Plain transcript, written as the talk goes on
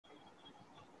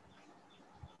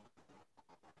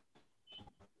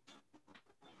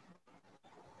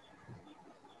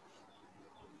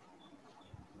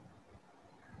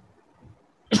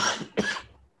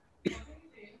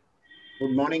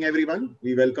Good morning, everyone.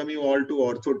 We welcome you all to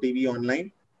OrthoTV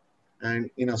online and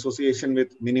in association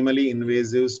with Minimally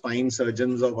Invasive Spine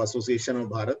Surgeons of Association of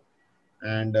Bharath.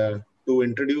 And to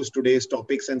introduce today's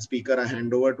topics and speaker, I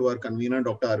hand over to our convener,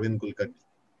 Dr. Arvind Kulkarni.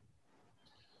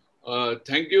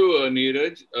 Thank you,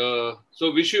 Neeraj.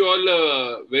 So wish you all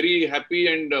a very happy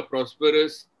and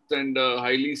prosperous and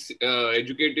highly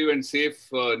educative and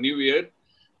safe new year.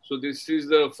 So this is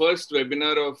the first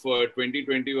webinar of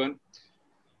 2021.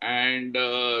 And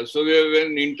so we have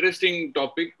an interesting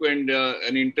topic and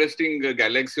an interesting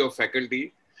galaxy of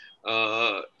faculty.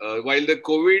 While the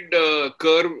COVID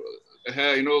curve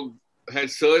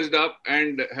has surged up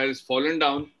and has fallen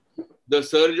down, the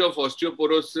surge of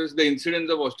osteoporosis, the incidence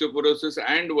of osteoporosis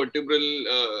and vertebral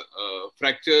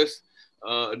fractures,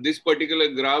 this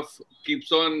particular graph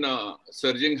keeps on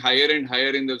surging higher and higher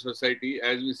in the society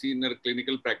as we see in our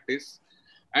clinical practice.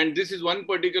 And this is one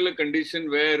particular condition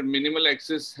where minimal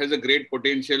access has a great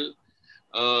potential,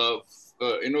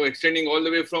 extending all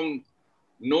the way from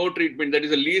no treatment, that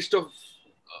is the least of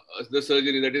the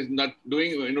surgery, that is not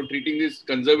doing, treating this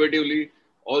conservatively,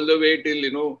 all the way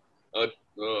till,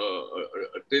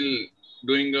 till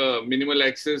doing minimal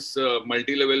access,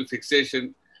 multi-level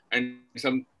fixation and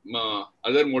some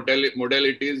other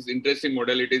modalities, interesting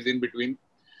modalities in between.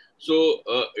 So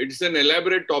it's an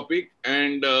elaborate topic,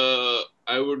 and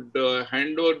I would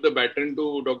hand over the baton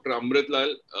to Dr.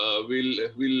 Amritlal,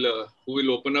 who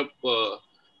will open up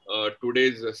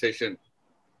today's session.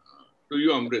 To you,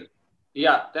 Amrit.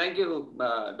 Yeah, thank you,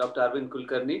 Dr. Arvind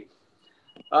Kulkarni.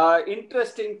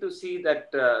 Interesting to see that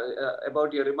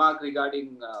about your remark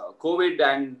regarding COVID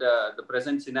and the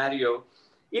present scenario.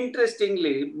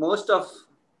 Interestingly,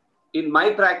 in my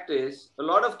practice, a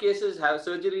lot of cases have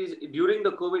surgeries during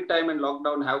the COVID time and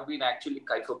lockdown have been actually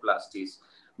kyphoplasties,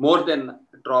 more than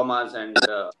traumas and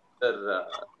other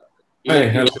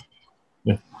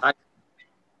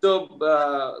So,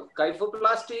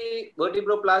 kyphoplasty,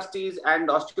 vertebroplasties and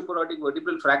osteoporotic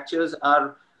vertebral fractures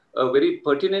are a very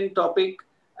pertinent topic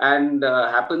and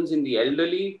happens in the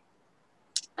elderly.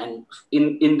 And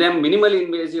in them, minimally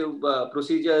invasive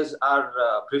procedures are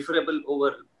preferable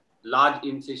over large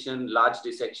incision, large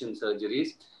dissection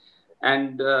surgeries.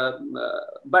 And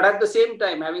but at the same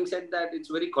time, having said that, it's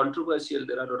very controversial.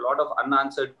 There are a lot of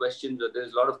unanswered questions.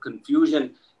 There's a lot of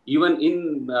confusion, even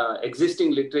in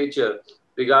existing literature,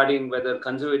 regarding whether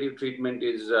conservative treatment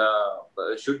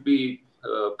should be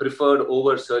preferred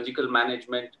over surgical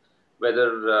management,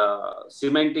 whether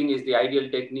cementing is the ideal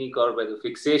technique or whether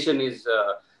fixation is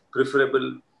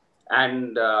preferable,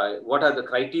 and what are the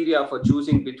criteria for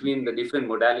choosing between the different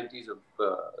modalities of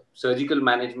surgical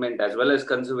management as well as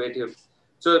conservative.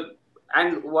 So,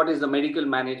 and what is the medical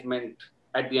management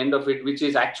at the end of it, which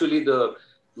is actually the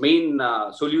main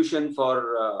solution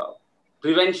for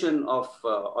prevention of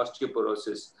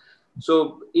osteoporosis.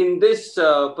 So in this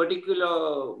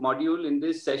particular module, in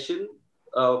this session,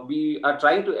 we are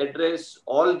trying to address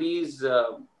all these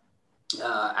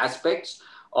aspects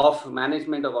of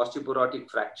management of osteoporotic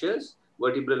fractures,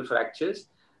 vertebral fractures.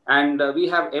 And we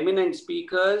have eminent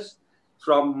speakers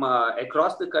from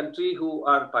across the country who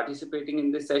are participating in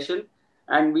this session.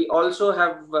 And we also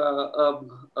have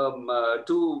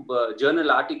two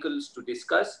journal articles to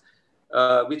discuss,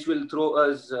 which will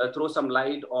throw some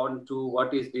light on to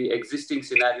what is the existing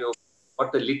scenario,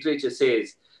 what the literature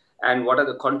says, and what are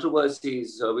the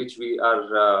controversies which we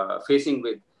are facing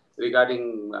with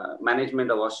regarding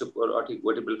management of osteoporotic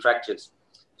vertebral fractures.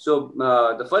 So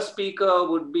the first speaker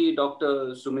would be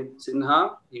Dr. Sumit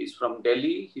Sinha. He's from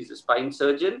Delhi. He's a spine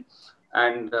surgeon,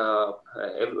 and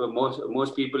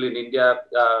most people in India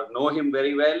know him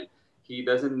very well. He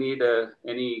doesn't need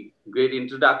any great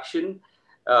introduction.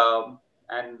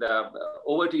 And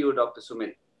over to you, Dr.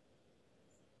 Sumit.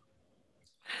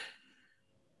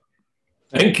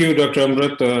 Thank you, Dr.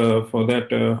 Amrit, for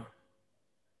that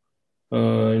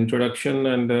introduction.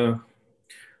 And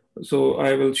so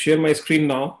I will share my screen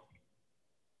now.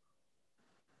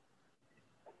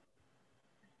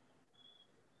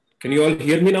 Can you all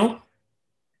hear me now?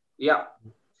 Yeah.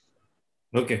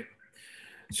 Okay.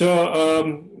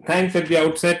 So thanks at the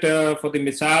outset for the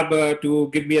MISSAB to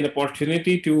give me an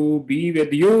opportunity to be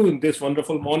with you in this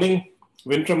wonderful morning,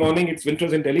 winter morning. It's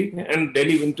winters in Delhi, and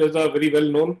Delhi winters are very well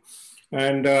known.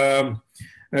 And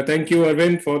thank you,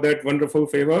 Arvind, for that wonderful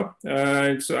favor.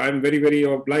 So I'm very, very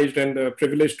obliged and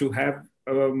privileged to have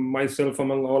myself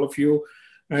among all of you,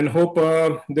 and hope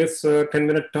this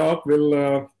 10-minute talk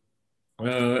will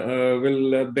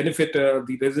benefit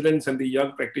the residents and the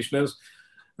young practitioners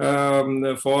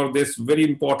for this very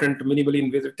important minimally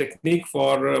invasive technique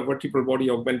for vertebral body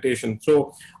augmentation.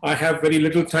 So I have very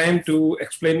little time to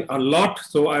explain a lot.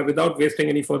 So without wasting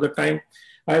any further time,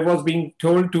 I was being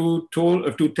told to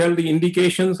tell the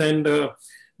indications and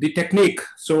the technique.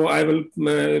 So I will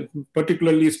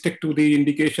particularly stick to the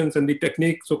indications and the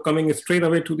technique. So coming straight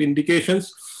away to the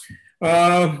indications,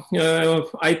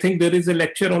 I think there is a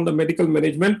lecture on the medical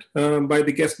management by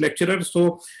the guest lecturer.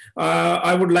 So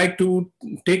I would like to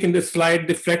take in this slide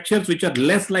the fractures which are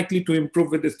less likely to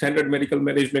improve with the standard medical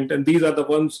management, and these are the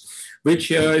ones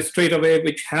which straight away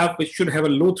which should have a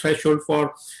low threshold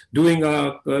for doing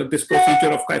this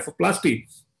procedure of kyphoplasty.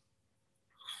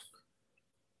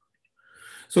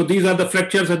 So these are the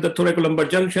fractures at the thoracolumbar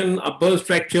junction, a burst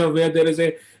fracture where there is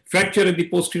a fracture in the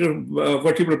posterior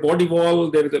vertebral body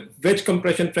wall. There is a wedge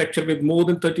compression fracture with more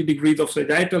than 30 degrees of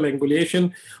sagittal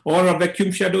angulation, or a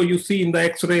vacuum shadow you see in the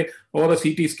X-ray or the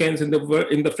CT scans in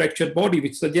the fractured body,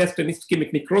 which suggests an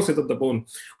ischemic necrosis of the bone.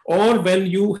 Or when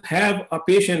you have a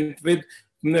patient with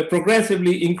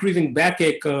progressively increasing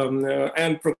backache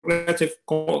and progressive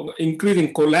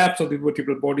increasing collapse of the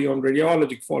vertebral body on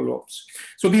radiologic follow-ups.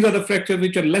 So these are the fractures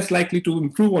which are less likely to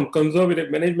improve on conservative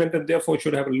management and therefore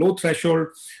should have a low threshold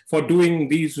for doing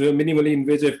these minimally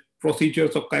invasive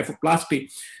procedures of kyphoplasty.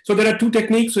 So there are two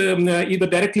techniques, either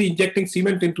directly injecting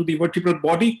cement into the vertebral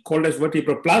body called as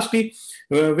vertebroplasty,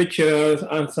 which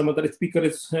some other speaker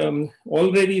is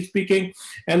already speaking.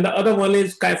 And the other one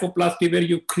is kyphoplasty, where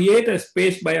you create a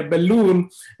space by a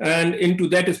balloon and into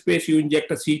that space you inject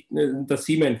the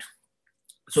cement.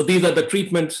 So these are the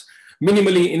treatments,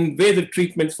 minimally invasive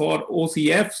treatments for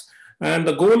OCFs. And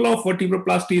the goal of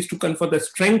vertebroplasty is to confer the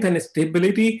strength and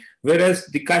stability, whereas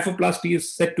the kyphoplasty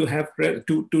is said to have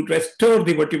to restore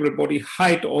the vertebral body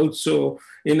height also,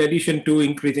 in addition to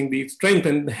increasing the strength,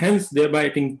 and hence thereby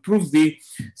it improves the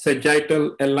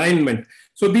sagittal alignment.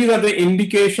 So these are the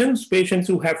indications: patients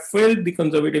who have failed the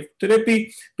conservative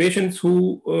therapy, patients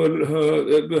who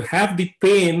have the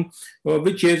pain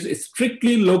which is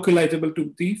strictly localizable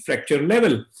to the fracture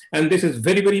level. And this is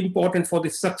very, very important for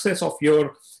the success of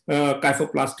your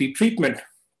kyphoplasty treatment.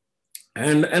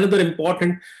 And another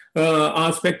important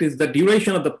aspect is the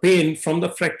duration of the pain from the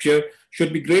fracture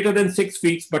should be greater than 6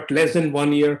 weeks, but less than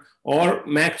 1 year, or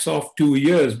max of 2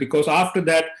 years, because after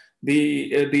that,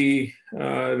 the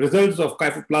results of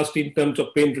kyphoplasty in terms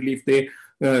of pain relief, they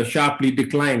sharply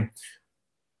decline.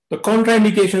 The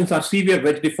contraindications are severe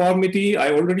wedge deformity.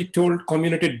 I already told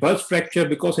comminuted burst fracture,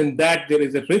 because in that there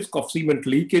is a risk of cement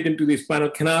leakage into the spinal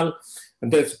canal.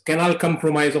 And there's canal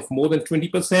compromise of more than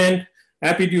 20%,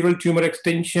 epidural tumor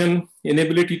extension,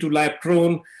 inability to lie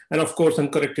prone, and of course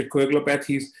uncorrected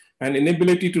coagulopathies, and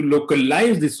inability to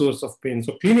localize the source of pain.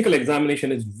 So clinical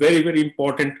examination is very, very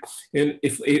important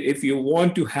if you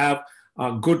want to have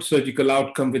a good surgical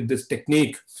outcome with this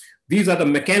technique. These are the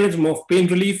mechanism of pain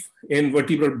relief in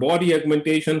vertebral body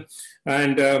augmentation.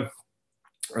 And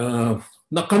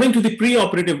now coming to the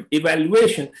preoperative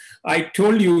evaluation, I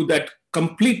told you that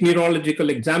complete neurological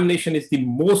examination is the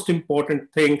most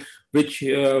important thing which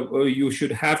you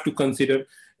should have to consider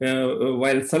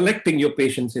while selecting your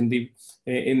patients in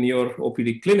your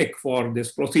OPD clinic for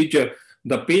this procedure.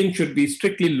 The pain should be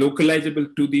strictly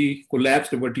localizable to the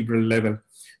collapsed vertebral level.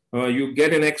 You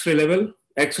get an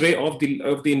X-ray of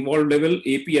the involved level,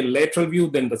 AP and lateral view,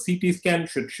 then the CT scan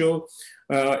should show.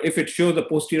 If it shows a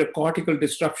posterior cortical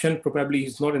disruption, probably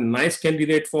it's not a nice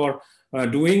candidate for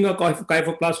doing a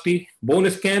kyphoplasty. Bone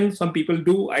scan, some people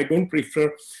do. I don't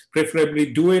preferably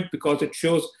do it because it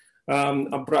shows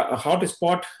a hot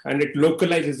spot and it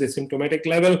localizes the symptomatic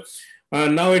level.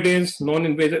 Nowadays,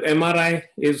 non-invasive MRI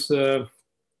is a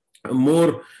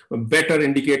more better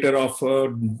indicator of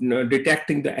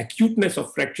detecting the acuteness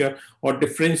of fracture or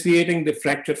differentiating the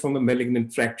fracture from a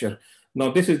malignant fracture. Now,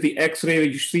 this is the X-ray.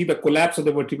 You see the collapse of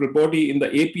the vertebral body in the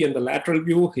AP and the lateral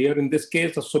view. Here in this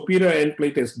case, the superior end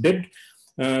plate is dipped,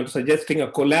 suggesting a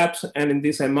collapse. And in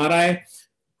this MRI,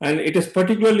 and it is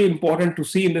particularly important to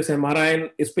see in this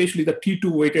MRI, especially the T2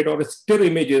 weighted or STIR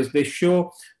images, they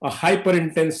show a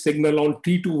hyper-intense signal on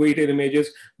T2 weighted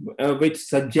images, which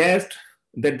suggest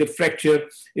that the fracture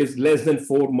is less than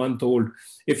 4 months old.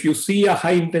 If you see a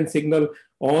high intense signal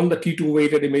on the T2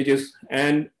 weighted images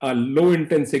and a low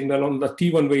intense signal on the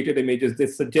T1 weighted images,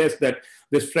 this suggests that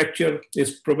this fracture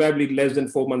is probably less than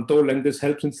 4 months old, and this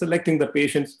helps in selecting the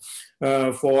patients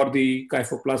for the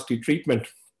kyphoplasty treatment.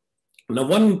 Now,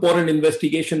 one important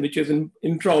investigation which is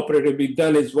intraoperatively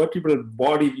done is vertebral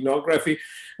body venography,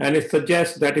 and it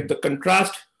suggests that if the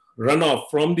contrast runoff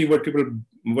from the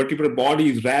vertebral body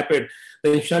is rapid,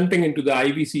 then shunting into the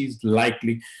IVC is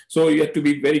likely. So you have to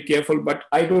be very careful, but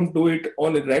I don't do it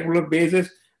on a regular basis.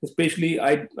 Especially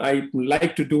I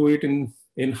like to do it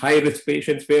in high risk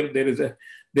patients where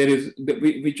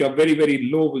which are very, very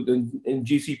low in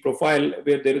GC profile,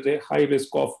 where there is a high risk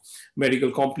of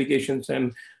medical complications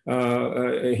and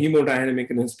hemodynamic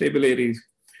and instabilities.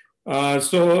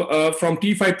 From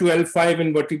T5 to L5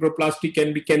 in vertebroplasty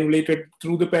can be cannulated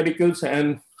through the pedicles,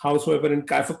 and howsoever in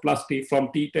kyphoplasty from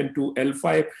T10 to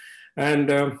L5. And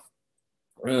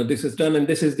this is done, and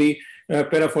this is the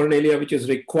paraphernalia which is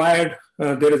required.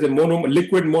 There is a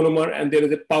liquid monomer and there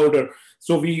is a powder.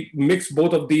 So we mix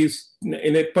both of these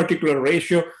in a particular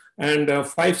ratio, and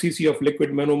 5 cc of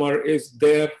liquid monomer is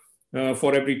there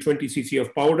for every 20 cc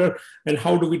of powder. And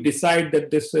how do we decide that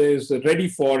this is ready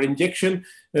for injection?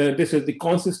 This is the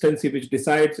consistency which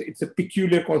decides. It's a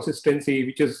peculiar consistency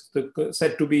which is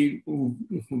said to be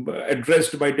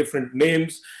addressed by different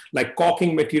names, like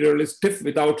caulking material is stiff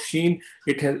without sheen.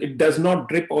 It does not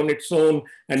drip on its own,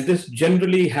 and this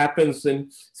generally happens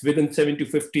within 7 to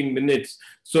 15 minutes.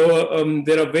 So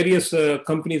there are various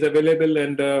companies available,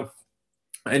 and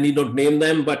I need not name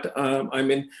them, but I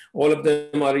mean, all of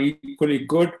them are equally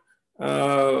good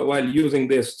while using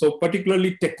this. So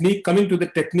particularly coming to the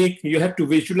technique, you have to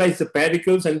visualize the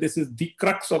pedicles, and this is the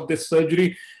crux of this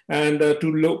surgery. And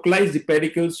to localize the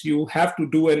pedicles, you have to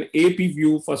do an AP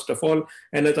view first of all.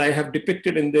 And as I have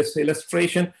depicted in this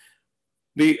illustration,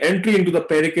 the entry into the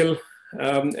pedicle,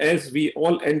 as we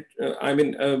all, it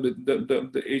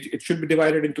should be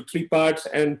divided into 3 parts,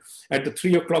 and at the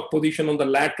 3 o'clock position on the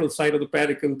lateral side of the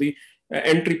pedicle, the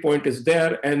entry point is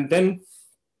there, and then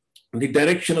the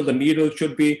direction of the needle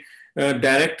should be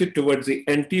directed towards the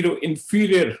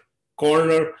anterior-inferior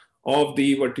corner of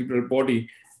the vertebral body.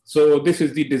 So this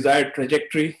is the desired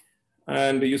trajectory,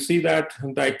 and you see that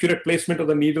the accurate placement of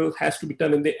the needle has to be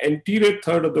done in the anterior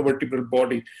third of the vertebral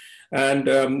body.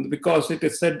 And because it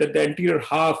is said that the anterior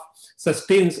half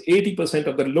sustains 80%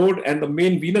 of the load, and the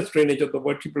main venous drainage of the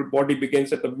vertebral body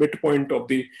begins at the midpoint of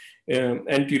the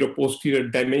anterior-posterior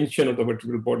dimension of the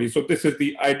vertebral body. So this is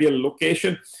the ideal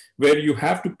location where you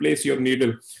have to place your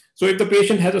needle. So if the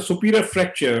patient has a superior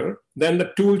fracture, then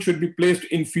the tool should be placed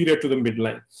inferior to the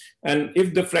midline. And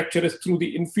if the fracture is through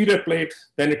the inferior plate,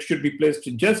 then it should be placed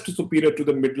just superior to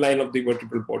the midline of the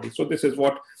vertebral body. So this is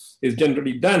what is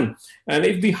generally done. And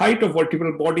if the height of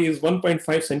vertebral body is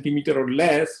 1.5 centimeter or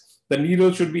less, the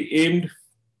needle should be aimed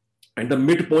at the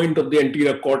midpoint of the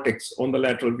anterior cortex on the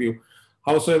lateral view.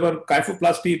 However,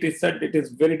 kyphoplasty, it is said it is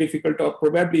very difficult or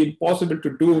probably impossible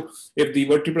to do if the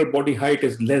vertebral body height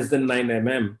is less than 9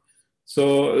 mm.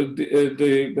 So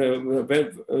the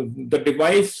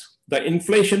device, the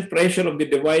inflation pressure of the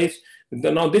device,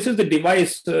 now this is the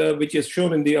device which is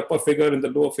shown in the upper figure and the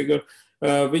lower figure,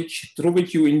 through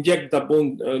which you inject the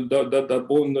bone,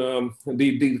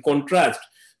 the contrast.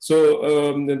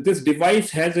 So this device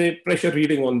has a pressure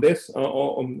reading on this,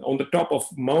 on the top of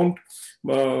mount,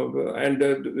 and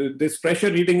this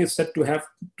pressure reading is set to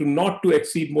not to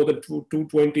exceed more than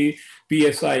 220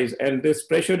 psi's, and this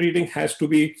pressure reading has to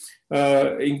be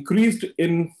increased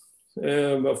in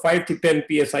 5 to 10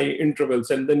 psi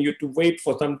intervals, and then you have to wait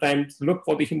for some time, look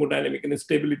for the hemodynamic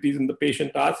instabilities in the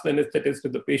patient, ask the anesthetist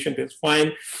if the patient is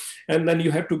fine, and then you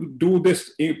have to do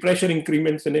this pressure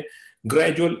increments in a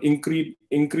gradual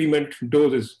increment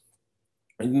doses.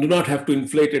 You do not have to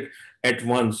inflate it at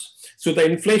once. So the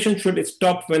inflation should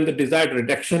stop when the desired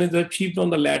reduction is achieved on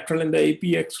the lateral and the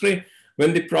AP X-ray,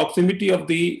 when the proximity of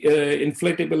the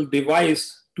inflatable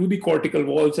device to the cortical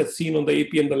walls as seen on the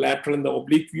AP and the lateral and the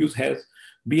oblique views has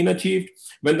been achieved.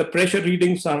 When the pressure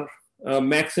readings are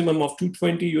maximum of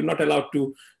 220, you're not allowed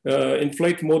to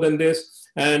inflate more than this.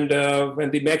 And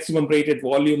when the maximum rated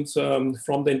volumes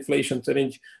from the inflation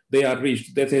syringe, they are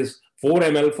reached. This is 4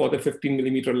 ml for the 15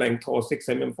 millimeter length or 6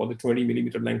 mm for the 20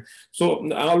 millimeter length. So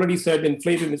I already said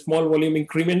inflate in small volume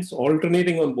increments,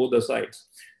 alternating on both the sides.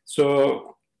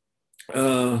 So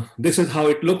this is how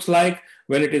it looks like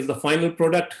when it is the final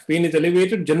product. Pain is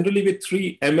elevated generally with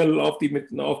 3 ml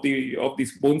of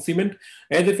this bone cement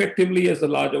as effectively as the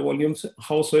larger volumes.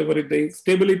 However, if the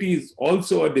stability is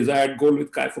also a desired goal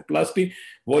with kyphoplasty,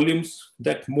 volumes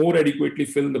that more adequately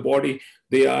fill the body,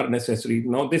 they are necessary.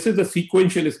 Now, this is the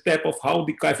sequential step of how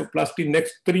the kyphoplasty.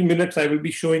 Next 3 minutes, I will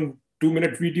be showing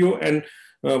 2-minute video, and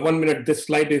 1 minute this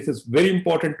slide. This is very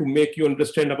important to make you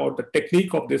understand about the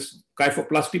technique of this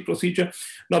kyphoplasty procedure.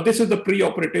 Now, this is the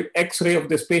preoperative X-ray of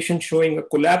this patient showing a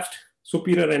collapsed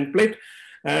superior end plate.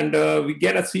 and we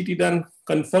get a CT done,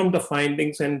 confirm the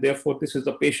findings, and therefore this is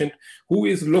the patient who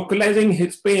is localizing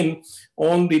his pain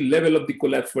on the level of the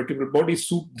collapsed vertebral body.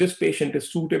 This patient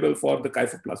is suitable for the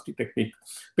kyphoplasty technique.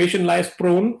 Patient lies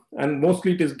prone, and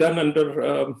mostly it is done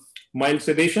under mild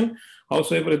sedation.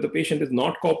 However, if the patient is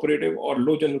not cooperative or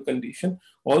low general condition,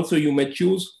 also you may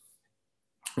choose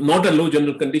not a low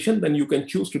general condition, then you can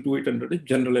choose to do it under the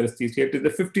general anesthesia. It is a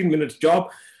 15 minutes job,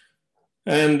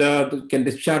 and can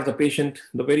discharge the patient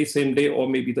the very same day or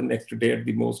maybe the next day at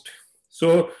the most.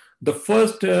 So the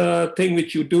first thing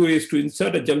which you do is to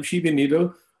insert a Jamshidi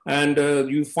needle, and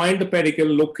you find the pedicle,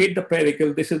 locate the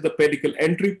pedicle. This is the pedicle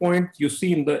entry point. You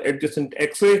see in the adjacent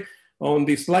X-ray on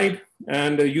the slide,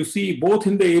 and you see both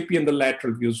in the AP and the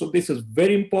lateral view. So this is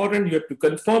very important. You have to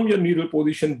confirm your needle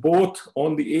position both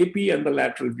on the AP and the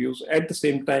lateral views at the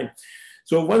same time.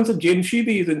 So once a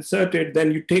Jamshidi is inserted,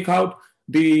 then you take out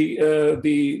the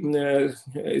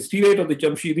steroid of the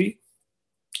Jamshidi,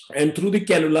 and through the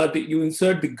cannula, you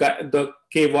insert the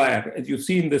K wire, as you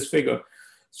see in this figure.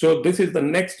 So this is the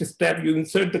next step. You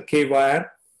insert the K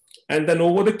wire, and then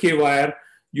over the K wire,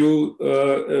 you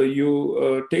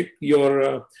take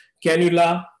your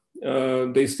cannula,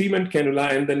 the cement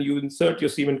cannula, and then you insert your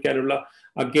cement cannula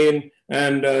again.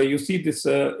 And you see this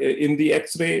in the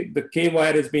X-ray, the K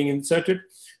wire is being inserted,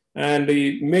 and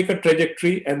you make a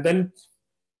trajectory, and then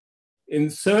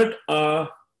insert a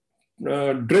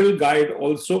drill guide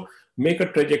also, make a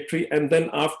trajectory, and then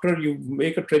after you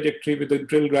make a trajectory with the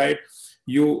drill guide,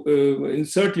 you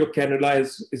insert your cannula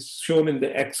as is shown in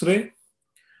the X-ray.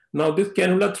 Now this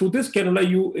cannula, through this cannula,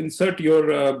 you insert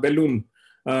your balloon.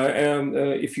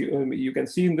 If you can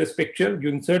see in this picture, you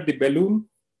insert the balloon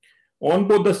on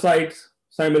both the sides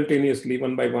simultaneously,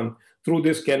 one by one, through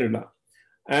this cannula.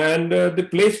 And the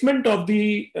placement of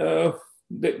the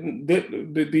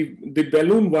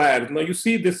balloon wire. Now you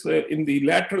see this in the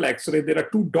lateral X-ray, there are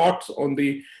two dots on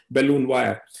the balloon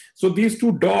wire. So these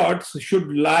two dots should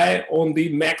lie on the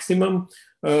maximum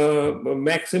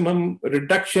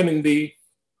reduction in the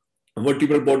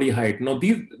vertebral body height. Now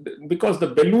because the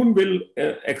balloon will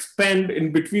expand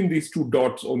in between these two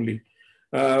dots only.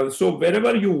 So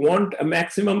wherever you want a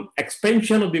maximum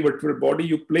expansion of the vertebral body,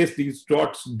 you place these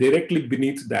dots directly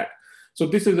beneath that. So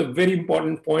this is a very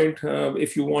important point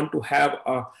if you want to have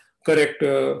a correct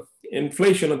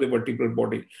inflation of the vertebral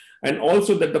body. And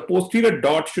also that the posterior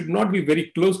dot should not be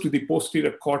very close to the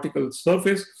posterior cortical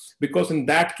surface, because in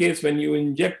that case, when you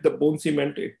inject the bone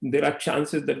cement, there are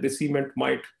chances that the cement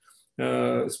might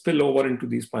spill over into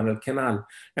the spinal canal.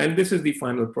 And this is the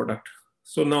final product.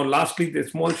 So now lastly, the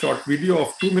small short video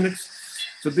of 2 minutes.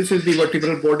 So this is the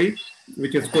vertebral body,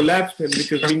 which is collapsed and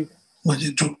which is being...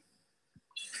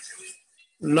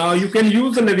 Now you can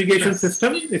use the navigation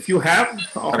system if you have,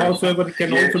 however it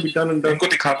can also be done under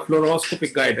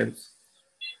fluoroscopic guidance.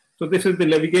 So this is the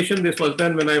navigation. This was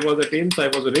done when I was at AIIMS. I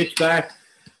was a rich guy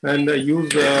and I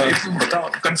used...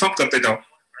 confirm karte jao.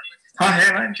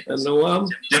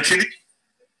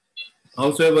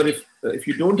 However, if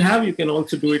you don't have, you can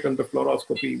also do it under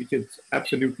fluoroscopy, which is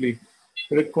absolutely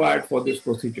required for this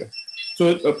procedure.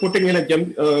 So putting in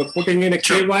a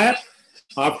K wire,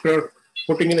 after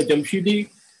putting in a Jamshidi,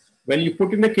 when you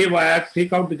put in a K wire,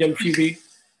 take out the Jamshidi,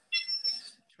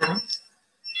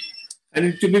 and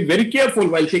you should be very careful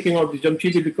while taking out the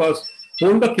Jamshidi, because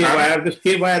hold the K wire. This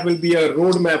K wire will be a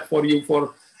roadmap for you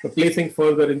for placing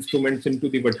further instruments into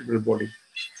the vertebral body.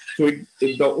 So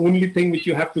the only thing which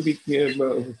you have to be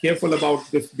careful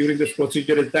about during this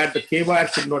procedure is that the K wire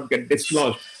should not get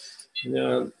dislodged.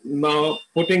 Now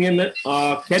putting in a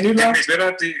cannula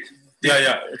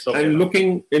it's okay. and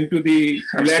looking into the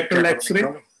lateral X-ray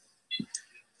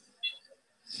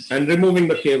and removing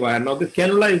the K wire. Now the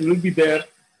cannula will be there.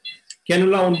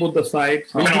 Cannula on both the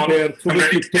sides will be there, through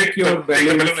which you take your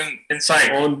balloon inside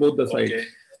on both the sides.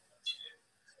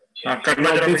 Okay.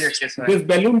 Now this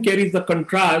balloon carries the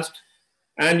contrast,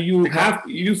 and you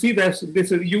see this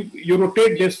is you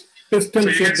rotate this piston, so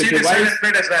you can see the device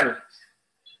as well.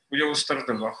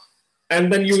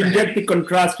 And then you inject the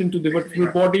contrast into the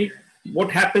vertebral body.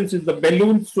 What happens is the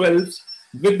balloon swells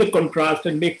with the contrast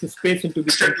and makes a space into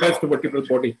the compressed vertebral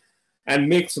body and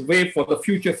makes way for the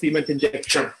future cement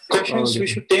injection. Questions we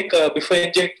should take before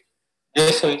inject?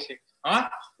 Yes, sir.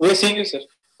 We are seeing you, sir.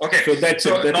 Okay. So that's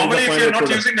it. That normally, if you're not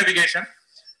using navigation,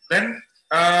 then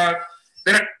there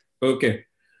are... Okay.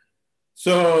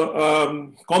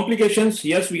 So complications,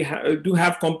 yes, we do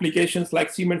have complications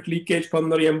like cement leakage,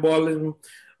 pulmonary embolism,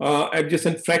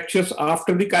 adjacent fractures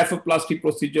after the kyphoplasty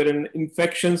procedure, and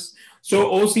infections.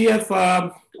 So OCF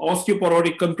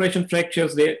osteoporotic compression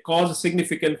fractures, they cause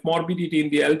significant morbidity in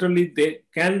the elderly. They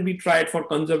can be tried for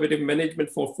conservative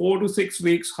management for 4 to 6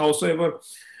 weeks. However,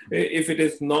 if it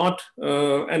is not,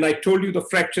 and I told you the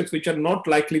fractures which are not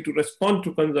likely to respond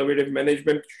to conservative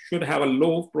management should have a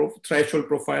low threshold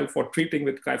profile for treating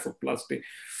with kyphoplasty.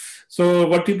 So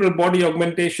vertebral body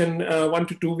augmentation, 1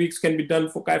 to 2 weeks can be done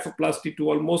for kyphoplasty to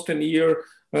almost a year,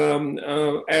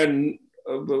 and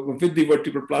with the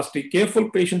vertebroplasty. Careful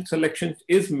patient selection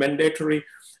is mandatory,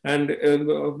 and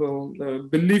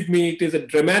believe me, it is a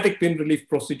dramatic pain relief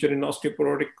procedure in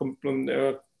osteoporotic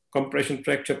compression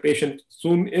fracture patient.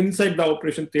 Soon inside the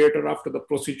operation theater after the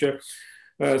procedure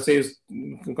says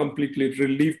completely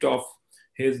relieved of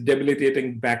his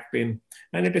debilitating back pain,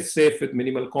 and it is safe with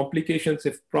minimal complications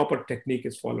if proper technique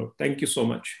is followed. Thank you so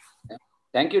much.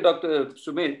 Thank you, Dr.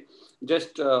 Sumit.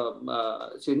 Just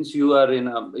since you are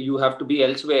you have to be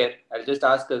elsewhere, I'll just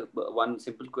ask one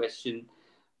simple question.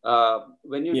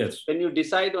 When you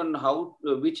decide on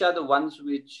which are the ones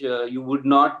which you would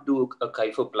not do a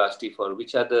kyphoplasty for,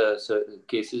 which are the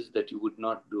cases that you would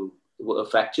not do,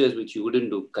 fractures which you wouldn't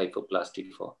do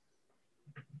kyphoplasty for?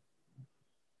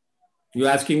 You're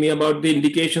asking me about the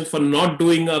indications for not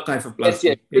doing a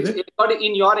kyphoplasty. Yes.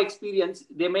 In your experience,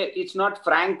 it's not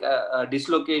frank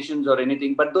dislocations or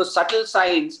anything, but those subtle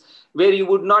signs where you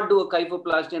would not do a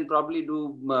kyphoplasty and probably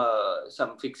do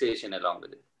some fixation along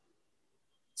with it.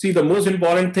 See, the most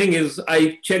important thing is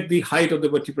I check the height of the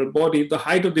vertebral body. If the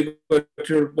height of the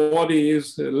vertebral body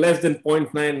is less than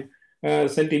 0.9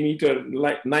 centimeter,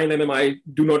 like 9 mm, I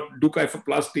do not do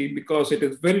kyphoplasty because it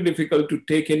is very difficult to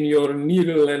take in your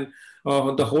needle and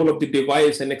the whole of the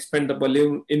device and expand the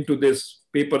balloon into this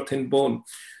paper thin bone.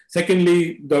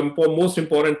 Secondly, the most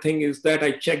important thing is that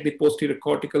I check the posterior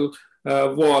cortical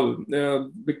wall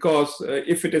because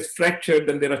if it is fractured,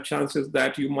 then there are chances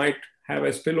that you might have a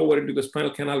spillover into the spinal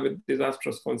canal with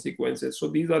disastrous consequences. So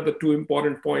these are the two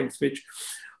important points which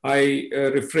I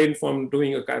refrain from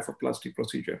doing a kyphoplasty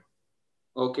procedure.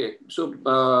 Okay,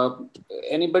 so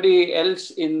anybody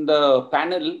else in the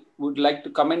panel would like to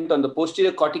comment on the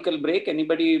posterior cortical break?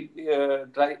 Anybody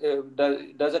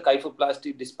does a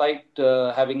kyphoplasty despite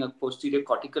having a posterior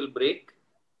cortical break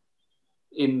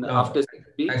after 6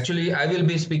 weeks? Actually, I will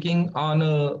be speaking on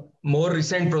a more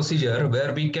recent procedure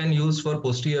where we can use for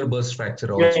posterior burst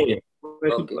fracture also. Yeah.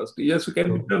 Okay. Yes, we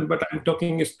can be done, but I'm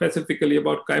talking specifically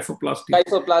about kyphoplasty.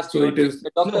 Kyphoplasty. So it is.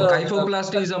 No,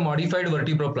 kyphoplasty is a modified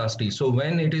vertebroplasty. So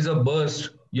when it is a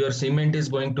burst, your cement is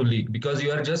going to leak because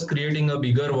you are just creating a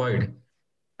bigger void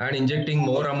and injecting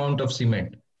more amount of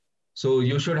cement. So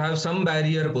you should have some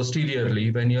barrier posteriorly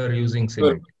when you are using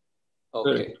cement.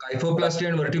 Okay. Kyphoplasty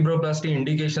and vertebroplasty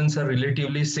indications are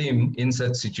relatively same in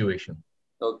such situation.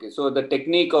 Okay, so the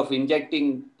technique of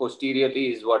injecting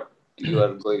posteriorly is what you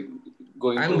are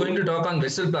I'm going to talk on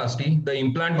Vesselplasty, the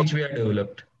implant which we have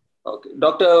developed. Okay.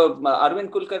 Dr.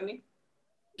 Arvind Kulkarni?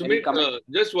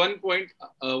 Just one point.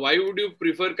 Why would you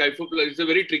prefer kyphoplasty? It's a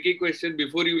very tricky question.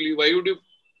 Before you leave, why would you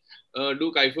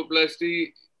do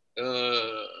kyphoplasty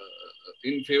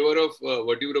in favor of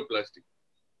vertebroplasty?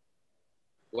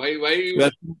 Why you?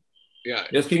 Yeah.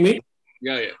 Asking me?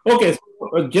 Yeah. Okay.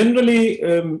 So, generally,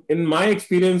 in my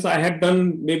experience, I had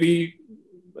done maybe,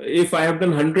 if I have done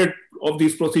 100 of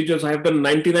these procedures, I have done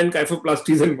 99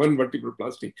 kyphoplasties and 1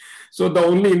 vertebroplasty. So the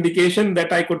only indication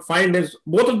that I could find is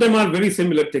both of them are very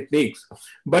similar techniques.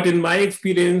 But in my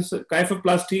experience,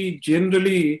 kyphoplasty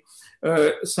generally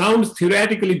sounds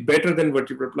theoretically better than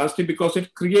vertebroplasty because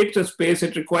it creates a space,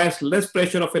 it requires less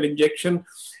pressure of an injection,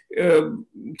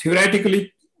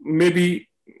 theoretically maybe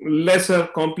lesser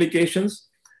complications,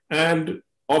 and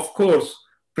of course,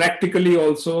 practically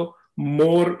also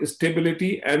more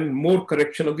stability and more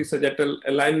correction of the sagittal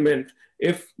alignment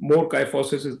if more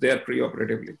kyphosis is there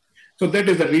preoperatively. So that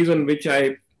is the reason which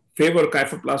I favor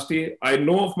kyphoplasty. I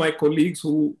know of my colleagues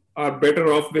who are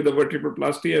better off with the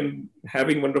vertebroplasty and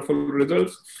having wonderful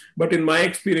results. But in my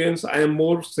experience, I am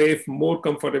more safe, more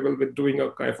comfortable with doing a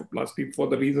kyphoplasty for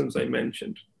the reasons I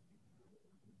mentioned.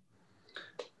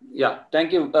 Yeah,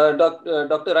 thank you.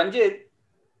 Dr. Ranjit.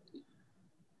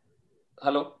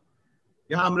 Hello.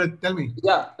 Yeah, Amrit, tell me.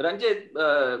 Yeah, Ranjit,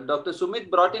 Dr. Sumit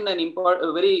brought in a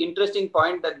very interesting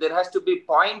point that there has to be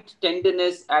point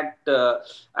tenderness at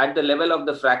the level of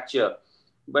the fracture.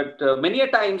 But many a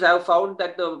times I have found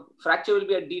that the fracture will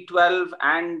be at D12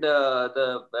 and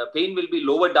the pain will be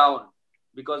lower down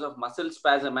because of muscle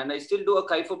spasm. And I still do a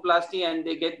kyphoplasty and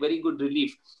they get very good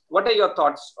relief. What are your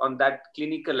thoughts on that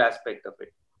clinical aspect of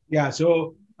it? Yeah,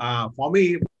 so for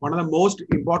me, one of the most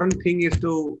important thing is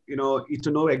to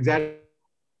know exactly.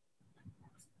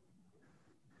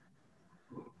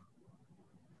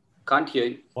 Can't hear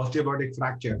you. Osteoporotic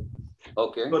fracture.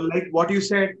 Okay. So like what you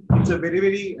said, it's a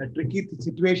very tricky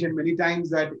situation many times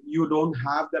that you don't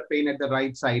have the pain at the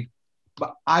right side.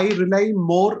 But I rely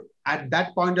more at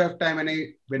that point of time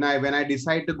when I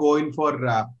decide to go in for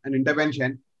an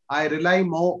intervention. I rely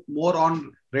more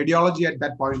on radiology at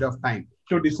that point of time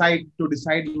to decide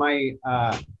my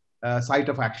site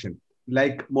of action,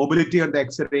 like mobility on the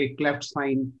X-ray, cleft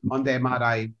sign on the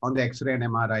MRI, on the X-ray and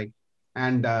MRI,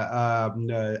 and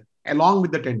along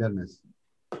with the tenderness.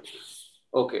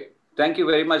 Okay. Thank you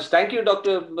very much. Thank you,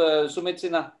 Dr. Sumit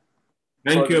Sinha.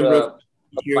 Thank you, bro.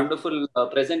 Wonderful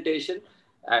presentation.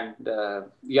 And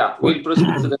yeah, we'll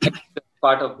proceed to the next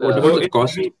part of the. What about the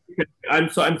cost?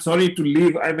 I'm sorry to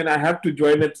leave. I mean, I have to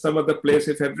join at some other place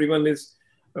if everyone is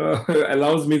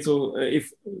allows me. So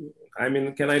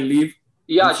can I leave?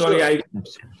 Yeah, I'm sorry. Sure.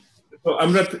 So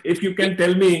Amrit, if you can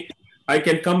tell me, I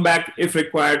can come back if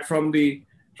required from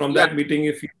that meeting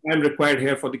if I'm required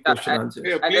here for the question answer.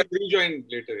 Yeah, please rejoin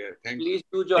later. Yeah, thank you. Please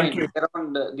do join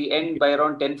around the end by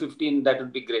around 10:15. That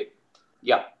would be great.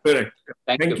 Yeah. Correct.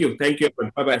 Thank you. Thank you.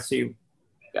 Bye-bye. See you.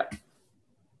 Yeah.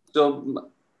 So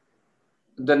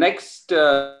the next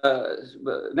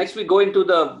we go into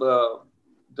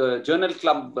the journal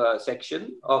club section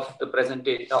of the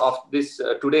presentation of this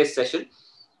today's session.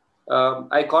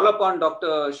 I call upon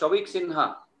Dr. Shouvik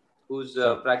Sinha, who's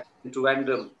practicing in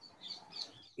Trivandrum.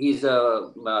 He's a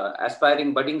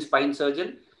aspiring budding spine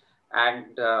surgeon,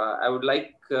 and I would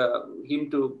like him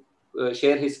to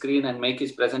share his screen and make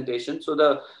his presentation. So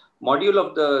the module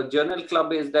of the journal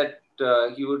club is that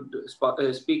he would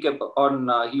speak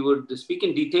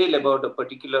in detail about a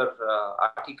particular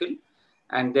article,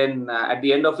 and then at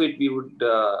the end of it we would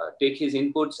take his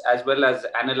inputs as well as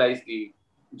analyze the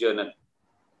journal.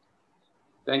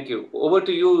 Thank you. Over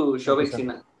to you, Shouvik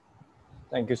Sinha.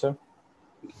 Thank you, sir.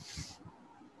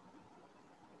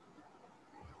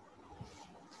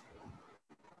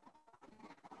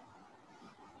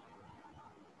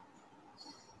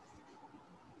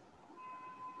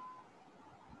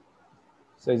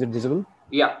 So is it visible?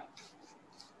 Yeah.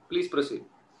 Please proceed.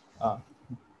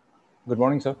 Good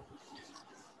morning, sir.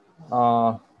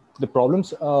 The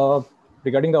problems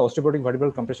regarding the osteoporotic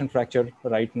vertebral compression fracture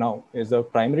right now is the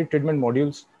primary treatment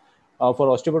modules for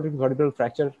osteoporotic vertebral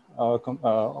fracture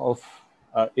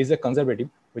is a conservative,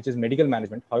 which is medical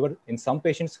management. However, in some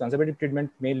patients, conservative treatment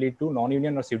may lead to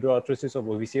non-union or pseudoarthrosis of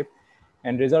OVCF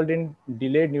and result in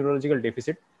delayed neurological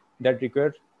deficit that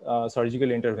require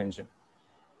surgical intervention.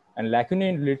 And lacuna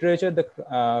in literature, the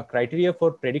criteria for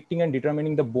predicting and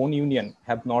determining the bone union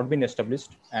have not been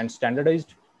established, and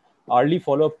standardized early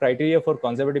follow-up criteria for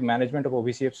conservative management of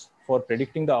OVCFs for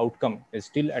predicting the outcome is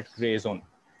still at gray zone.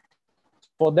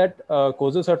 For that,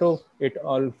 Kozo Sato et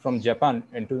al. From Japan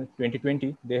in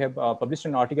 2020, they have published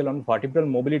an article on vertebral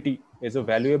mobility is a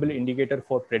valuable indicator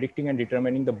for predicting and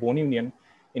determining the bone union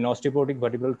in osteoporotic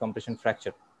vertebral compression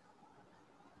fracture.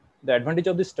 The advantage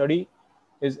of this study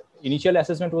is initial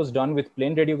assessment was done with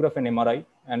plain radiograph and MRI,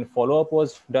 and follow-up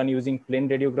was done using plain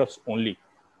radiographs only,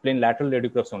 plain lateral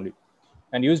radiographs only,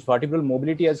 and used vertebral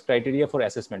mobility as criteria for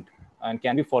assessment and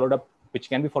can be followed up, which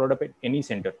can be followed up at any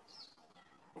center.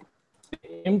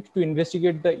 They aimed to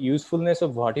investigate the usefulness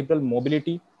of vertebral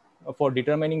mobility for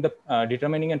determining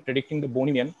and predicting the bone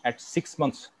union at 6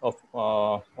 months of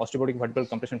osteoporotic vertebral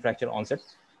compression fracture onset.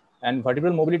 And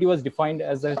vertebral mobility was defined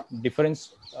as the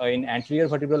difference in anterior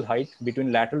vertebral height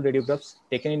between lateral radiographs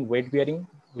taken in weight bearing,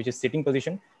 which is sitting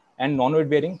position, and non-weight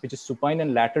bearing, which is supine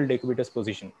and lateral decubitus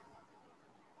position.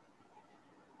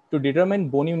 To determine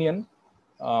bone union,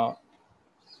 the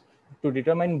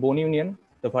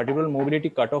vertebral mobility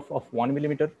cutoff of 1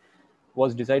 millimeter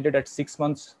was decided at 6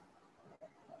 months,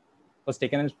 was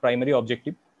taken as primary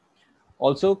objective.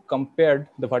 Also compared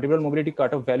the vertebral mobility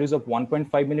cutoff values of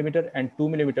 1.5 millimeter and 2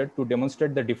 millimeter to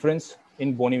demonstrate the difference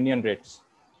in bone union rates.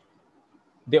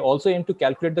 They also aim to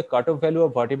calculate the cutoff value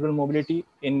of vertebral mobility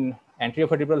in anterior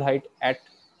vertebral height at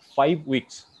 5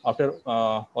 weeks after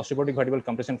osteoporotic vertebral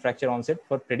compression fracture onset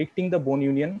for predicting the bone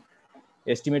union,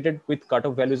 estimated with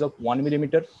cutoff values of 1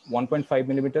 millimeter, 1.5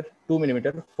 millimeter, 2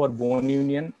 millimeter for bone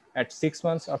union at 6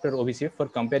 months after OVCF for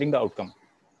comparing the outcome.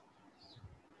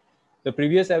 The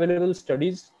previous available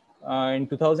studies in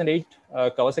 2008,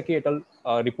 Kawasaki et al.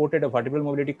 Reported a vertebral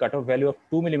mobility cutoff value of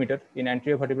 2 millimeter in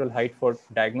anterior vertebral height for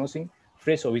diagnosing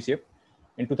fresh OVCF.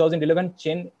 In 2011,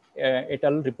 Chen et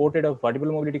al. Reported a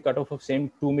vertebral mobility cutoff of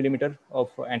same 2 millimeter of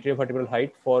anterior vertebral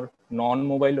height for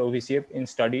non-mobile OVCF in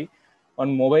study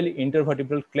on mobile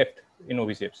intervertebral cleft in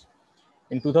OVCFs.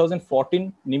 In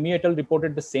 2014, Nimi et al.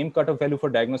 Reported the same cutoff value for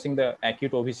diagnosing the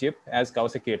acute OVCF as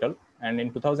Kawasaki et al. And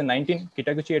in 2019,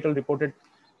 Kitaguchi et al. Reported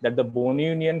that the bony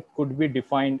union could be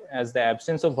defined as the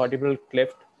absence of vertebral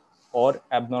cleft or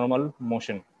abnormal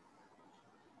motion.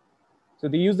 So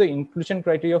they use the inclusion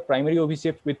criteria of primary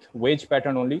OVCF with wedge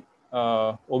pattern only,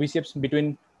 OVCFs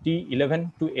between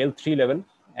T11 to L3 level,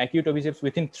 acute OVCFs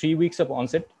within 3 weeks of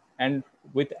onset, and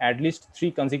with at least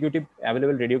 3 consecutive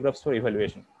available radiographs for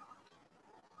evaluation.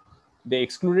 They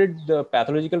excluded the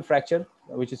pathological fracture,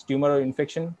 which is tumor or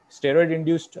infection,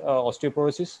 steroid-induced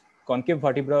osteoporosis, concave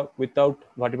vertebra without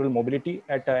vertebral mobility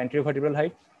at anterior vertebral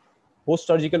height,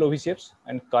 post-surgical OVCFs,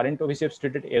 and current OVCFs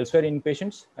treated elsewhere in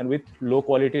patients and with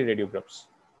low-quality radiographs.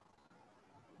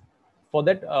 For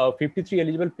that, 53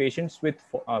 eligible patients with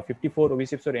 54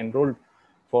 OVCFs were enrolled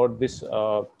for this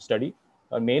study.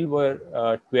 Male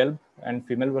were 12 and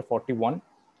female were 41.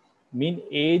 Mean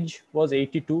age was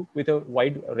 82 with a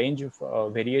wide range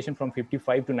of variation from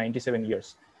 55 to 97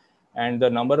 years. And the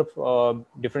number of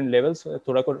different levels,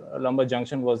 thoracolumbar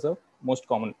junction was the most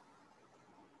common.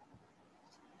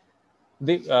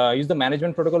 They used the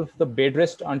management protocol of the bed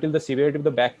rest until the severity of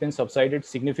the back pain subsided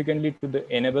significantly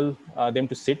to enable them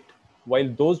to sit, while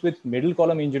those with middle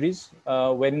column injuries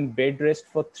were in bed rest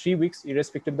for 3 weeks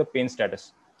irrespective of the pain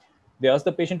status. They asked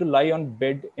the patient to lie on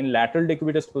bed in lateral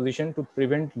decubitus position to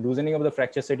prevent loosening of the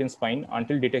fracture site in spine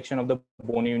until detection of the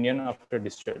bone union after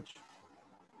discharge.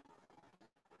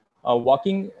 A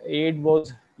walking aid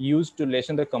was used to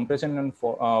lessen the compression and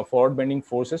forward bending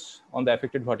forces on the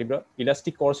affected vertebra.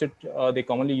 Elastic corset they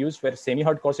commonly used, where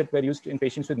semi-hard corset were used in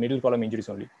patients with middle column injuries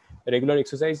only. A regular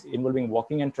exercise involving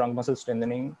walking and trunk muscle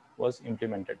strengthening was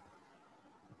implemented.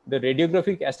 The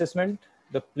radiographic assessment,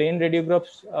 the plain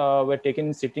radiographs were taken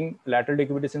in sitting, lateral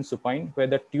decubitus and supine, where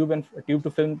the tube to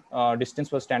film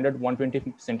distance was standard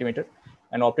 120 centimeter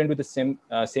and obtained with the same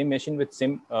machine with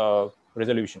same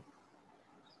resolution.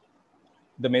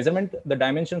 The measurement, the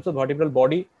dimensions of vertebral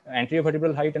body, anterior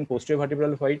vertebral height and posterior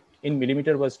vertebral height in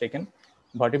millimeter was taken.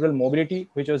 Vertebral mobility,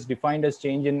 which was defined as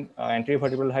change in anterior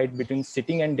vertebral height between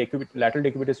sitting and lateral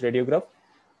decubitus radiograph,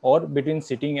 or between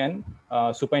sitting and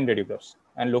supine radiographs.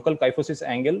 And local kyphosis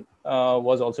angle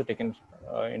was also taken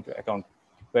into account,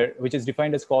 which is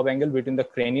defined as curve angle between the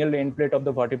cranial end plate of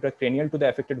the vertebra, cranial to the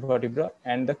affected vertebra,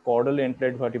 and the caudal end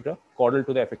plate vertebra, caudal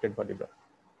to the affected vertebra.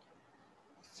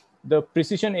 The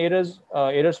precision errors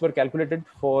were calculated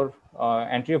for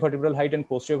anterior vertebral height and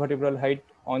posterior vertebral height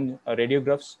on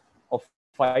radiographs of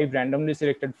 5 randomly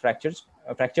selected fractured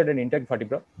and intact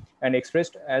vertebra, and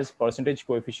expressed as percentage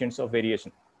coefficients of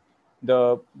variation.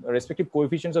 The respective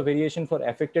coefficients of variation for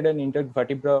affected and intact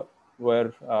vertebra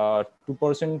were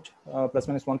 2% plus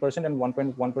minus 1% and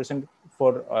 1.1%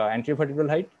 for anterior vertebral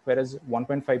height, whereas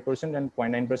 1.5% and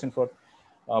 0.9% for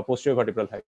posterior vertebral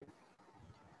height.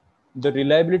 The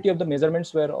reliability of the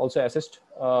measurements were also assessed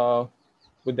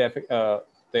with the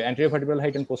anterior vertebral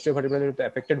height and posterior vertebral height of the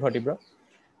affected vertebra.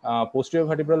 Posterior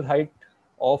vertebral height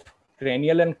of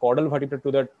cranial and caudal vertebra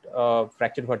to that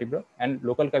fractured vertebra, and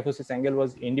local kyphosis angle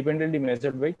was independently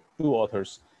measured by 2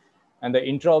 authors. And the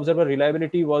intra-observer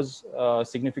reliability was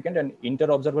significant, and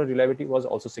inter-observer reliability was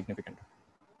also significant.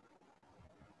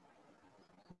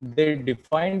 They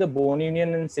defined the bone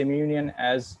union and semi-union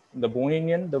as the bone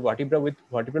union, the vertebra with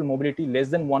vertebral mobility less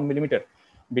than 1 millimeter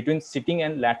between sitting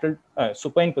and lateral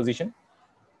supine position,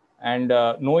 and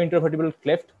no intervertebral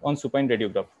cleft on supine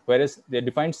radiograph. Whereas they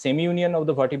defined semi-union of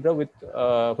the vertebra with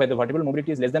where the vertebral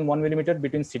mobility is less than 1 millimeter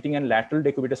between sitting and lateral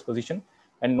decubitus position,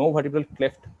 and no vertebral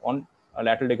cleft on a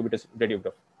lateral decubitus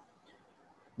radiograph.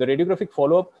 The radiographic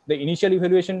follow-up, the initial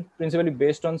evaluation principally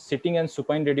based on sitting and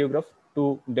supine radiograph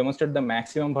to demonstrate the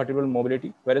maximum vertebral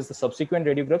mobility, whereas the subsequent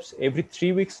radiographs every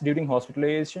 3 weeks during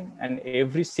hospitalization and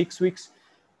every 6 weeks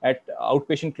at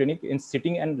outpatient clinic in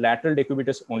sitting and lateral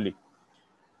decubitus only.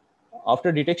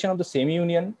 After detection of the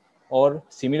semi-union or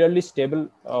similarly stable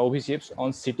OVCFs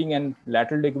on sitting and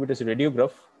lateral decubitus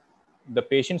radiograph, the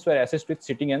patients were assessed with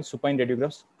sitting and supine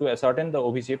radiographs to ascertain the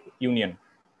OVCF union.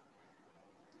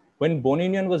 When bone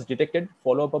union was detected,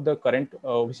 follow-up of the current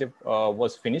OVCF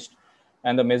was finished,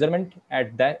 and the measurement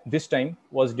at this time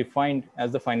was defined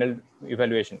as the final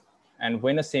evaluation. And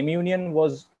when a semi-union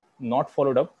was not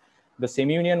followed up, the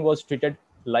semi-union was treated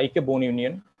like a bone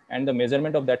union, and the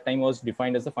measurement of that time was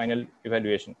defined as the final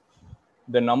evaluation.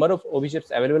 The number of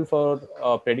OVCFs available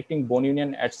for predicting bone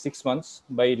union at 6 months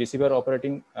by receiver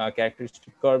operating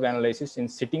characteristic curve analysis in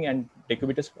sitting and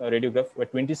decubitus radiograph were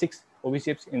 26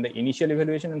 OVCFs in the initial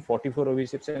evaluation and 44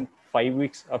 OVCFs in 5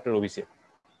 weeks after OVCF.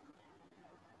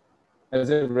 As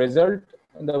a result,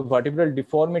 the vertebral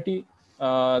deformity,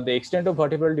 the extent of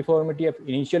vertebral deformity of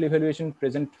initial evaluation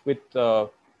present with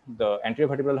the anterior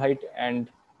vertebral height and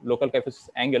local kyphosis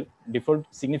angle differed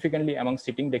significantly among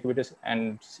sitting decubitus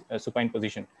and supine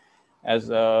position, as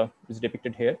is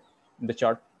depicted here in the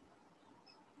chart.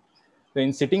 So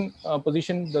in sitting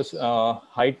position, the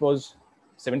height was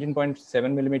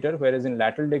 17.7 millimeter, whereas in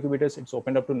lateral decubitus, it's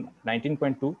opened up to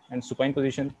 19.2, and supine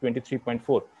position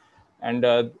 23.4. And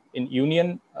in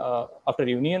union, after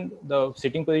union, the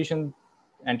sitting position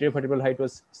anterior vertebral height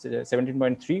was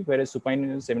 17.3, whereas supine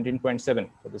is 17.7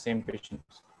 for the same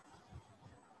patients.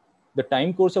 The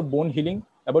time course of bone healing,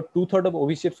 about 2/3 of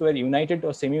OVCFs were united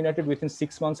or semi-united within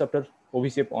 6 months after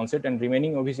OVCF onset, and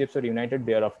remaining OVCFs were united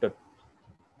thereafter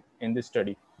in this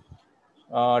study.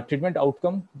 Treatment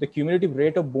outcome, the cumulative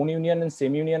rate of bone union and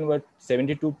semi-union were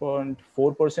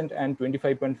 72.4% and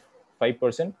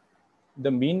 25.5%.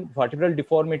 The mean vertebral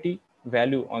deformity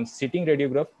value on sitting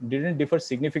radiograph didn't differ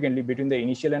significantly between the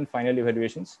initial and final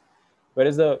evaluations,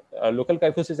 whereas the local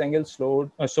kyphosis angle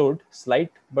showed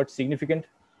slight but significant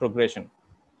progression.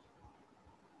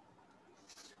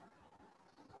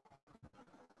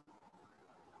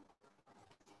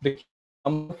 The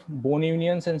number of bone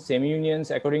unions and semi-unions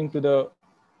according to the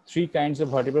 3 kinds of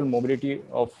vertebral mobility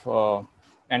of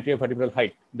anterior vertebral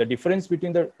height. The difference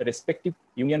between the respective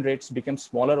union rates became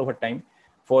smaller over time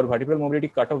for vertebral mobility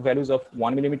cutoff values of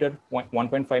 1 millimeter,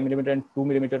 1.5 millimeter, and 2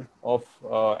 millimeter of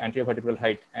anterior vertebral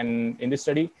height. And in this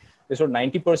study, they showed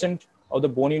 90% of the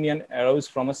bone union arose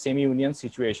from a semi-union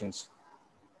situations.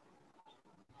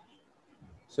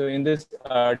 So in this,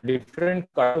 different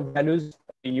cutoff values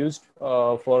used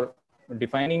for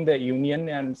defining the union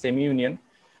and semi-union.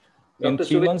 In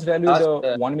 3 months value,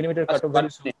 the 1 millimeter cutoff value.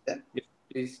 Yes.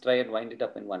 Please try and wind it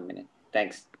up in 1 minute.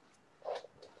 Thanks.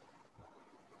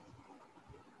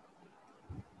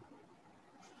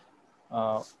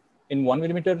 In 1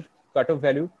 millimeter cutoff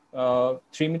value,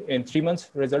 in 3 months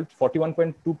result,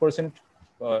 41.2%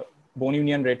 bone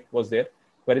union rate was there,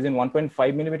 whereas in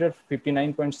 1.5 millimeter,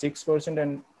 59.6%,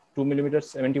 and 2 millimeter,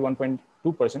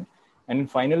 71.2%. And in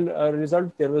final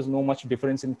result, there was no much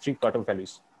difference in 3 cutoff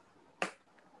values.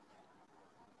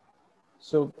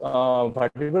 So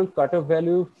vertebral cutoff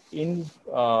value in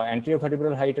anterior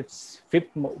vertebral height at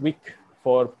 5th week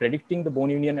for predicting the bone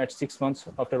union at 6 months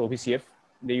after OVCF.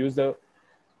 They use the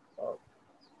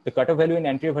cutoff value in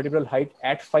anterior vertebral height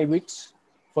at 5 weeks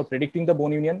for predicting the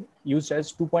bone union used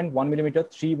as 2.1 millimeter,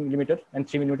 3 millimeter, and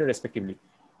 3 millimeter respectively.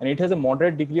 And it has a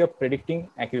moderate degree of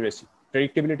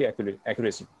predictability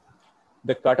accuracy.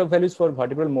 The cutoff values for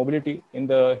vertebral mobility in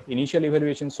the initial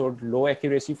evaluation showed low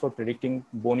accuracy for predicting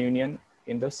bone union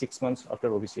in the 6 months after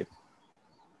OVCF.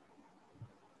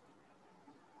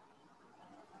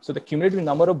 So the cumulative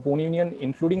number of bone union,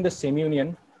 including the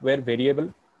semi-union, were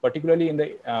variable, particularly in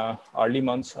the early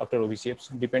months after OVCFs,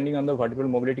 depending on the vertebral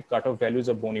mobility cutoff values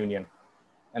of bone union.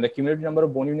 And the cumulative number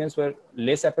of bone unions were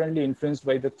less apparently influenced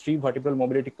by the 3 vertebral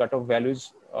mobility cutoff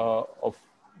values of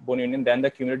bone union than the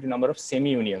cumulative number of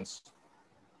semi-unions.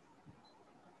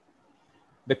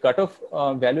 The cutoff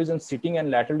values on sitting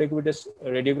and lateral decubitus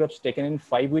radiographs taken in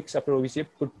 5 weeks after OVCF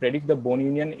could predict the bone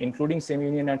union, including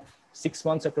semi-union, at 6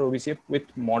 months after OVCF with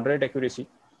moderate accuracy.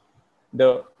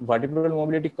 The vertebral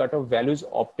mobility cutoff values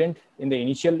obtained in the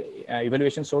initial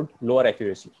evaluation showed lower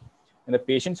accuracy. And the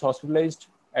patients hospitalized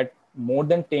at more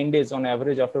than 10 days on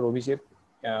average after OVCF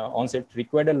onset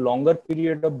required a longer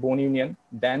period of bone union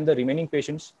than the remaining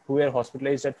patients who were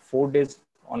hospitalized at 4 days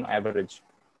on average.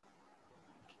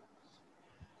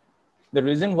 The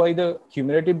reason why the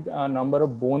cumulative number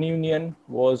of bone union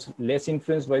was less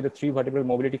influenced by the 3 vertebral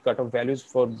mobility cutoff values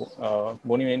for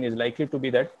bone union is likely to be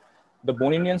that the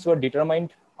bone unions were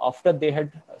determined after they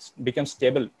had become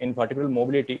stable in vertebral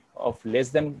mobility of less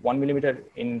than 1 millimeter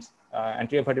in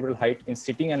anterior vertebral height in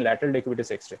sitting and lateral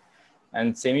decubitus X-ray.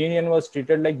 And semi-union was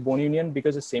treated like bone union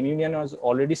because the semi-union was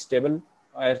already stable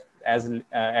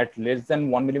at less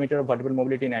than 1 millimeter of vertebral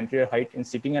mobility in anterior height in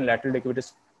sitting and lateral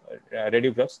decubitus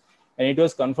radiographs. And it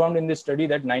was confirmed in this study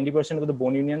that 90% of the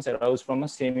bone unions arose from a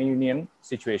semi-union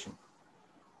situation.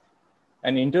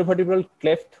 An intervertebral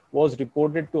cleft was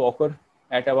reported to occur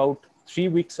at about 3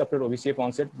 weeks after OVCF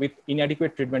onset with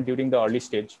inadequate treatment during the early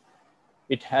stage.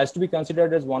 It has to be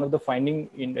considered as one of the finding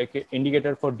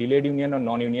indicator for delayed union or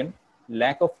non-union.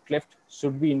 Lack of cleft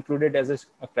should be included as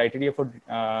a criteria for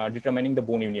determining the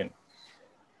bone union.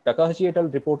 Takahashi et al.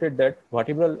 Reported that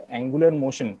vertebral angular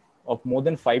motion of more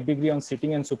than 5 degrees on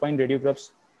sitting and supine radiographs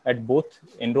at both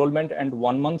enrollment and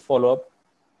 1 month follow-up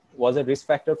was a risk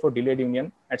factor for delayed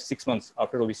union at 6 months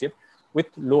after OVCF with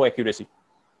low accuracy.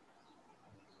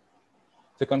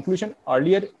 The conclusion,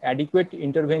 earlier adequate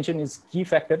intervention is key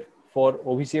factor for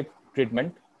OVCF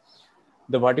treatment.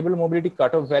 The vertebral mobility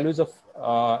cutoff values of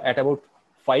at about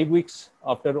 5 weeks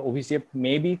after OVCF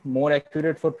may be more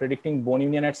accurate for predicting bone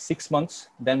union at 6 months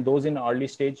than those in early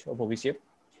stage of OVCF.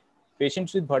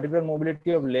 Patients with vertebral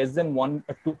mobility of less than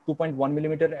 2.1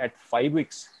 millimeter at 5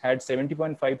 weeks had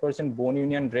 70.5% bone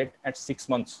union rate at 6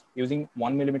 months using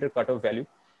 1 millimeter cutoff value,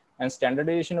 and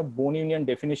standardization of bone union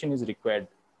definition is required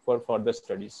for further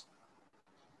studies.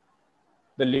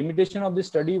 The limitation of this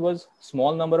study was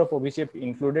small number of OVCF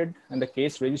included and the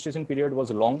case registration period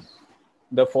was long.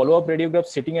 The follow-up radiograph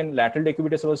sitting and lateral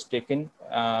decubitus was taken,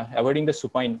 avoiding the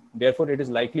supine. Therefore, it is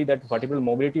likely that vertebral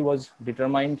mobility was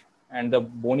determined and the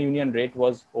bone union rate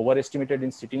was overestimated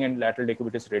in sitting and lateral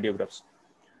decubitus radiographs.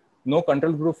 No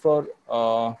control group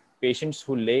for patients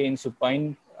who lay in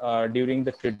supine during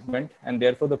the treatment, and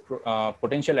therefore the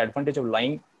potential advantage of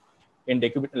lying in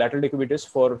lateral decubitus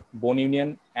for bone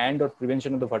union and or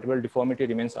prevention of the vertebral deformity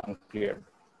remains unclear.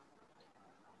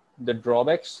 The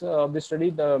drawbacks of this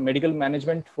study, the medical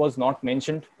management was not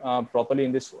mentioned properly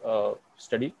in this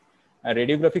study. A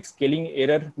radiographic scaling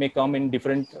error may come in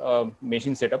different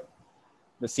machine setup.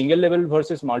 The single level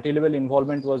versus multi-level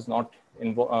involvement was not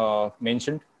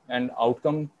mentioned, and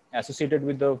outcome associated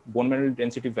with the bone mineral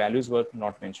density values were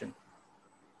not mentioned.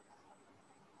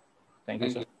 Thank you,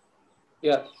 sir.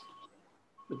 Yeah.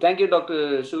 Thank you,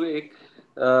 Dr. Shouvik.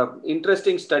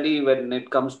 Interesting study when it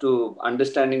comes to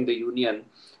understanding the union.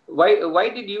 Why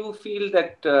did you feel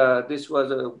that this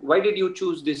was why did you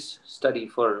choose this study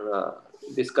for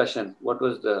discussion? What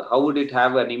was how would it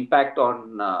have an impact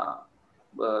on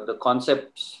the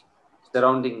concepts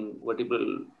surrounding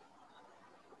vertebral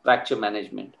fracture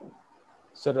management?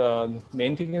 Sir,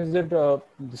 main thing is that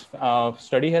this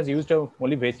study has used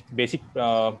only basic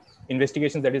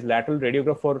investigations, that is lateral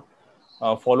radiograph for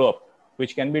follow-up,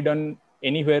 which can be done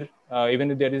anywhere,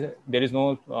 even if there is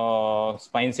no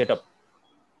spine setup.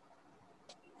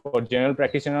 For general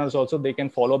practitioners also, they can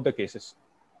follow up the cases,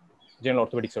 general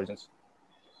orthopedic surgeons.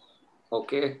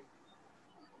 Okay.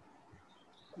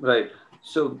 Right.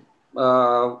 So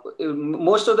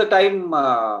most of the time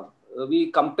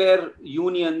we compare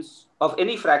unions of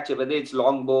any fracture, whether it's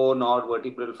long bone or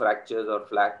vertebral fractures or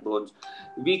flat bones.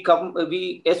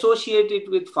 We associate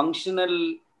it with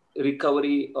functional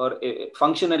recovery or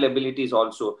functional abilities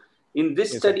also. In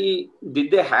this study,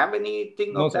 did they have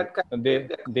anything of that kind?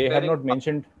 They have not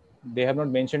mentioned. They have not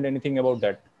mentioned anything about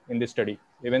that in this study.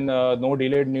 Even no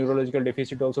delayed neurological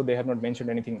deficit also, they have not mentioned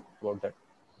anything about that.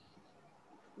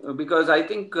 Because I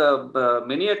think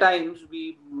many a times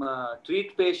we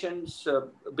treat patients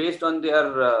based on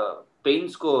their pain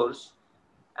scores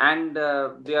and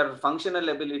their functional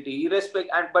ability,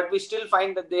 but we still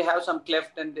find that they have some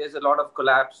cleft and there's a lot of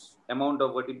collapse. Amount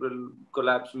of vertebral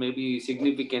collapse may be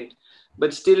significant,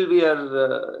 but still we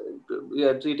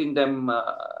are treating them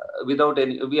without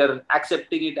any. We are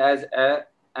accepting it as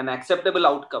an acceptable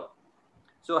outcome.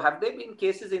 So, have there been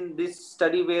cases in this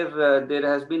study where there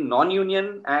has been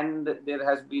non-union and there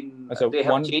has been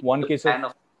one case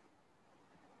of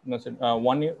no, sir,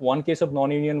 one case of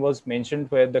non-union was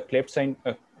mentioned where the cleft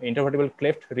intervertebral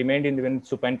cleft remained in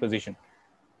supine position.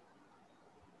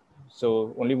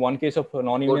 So only one case of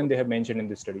non-union they have mentioned in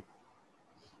this study.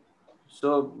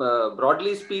 So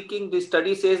broadly speaking, this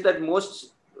study says that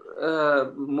most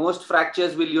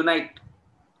fractures will unite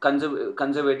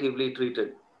conservatively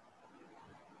treated.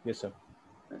 Yes, sir.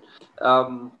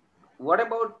 What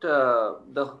about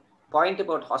the point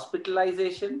about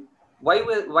hospitalization? Why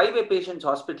were patients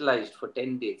hospitalized for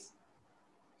 10 days?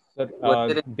 Sir,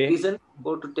 was there a reason to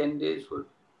go to 10 days?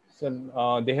 Sir,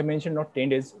 they have mentioned not 10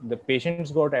 days. The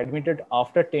patients got admitted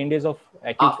after 10 days of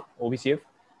acute OVCF.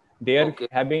 They are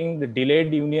having the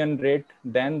delayed union rate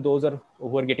than those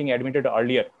who are getting admitted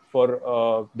earlier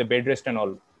for the bed rest and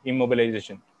all,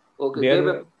 immobilization.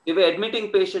 Okay, they were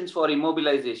admitting patients for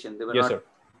immobilization. They were yes, not... sir.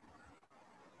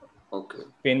 Okay.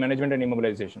 Pain management and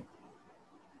immobilization.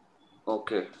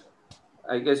 Okay.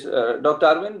 I guess, Dr.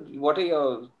 Arvind, what are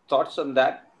your thoughts on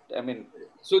that? I mean,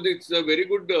 so it's a very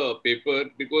good paper,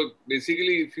 because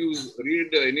basically if you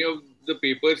read any of the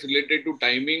papers related to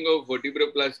timing of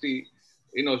vertebroplasty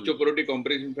in osteoporotic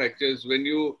compression fractures, when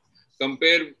you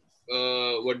compare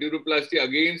vertebroplasty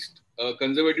against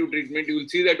conservative treatment, you will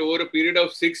see that over a period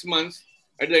of 6 months,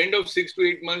 at the end of 6 to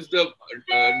 8 months, the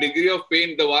degree of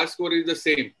pain, the VAS score is the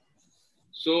same.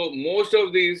 So most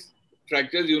of these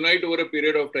fractures unite over a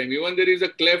period of time. Even there is a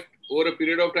cleft, over a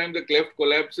period of time, the cleft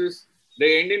collapses.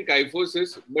 They end in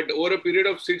kyphosis, but over a period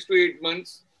of 6 to 8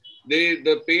 months,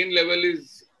 the pain level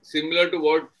is similar to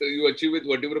what you achieve with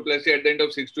vertebroplasty at the end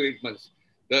of 6 to 8 months.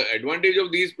 The advantage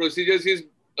of these procedures is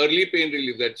early pain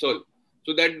relief, that's all.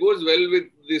 So that goes well with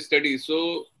this study.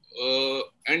 So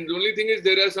and the only thing is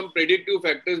there are some predictive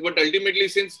factors, but ultimately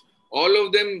since all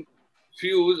of them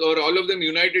fuse or all of them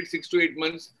unite at 6 to 8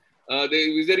 months,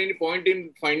 is there any point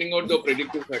in finding out the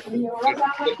predictive factors?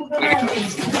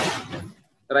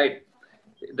 Right.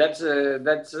 That's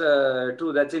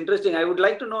true. That's interesting. I would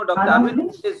like to know Dr.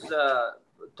 Arvind's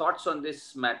thoughts on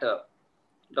this matter.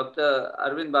 Dr.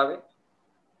 Arvind Bhave,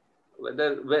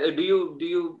 do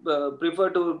you prefer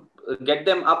to get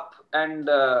them up and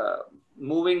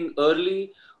moving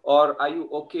early, or are you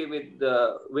okay with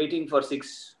waiting for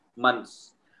 6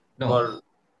 months? No. Or,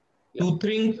 yeah.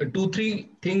 Two, three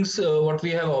things what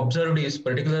we have observed is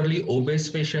particularly obese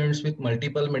patients with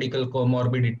multiple medical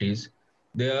comorbidities.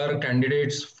 They are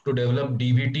candidates to develop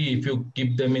DVT if you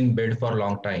keep them in bed for a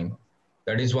long time.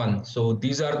 That is one. So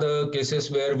these are the cases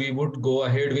where we would go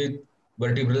ahead with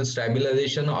vertebral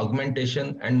stabilization,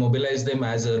 augmentation, and mobilize them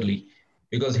as early,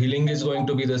 because healing is going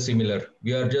to be the similar.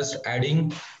 We are just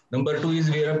adding. Number two is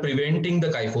we are preventing the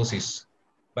kyphosis.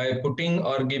 By putting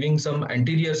or giving some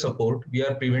anterior support, we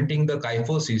are preventing the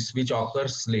kyphosis which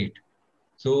occurs late.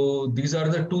 So these are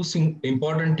the two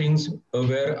important things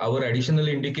where our additional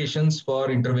indications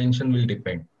for intervention will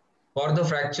depend. For the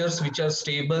fractures which are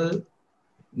stable,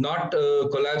 not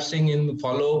collapsing in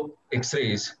follow-up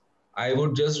X-rays, I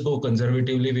would just go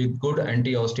conservatively with good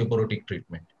anti-osteoporotic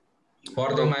treatment.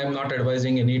 For them, I am not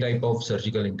advising any type of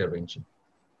surgical intervention.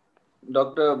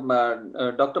 Dr.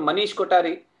 Manish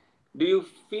Kothari, do you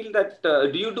feel that,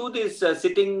 do you do this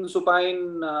sitting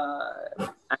supine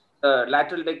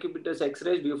lateral decubitus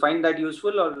X-rays? Do you find that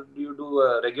useful, or do you do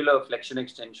regular flexion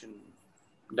extension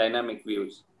dynamic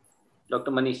views?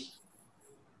 Dr. Manish.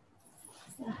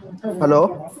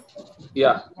 Hello.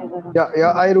 Yeah.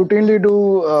 I routinely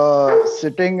do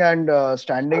sitting and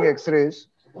standing X-rays,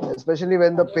 especially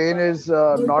when the pain is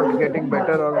not getting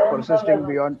better or persisting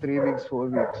beyond 3 weeks, 4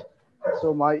 weeks.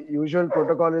 So my usual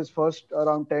protocol is first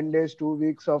around 10 days, 2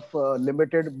 weeks of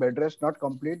limited bed rest, not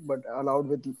complete, but allowed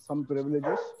with some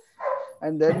privileges,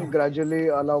 and then gradually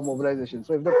allow mobilization.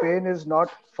 So if the pain is not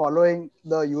following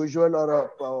the usual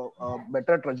or a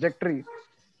better trajectory,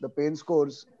 the pain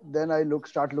scores, then I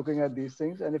start looking at these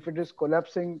things. And if it is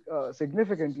collapsing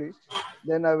significantly,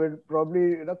 then I would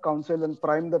probably counsel and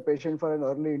prime the patient for an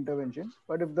early intervention.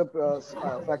 But if the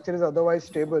fracture is otherwise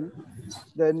stable,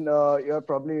 then you are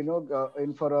probably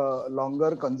in for a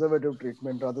longer conservative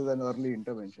treatment rather than early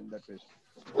intervention. That way.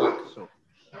 So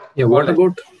yeah, what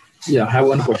about? Yeah, I have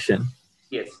one question.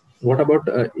 Yes. What about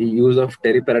use of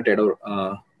teriparatide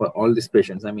for all these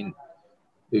patients? I mean,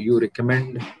 do you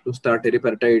recommend to start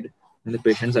teriparatide when the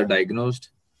patients are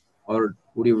diagnosed, or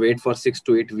would you wait for 6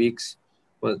 to 8 weeks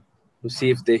to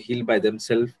see if they heal by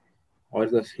themselves, or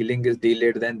if the healing is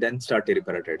delayed, then start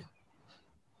teriparatide?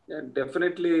 Yeah,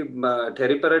 definitely,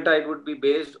 teriparatide would be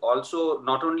based also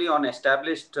not only on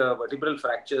established vertebral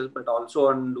fractures, but also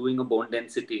on doing a bone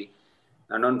density.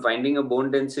 And on finding a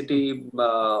bone density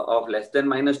of less than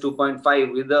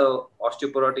 -2.5 with the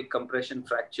osteoporotic compression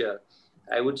fracture,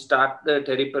 I would start the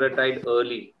teriparatide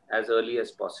as early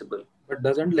as possible. But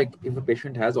doesn't, like, if a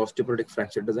patient has osteoporotic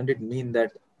fracture, doesn't it mean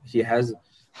that he has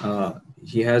the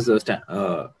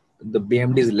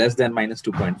BMD is less than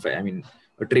 -2.5? I mean,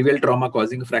 a trivial trauma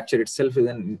causing a fracture itself is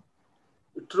an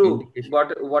true,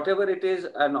 but whatever it is,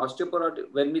 an osteoporotic,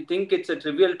 when we think it's a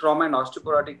trivial trauma and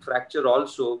osteoporotic fracture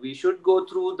also, we should go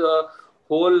through the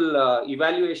whole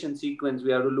evaluation sequence.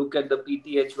 We have to look at the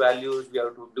PTH values, we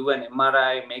have to do an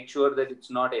MRI, make sure that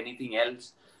it's not anything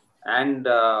else, and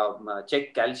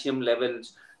check calcium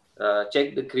levels,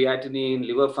 check the creatinine,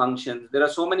 liver functions. There are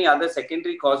so many other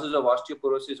secondary causes of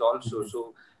osteoporosis also.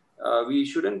 So we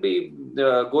shouldn't be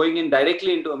going in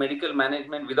directly into a medical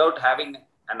management without having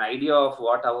an idea of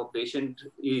what our patient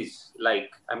is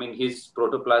like. I mean, his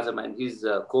protoplasm and his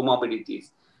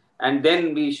comorbidities. And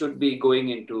then we should be going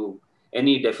into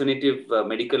any definitive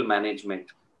medical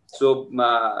management. So,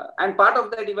 and part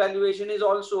of that evaluation is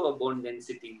also a bone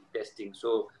density testing.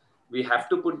 So we have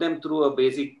to put them through a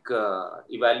basic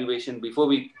evaluation before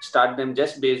we start them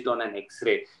just based on an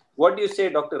X-ray. What do you say,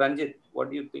 Dr. Ranjit? What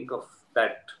do you think of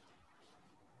that?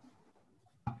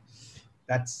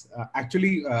 That's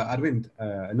actually, Arvind,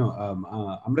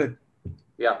 Amrit.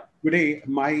 Yeah. Today,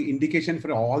 my indication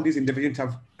for all these interventions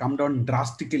have come down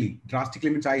drastically. Drastically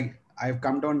means I've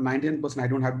come down 99%. I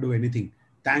don't have to do anything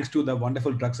thanks to the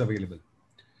wonderful drugs available.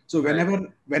 So whenever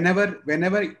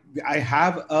I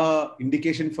have a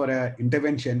indication for an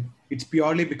intervention, it's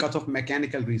purely because of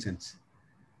mechanical reasons.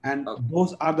 And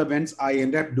those are the ones I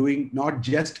end up doing, not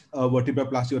just a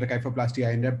vertebroplasty or a kyphoplasty.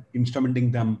 I end up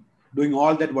instrumenting them, doing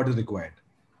all that what is required.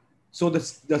 So the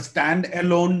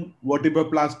stand-alone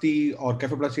vertebroplasty or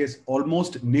kyphoplasty is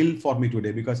almost nil for me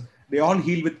today because they all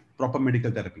heal with proper medical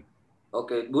therapy.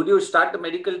 Okay. Would you start the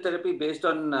medical therapy based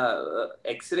on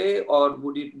X-ray, or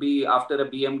would it be after a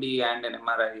BMD and an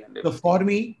MRI? And so for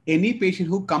me, any patient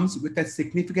who comes with a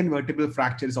significant vertebral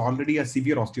fracture is already a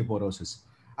severe osteoporosis.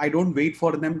 I don't wait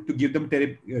for them to give them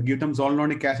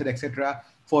zoledronic acid, etc.,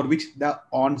 for which the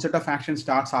onset of action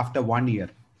starts after 1 year.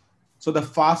 So the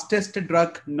fastest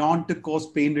drug known to cause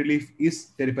pain relief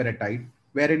is teriparatide,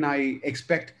 wherein I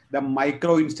expect the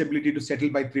micro instability to settle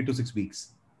by 3 to 6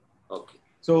 weeks. Okay.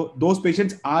 So those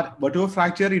patients are vertebral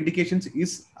fracture indications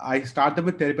is I start them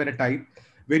with teriparatide.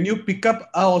 When you pick up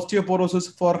a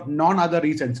osteoporosis for non-other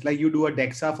reasons, like you do a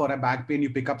DEXA for a back pain,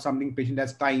 you pick up something patient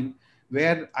has time,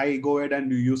 where I go ahead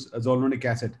and use zoledronic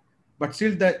acid. But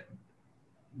still the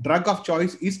drug of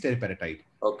choice is teriparatide.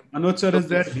 Okay. Manoj sir is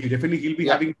there. Definitely he'll be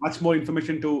having much more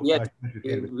information to yes.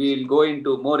 We'll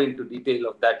go more into detail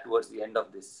of that towards the end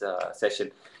of this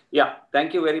session. Yeah,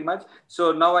 thank you very much.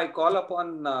 So now I call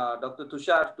upon Dr.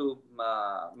 Tushar to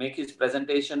make his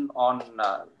presentation on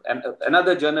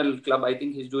another journal club. I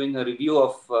think he's doing a review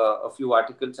of a few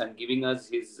articles and giving us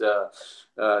his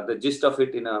the gist of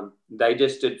it in a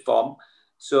digested form.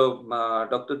 So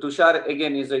Dr. Tushar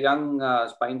again is a young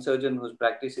spine surgeon who's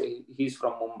practicing. He's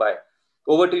from Mumbai.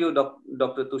 Over to you,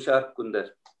 Dr. Tushar Kunder.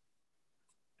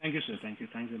 Thank you, sir. Thank you.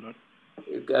 Thanks a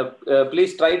lot.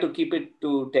 Please try to keep it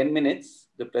to 10 minutes,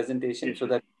 the presentation, yes, so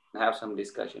that we can have some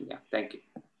discussion. Yeah, thank you.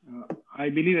 I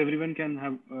believe everyone can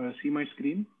have see my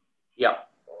screen. Yeah.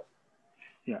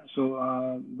 Yeah.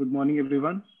 So good morning,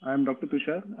 everyone. I am Dr.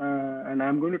 Tushar, and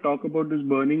I'm going to talk about this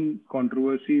burning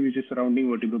controversy which is surrounding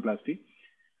vertebroplasty.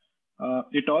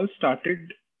 It all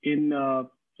started in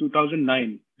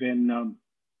 2009 when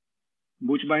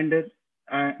Buchbinder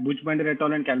et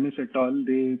al. And Kalmus et al.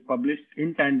 They published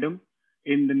in tandem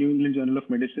in the New England Journal of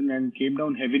Medicine and came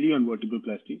down heavily on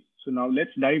vertebroplasty. So now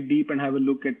let's dive deep and have a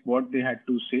look at what they had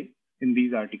to say in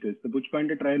these articles. The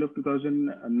Buchbinder trial of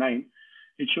 2009,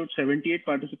 it showed 78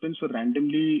 participants were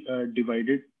randomly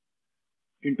divided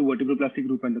into vertebroplasty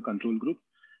group and the control group.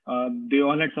 They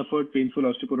all had suffered painful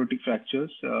osteoporotic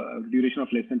fractures, duration of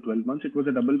less than 12 months. It was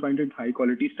a double-blinded,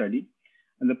 high-quality study.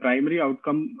 And the primary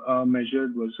outcome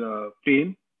measured was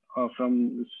pain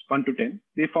from 1 to 10.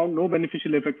 They found no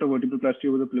beneficial effect of vertebroplasty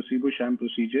over the placebo sham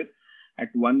procedure at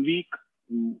 1 week,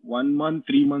 1 month,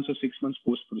 3 months, or 6 months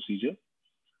post-procedure.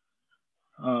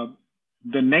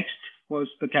 The next was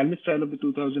the Kalmus trial of the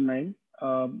 2009.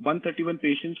 131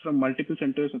 patients from multiple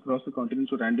centers across the continent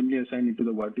were randomly assigned into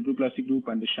the vertebroplasty group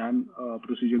and the sham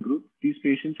procedure group. These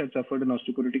patients had suffered an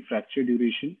osteoporotic fracture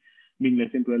duration being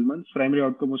less than 12 months. Primary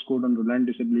outcome was scored on Roland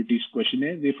Disabilities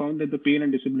Questionnaire. They found that the pain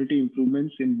and disability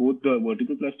improvements in both the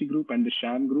vertebroplasty group and the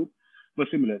sham group were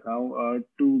similar. Now,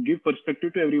 to give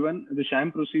perspective to everyone, the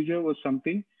sham procedure was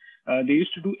something they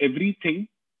used to do everything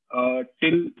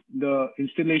till the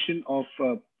installation of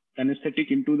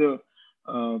anesthetic into the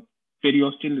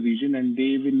periosteal region, and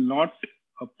they will not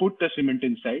put the cement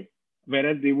inside,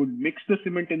 whereas they would mix the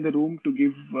cement in the room to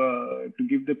give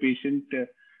the patient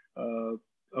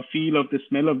a feel of the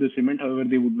smell of the cement. However,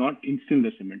 they would not instill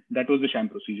the cement. That was the sham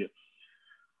procedure.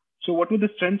 So what were the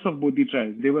strengths of both the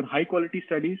trials? They were high quality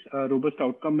studies, robust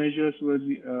outcome measures were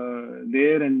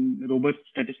there, and robust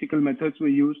statistical methods were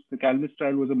used. The Kalmus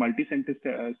trial was a multi-center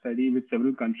study with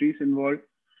several countries involved.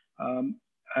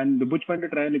 And the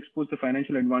Buchbinder trial exposed the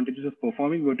financial advantages of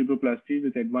performing vertebroplasty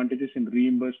with advantages in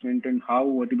reimbursement and how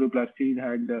vertebroplasty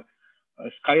had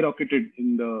skyrocketed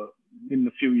in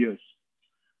the few years.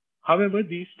 However,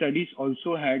 these studies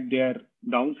also had their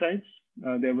downsides.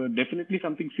 There were definitely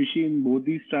something fishy in both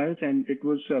these trials, and it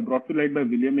was brought to light by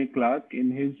William A. Clark in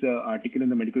his article in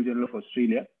the Medical Journal of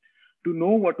Australia. To know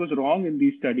what was wrong in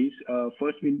these studies,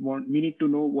 first we need to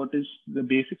know what is the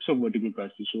basics of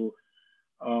vertebroplasty. So,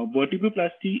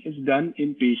 vertebroplasty is done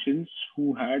in patients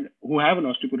who have an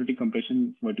osteoporotic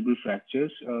compression vertebral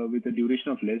fractures with a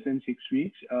duration of less than 6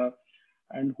 weeks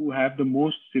and who have the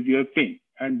most severe pain.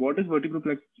 And what does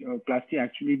vertebroplasty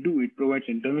actually do? It provides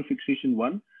internal fixation,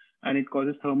 one, and it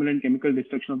causes thermal and chemical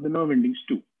destruction of the nerve endings,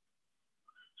 two.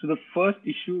 So the first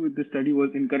issue with the study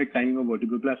was incorrect timing of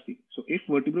vertebroplasty. So if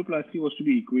vertebroplasty was to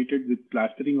be equated with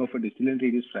plastering of a distal and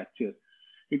radius fracture,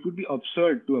 it would be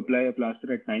absurd to apply a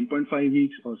plaster at 9.5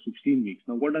 weeks or 16 weeks.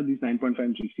 Now, what are these 9.5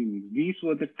 and 16 weeks? These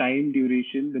were the time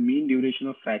duration, the mean duration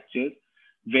of fractures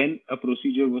when a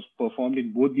procedure was performed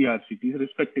in both the RCTs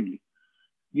respectively.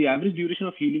 The average duration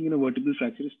of healing in a vertebral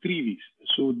fracture is 3 weeks.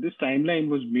 So this timeline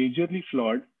was majorly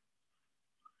flawed,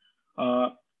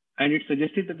 and it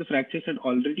suggested that the fractures had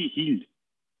already healed.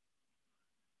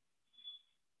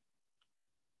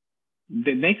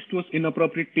 The next was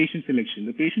inappropriate patient selection.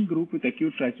 The patient group with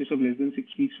acute fractures of less than 6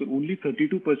 weeks were only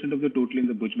 32% of the total in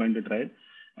the Buchbinder trial,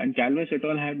 and Calves et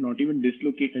al. Had not even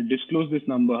disclosed this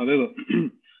number. However,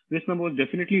 this number was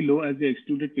definitely low as they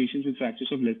excluded patients with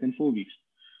fractures of less than 4 weeks.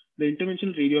 The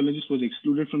interventional radiologist was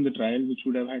excluded from the trial, which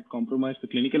would have had compromised the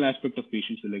clinical aspect of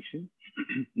patient selection.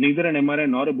 Neither an MRI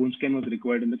nor a bone scan was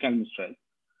required in the Calves trial.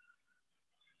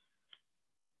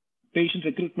 Patient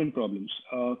recruitment problems.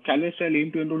 Calves trial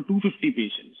aimed to enroll 250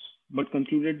 patients, but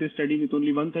concluded this study with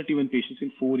only 131 patients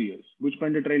in 4 years.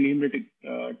 Buchbinder trial aimed at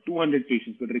 200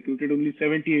 patients, but recruited only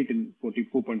 78 in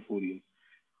 4.4 years.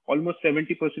 Almost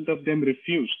 70% of them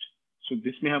refused. So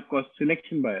this may have caused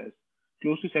selection bias.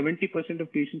 Close to 70%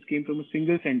 of patients came from a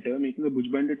single center, making the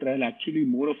Buchbinder trial actually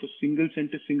more of a single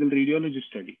center, single radiologist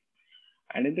study.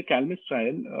 And in the Calves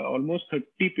trial, almost 30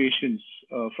 patients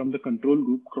from the control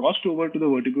group crossed over to the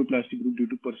vertebroplasty group due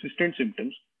to persistent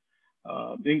symptoms.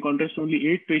 In contrast, only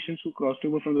 8 patients who crossed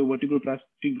over from the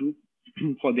vertebroplasty group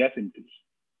for their symptoms.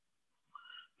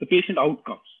 The patient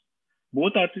outcomes.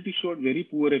 Both RCTs showed very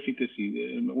poor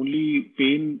efficacy. Only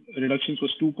pain reductions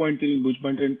was 2.3 in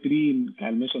Buchbinder and 3 in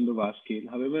Calves on the VAS scale.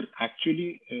 However,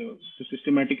 actually, the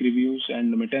systematic reviews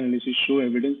and the meta-analysis show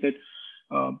evidence that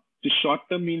the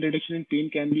short-term mean reduction in pain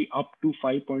can be up to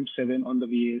 5.7 on the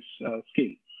VAS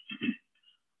scale.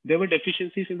 There were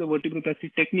deficiencies in the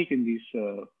vertebroplasty technique in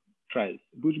these trials.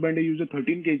 Buchbinder used a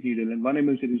 13-gauge needle and 1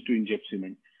 ml syringe to inject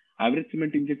cement. Average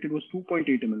cement injected was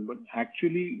 2.8 ml, but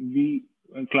actually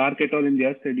Clark et al. In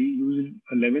their study used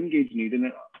 11-gauge needle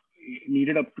and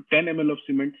needed up to 10 ml of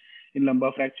cement in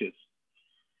lumbar fractures.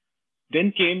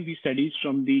 Then came the studies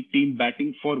from the team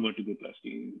batting for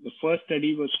vertebroplasty. The first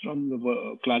study was from the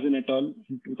Klazen et al.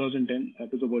 In 2010.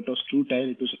 That was the Vertos 2 trial.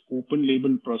 It was an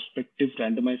open-label prospective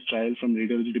randomized trial from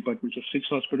radiology departments of 6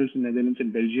 hospitals in Netherlands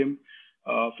and Belgium.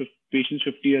 Patients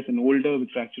 50 years and older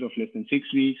with fracture of less than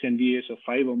 6 weeks and VAS of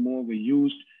 5 or more were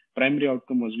used. Primary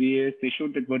outcome was VAS. They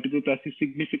showed that vertebroplasty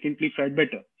significantly fared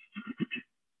better.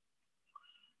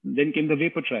 Then came the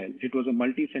Vapor trial. It was a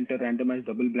multi-center randomized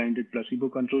double-blinded placebo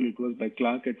control. It was by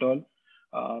Clark et al.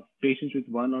 Patients with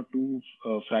 1 or 2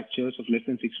 fractures of less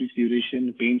than 6 weeks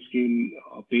duration, pain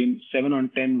scale, pain 7 on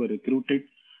 10 were recruited.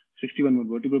 61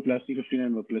 were vertebroplasty,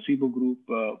 59 were placebo group.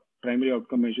 Primary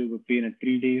outcome measures were pain at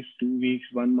 3 days, 2 weeks,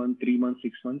 1 month, 3 months,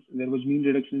 6 months. And there was mean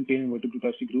reduction in pain in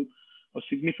vertebroplasty group was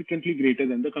significantly greater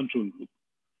than the control group.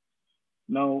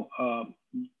 Now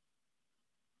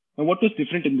what was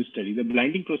different in this study? The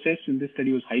blinding process in this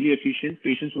study was highly efficient.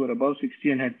 Patients who were above 60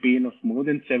 and had pain of more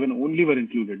than 7 only were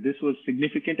included. This was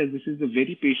significant as this is the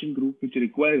very patient group which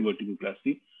required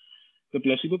vertebroplasty. The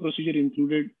placebo procedure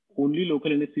included only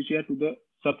local anesthesia to the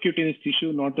subcutaneous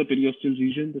tissue, not the periosteal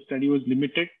region. The study was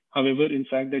limited. However, in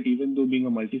fact, that even though being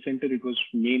a multi-center, it was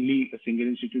mainly a single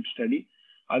institute study.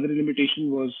 Other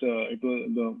limitation was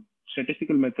the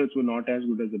statistical methods were not as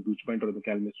good as the Buchbinder or the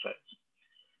Calves trials.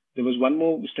 There was one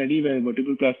more study where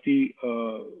vertebroplasty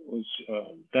was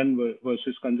done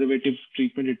versus conservative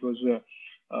treatment. It was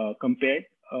compared.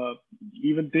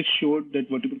 Even this showed that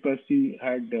vertebroplasty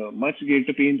had much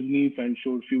greater pain relief and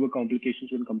showed fewer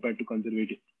complications when compared to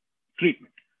conservative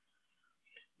treatment.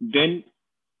 Then,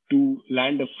 to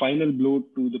land a final blow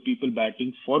to the people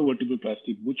batting for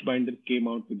vertebroplasty, Buchbinder came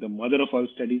out with the mother of all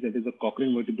studies, that is the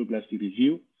Cochrane vertebroplasty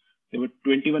review. There were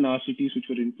 21 RCTs which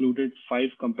were included, 5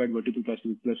 compared vertebroplasty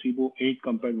with placebo, 8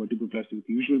 compared vertebroplasty with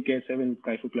usual care, 7 with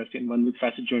kyphoplasty, and 1 with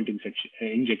facet joint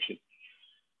injection.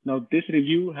 Now, this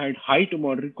review had high to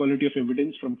moderate quality of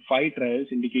evidence from 5 trials,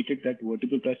 indicated that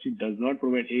vertebroplasty does not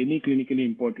provide any clinically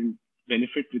important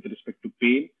benefit with respect to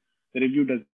pain. The review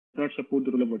does not support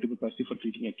the role of vertebroplasty for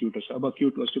treating acute or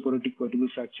subacute osteoporotic vertebral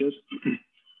fractures.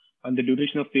 And the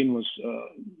duration of pain was,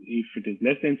 if it is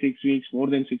less than 6 weeks, more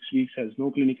than 6 weeks, has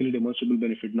no clinically demonstrable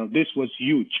benefit. Now, this was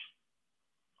huge.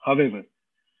 However,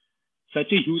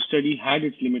 such a huge study had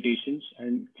its limitations,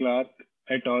 and Clark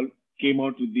et al. Came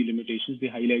out with the limitations. They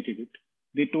highlighted it.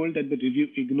 They told that the review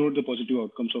ignored the positive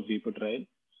outcomes of Vapor trial.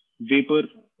 Vapor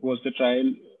was the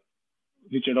trial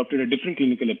which adopted a different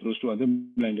clinical approach to other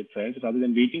blinded trials. Rather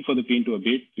than waiting for the pain to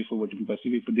abate before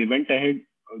vertebroplasty, they went ahead,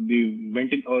 they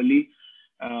went in early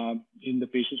in the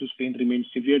patients whose pain remained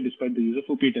severe despite the use of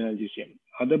opiate analgesia.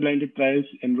 Other blinded trials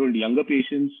enrolled younger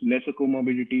patients, lesser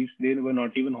comorbidities. They were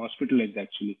not even hospitalized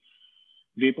actually.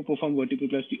 Vapor performed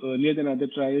vertebroplasty earlier than other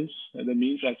trials. The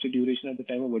mean fracture duration at the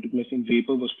time of vertebroplasty in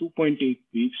Vapor was 2.8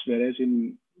 weeks, whereas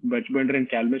in Buchbinder and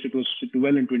Calves it was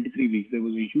 12 and 23 weeks. There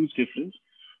was a huge difference.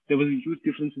 There was a huge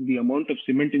difference in the amount of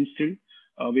cement instilled.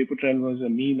 Vapor trial was a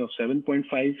mean of 7.5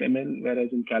 ml, whereas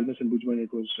in Calves and Buchbinder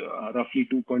it was roughly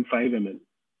 2.5 ml.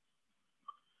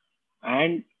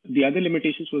 And the other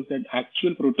limitations was that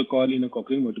actual protocol in a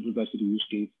Cochrane vertebroplasty review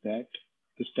states that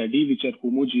the study which are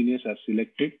homogeneous are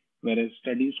selected, whereas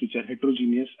studies which are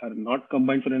heterogeneous are not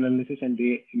combined for analysis and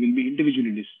they will be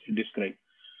individually described.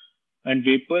 And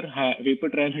Vapor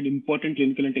trial had important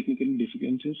clinical and technical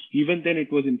differences. Even then,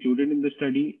 it was included in the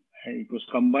study and it was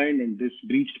combined, and this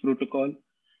breached protocol.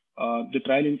 The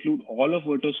trial included all of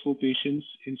Vertos 4 patients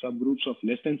in subgroups of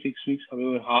less than 6 weeks.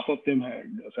 However, half of them had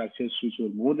fractures which were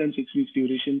more than 6 weeks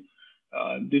duration.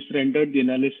 This rendered the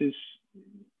analysis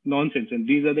nonsense. And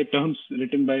these are the terms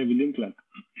written by William Clark.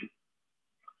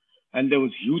 And there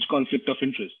was huge conflict of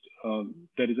interest.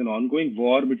 There is an ongoing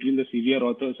war between the CVR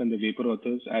authors and the Vapor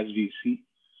authors, as we see.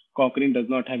 Cochrane does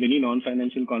not have any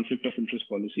non-financial conflict of interest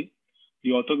policy.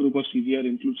 The author group of CVR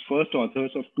includes first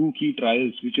authors of 2 key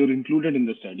trials which were included in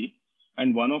the study,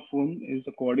 and one of whom is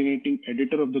the coordinating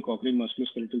editor of the Cochrane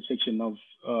musculoskeletal section, now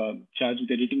charged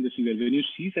with editing the CVR. When you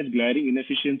see such glaring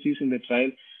inefficiencies in the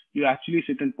trial, you actually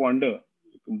sit and ponder,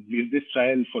 is this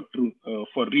trial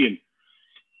for real?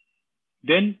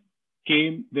 Then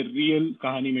came the real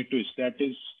Kahani mein twist. That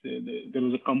is, there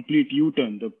was a complete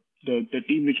U-turn. The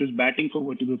team which was batting for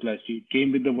vertebroplasty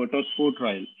came with the Vertos 4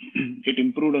 trial. It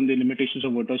improved on the limitations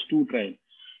of Vertos 2 trial.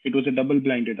 It was a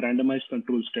double-blinded, randomized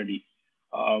control study.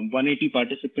 180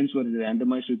 participants were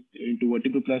randomized into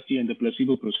vertebroplasty and the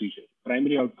placebo procedure.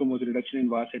 Primary outcome was reduction in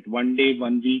VAS at 1 day,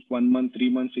 1 week, 1 month, 3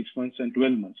 months, 6 months, and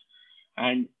 12 months.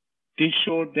 And this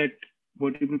showed that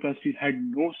vertebroplasty had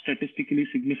no statistically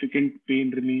significant pain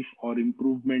relief or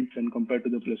improvement when compared to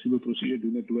the placebo procedure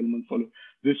during the 12-month follow.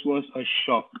 This was a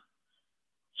shock.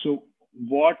 So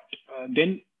we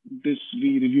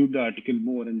reviewed the article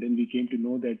more, and then we came to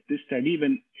know that this study,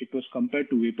 when it was compared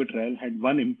to Vapor trial, had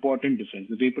one important difference.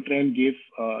 The Vapor trial gave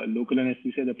local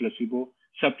anesthesia, the placebo,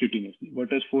 subcutaneously.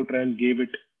 Vertos 4 trial gave it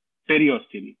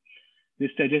periosteally.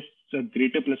 This suggests a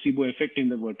greater placebo effect in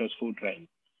the Vertos 4 trial.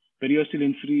 Periosteal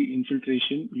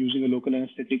infiltration using a local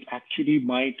anesthetic actually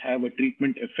might have a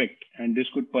treatment effect, and this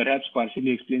could perhaps partially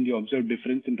explain the observed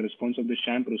difference in response of the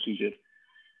sham procedure.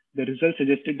 The results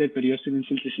suggested that periosteal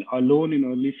infiltration alone in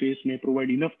early phase may provide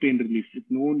enough pain relief with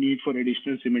no need for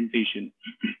additional cementation.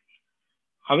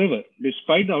 However,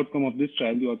 despite the outcome of this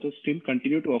trial, the authors still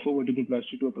continue to offer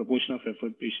vertebroplasty to a proportion of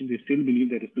referred patients. They still believe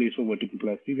there is place for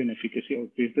vertebroplasty when efficacy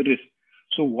outweighs the risk.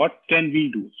 So what can we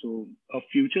do? So a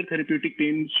future therapeutic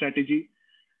pain strategy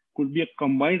could be a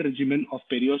combined regimen of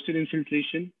periosteal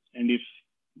infiltration, and if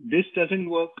this doesn't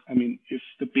work, I mean, if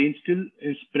the pain still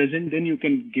is present, then you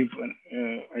can give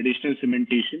additional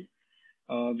cementation,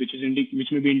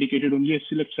 which may be indicated only a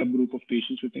select subgroup of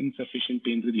patients with insufficient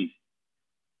pain relief.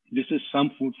 This is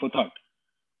some food for thought.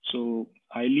 So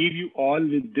I leave you all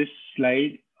with this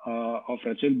slide of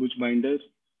Rachel Buchbinder,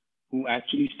 who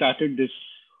actually started this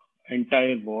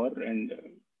entire war, and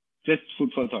just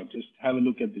food for thought. Just have a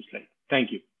look at this slide.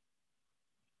 Thank you.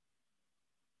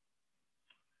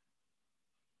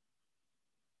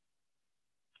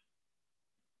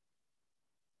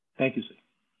 Thank you, sir.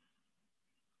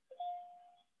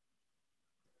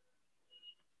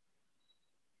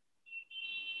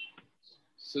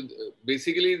 So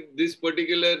basically, this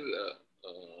particular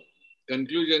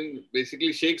conclusion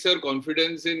basically shakes our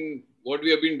confidence in what we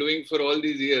have been doing for all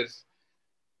these years.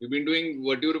 We've been doing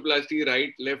vertebroplasty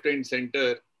right, left, and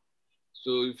center.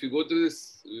 So if you go through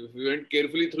this, if you went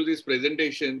carefully through this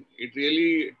presentation, it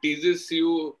really teases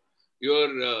you your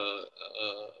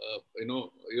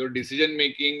decision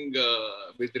making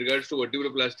with regards to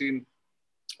vertebroplasty in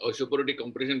osteoporotic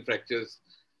compression fractures.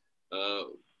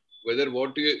 Whether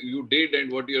what you did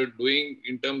and what you're doing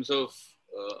in terms of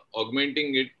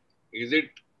augmenting it, is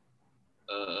it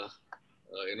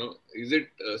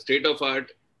state of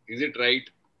art? Is it right?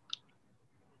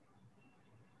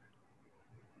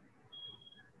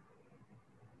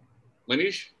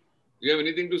 Manish, do you have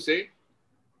anything to say?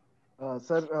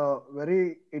 Sir,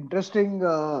 very interesting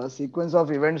sequence of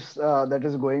events that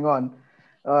is going on.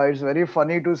 It's very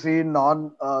funny to see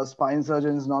non-spine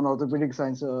surgeons, non-orthopedic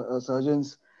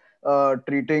surgeons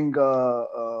treating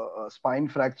spine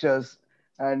fractures,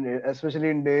 and especially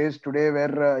in days today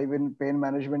where even pain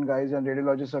management guys and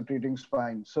radiologists are treating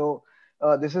spine. So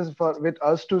this is with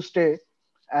us to stay,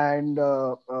 and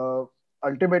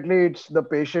ultimately it's the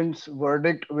patient's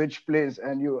verdict which plays.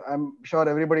 And I'm sure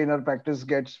everybody in our practice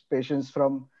gets patients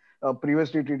from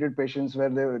previously treated patients where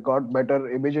they got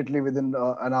better immediately within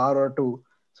an hour or two.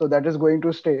 So that is going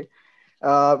to stay.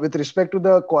 With respect to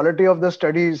the quality of the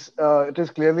studies, it is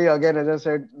clearly, again, as I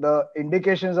said, the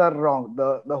indications are wrong.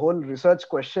 The whole research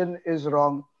question is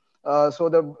wrong. So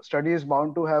the study is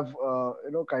bound to have,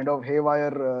 kind of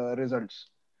haywire results.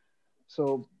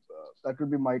 So That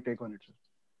would be my take on it, sir.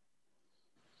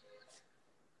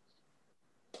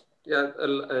 Yeah,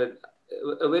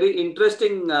 a very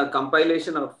interesting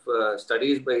compilation of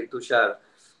studies by Tushar.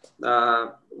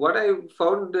 What I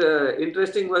found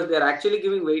interesting was they're actually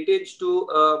giving weightage to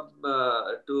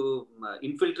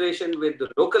infiltration with the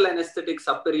local anesthetic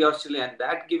subperiosteally, and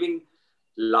that giving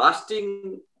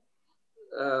lasting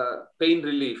pain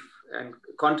relief and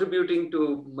contributing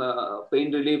to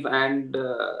pain relief and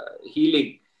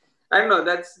healing. I don't know,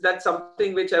 that's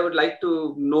something which I would like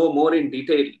to know more in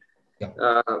detail.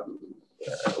 Yeah.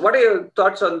 What are your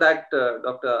thoughts on that,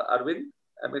 Dr. Arvind?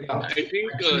 I mean, I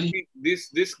think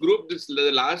this group,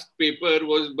 the last paper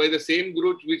was by the same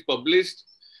group which published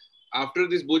after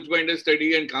this Buchbinder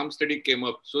study and CALM study came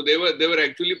up. So they were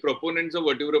actually proponents of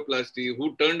vertebroplasty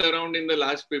who turned around in the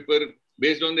last paper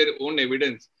based on their own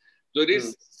evidence. So there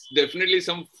is definitely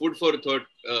some food for thought,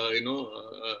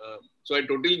 so I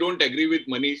totally don't agree with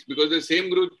Manish, because the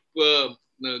same group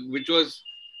which was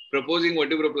proposing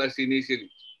vertebroplasty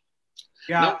initially.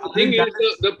 Yeah, now, the thing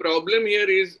is, the problem here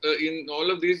is in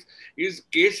all of this is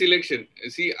case selection.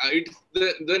 See, it's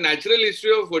the natural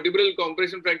history of vertebral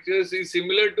compression fractures is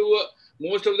similar to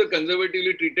most of the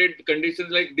conservatively treated conditions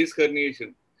like disc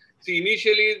herniation. See,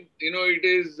 initially, it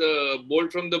is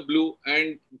bolt from the blue,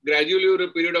 and gradually over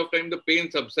a period of time, the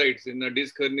pain subsides in a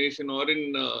disc herniation or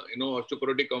in,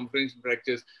 osteoporotic compression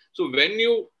fractures. So when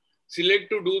you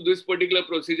select to do this particular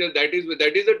procedure, that is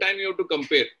the time you have to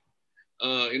compare.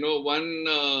 One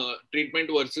treatment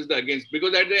versus the against,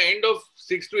 because at the end of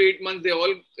 6 to 8 months, they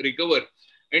all recover.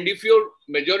 And if your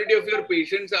majority of your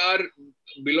patients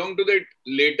belong to the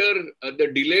later, the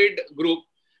delayed group,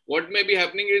 what may be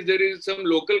happening is there is some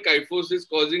local kyphosis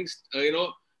causing,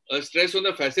 stress on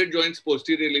the facet joints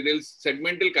posteriorly. There is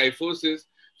segmental kyphosis.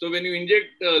 So when you inject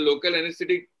local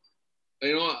anesthetic,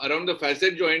 around the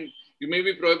facet joint, you may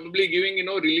be probably giving,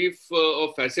 relief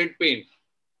of facet pain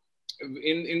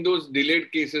in those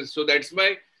delayed cases. So that's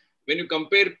why when you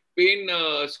compare pain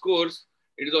scores,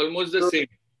 it is almost the same.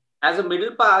 As a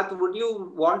middle path, would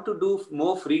you want to do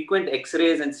more frequent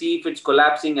x-rays and see if it's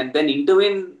collapsing and then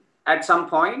intervene at some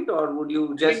point, or would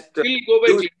you just still go by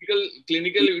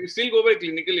clinical? We still go by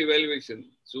clinical evaluation.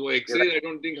 So x-rays, I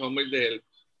don't think how much they help.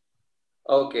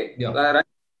 Okay. Yeah.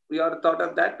 Your thought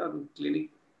of that on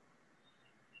clinic?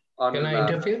 Can I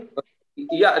interfere?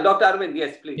 Yeah, Dr. Arvind,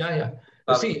 yes, please. Yeah.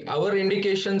 See, our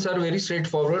indications are very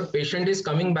straightforward. Patient is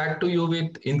coming back to you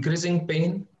with increasing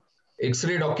pain,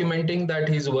 X-ray documenting that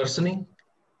he's worsening,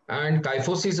 and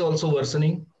kyphosis also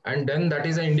worsening, and then that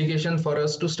is an indication for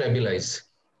us to stabilize.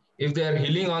 If they are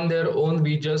healing on their own,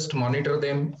 we just monitor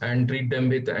them and treat them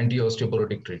with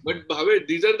anti-osteoporotic treatment. But Bhave,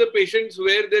 these are the patients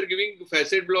where they're giving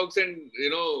facet blocks and,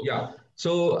 Yeah.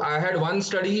 So I had one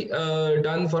study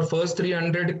done for first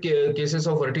 300 cases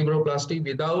of vertebroplasty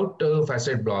without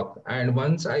facet block. And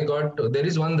once there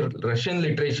is one Russian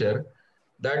literature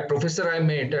that professor I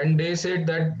met, and they said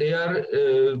that they are,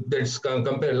 that's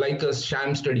compare like a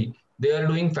sham study. They are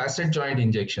doing facet joint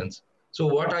injections. So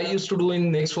what I used to do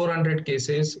in next 400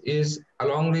 cases is,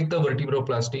 along with the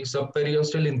vertebroplasty,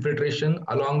 subperiosteal infiltration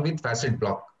along with facet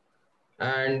block.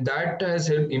 And that has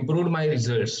improved my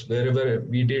results wherever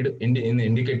we did in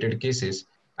indicated cases.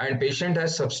 And patient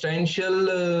has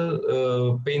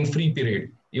substantial pain-free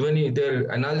period. Even if their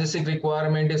analgesic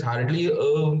requirement is hardly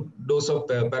a dose of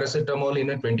paracetamol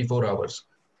in 24 hours.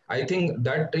 I think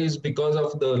that is because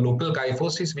of the local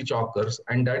kyphosis which occurs,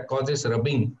 and that causes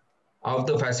rubbing of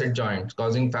the facet joints,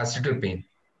 causing facetal pain.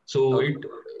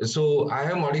 So I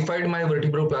have modified my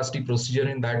vertebroplasty procedure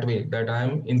in that way, that I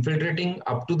am infiltrating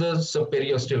up to the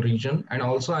subperiosteal region, and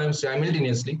also I am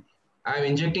simultaneously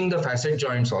injecting the facet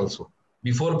joints also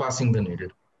before passing the needle.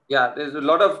 Yeah, there's a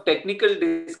lot of technical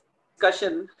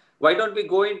discussion. Why don't we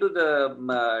go into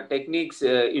the techniques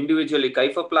individually?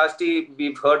 Kyphoplasty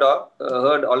we've heard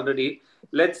already.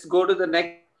 Let's go to the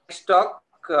next talk,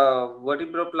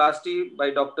 vertebroplasty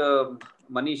by Dr.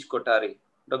 Manish Kothari.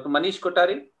 Dr. Manish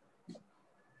Kothari.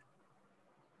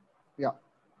 Yeah.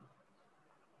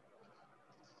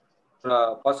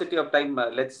 Paucity of time,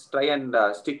 let's try and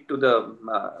stick to the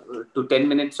to 10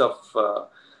 minutes of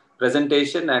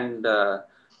presentation and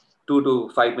 2 to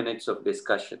 5 minutes of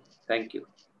discussion. Thank you.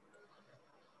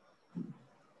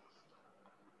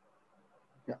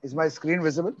 Yeah. Is my screen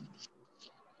visible?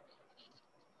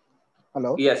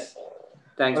 Hello? Yes.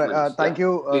 Thanks. Right, thank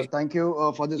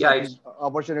you for this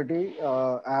opportunity.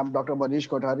 I'm Dr. Manish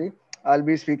Kothari. I'll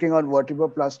be speaking on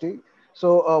vertebroplasty.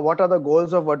 So what are the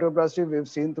goals of vertebroplasty? We've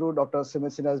seen through Dr.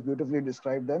 Sumit has beautifully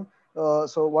described them.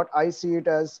 So what I see it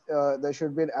as, there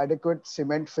should be an adequate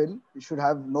cement fill. You should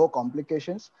have no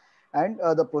complications. And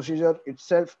the procedure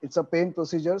itself, it's a pain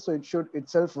procedure, so it should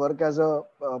itself work as a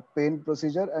pain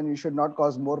procedure, and you should not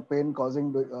cause more pain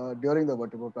causing during the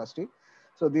vertebroplasty.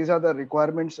 So these are the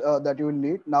requirements that you will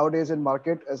need nowadays in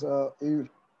market. As you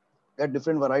get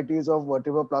different varieties of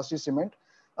vertebroplasty cement.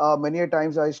 Many a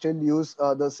times I still use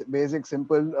the basic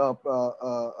simple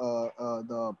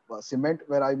the cement,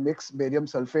 where I mix barium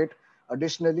sulfate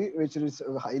additionally, which is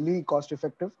highly cost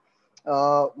effective.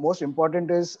 Most important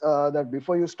is that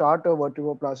before you start a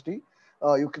vertebroplasty,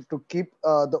 to keep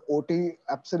the OT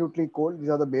absolutely cold. These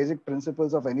are the basic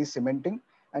principles of any cementing,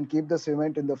 and keep the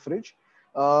cement in the fridge.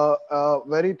 One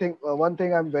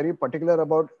thing I'm very particular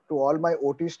about to all my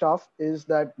OT staff is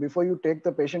that before you take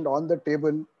the patient on the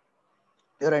table,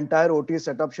 your entire OT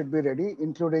setup should be ready,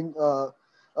 including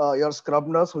your scrub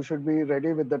nurse, who should be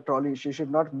ready with the trolley. She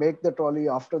should not make the trolley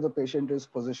after the patient is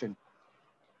positioned.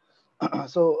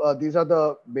 So these are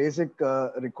the basic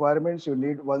requirements. You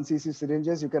need 1 cc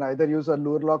syringes. You can either use a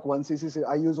Lure Lock 1 cc.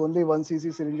 I use only 1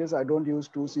 cc syringes. I don't use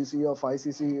 2 cc or 5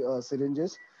 cc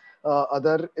syringes.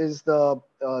 Other is the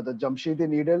Jamshidi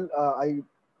needle. I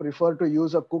prefer to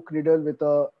use a Cook needle with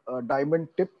a diamond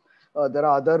tip. There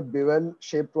are other bevel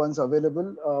shaped ones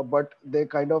available, but they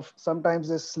kind of, sometimes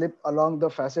they slip along the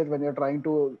facet when you're trying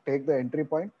to take the entry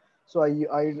point. So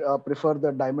I prefer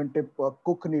the diamond tip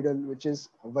Cook needle, which is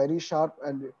very sharp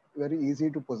and very easy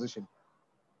to position.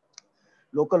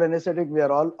 Local anesthetic, we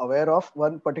are all aware of.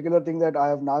 One particular thing that I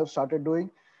have now started doing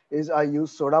is I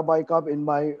use soda bicarb in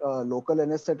my local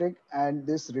anesthetic, and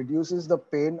this reduces the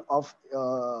pain of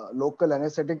local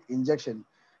anesthetic injection.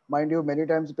 Mind you, many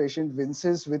times the patient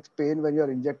winces with pain when you're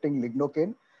injecting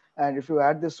lignocaine. And if you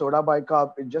add this soda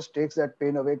bicarb, it just takes that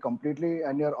pain away completely,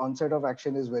 and your onset of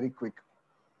action is very quick.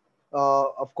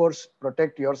 Of course,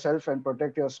 protect yourself and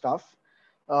protect your staff.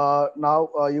 Now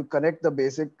you connect the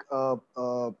basic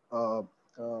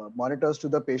monitors to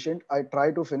the patient. I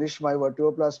try to finish my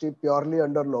vertebroplasty purely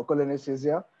under local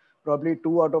anesthesia. Probably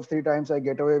 2 out of 3 times I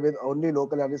get away with only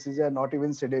local anesthesia, not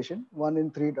even sedation. 1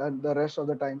 in 3, and the rest of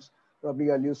the times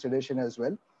probably I'll use sedation as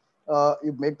well.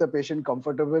 You make the patient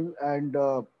comfortable, and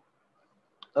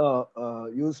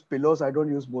use pillows. I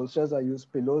don't use bolsters. I use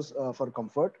pillows for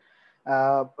comfort.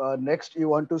 Next, you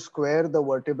want to square the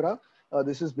vertebra.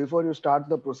 This is before you start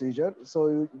the procedure. So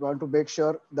you want to make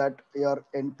sure that your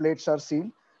end plates are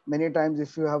seen. Many times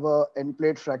if you have a end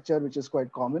plate fracture, which is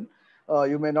quite common,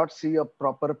 you may not see a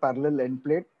proper parallel end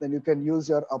plate. Then you can use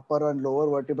your upper and lower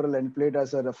vertebral end plate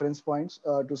as a reference points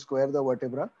to square the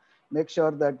vertebra. Make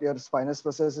sure that your spinous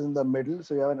process is in the middle,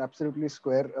 so you have an absolutely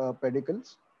square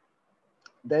pedicles.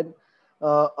 Then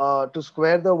to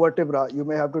square the vertebra, you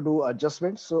may have to do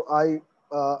adjustments. So I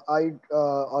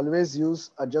always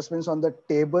use adjustments on the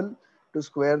table to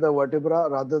square the vertebra,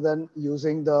 rather than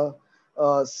using the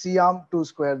C-arm to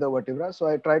square the vertebra. So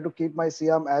I try to keep my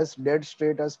C-arm as dead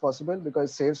straight as possible,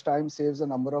 because it saves time, saves the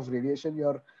number of radiation.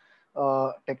 Your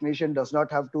technician does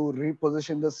not have to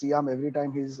reposition the C-arm every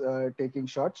time he's taking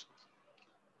shots.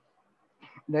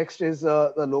 Next is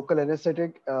the local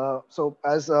anesthetic. So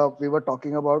as we were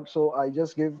talking about, so I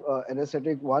just give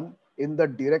anesthetic 1 in the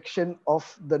direction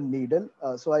of the needle.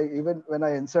 So even when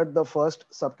I insert the first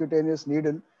subcutaneous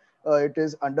needle, it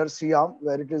is under C-arm,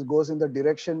 where it goes in the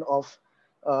direction of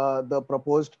the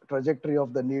proposed trajectory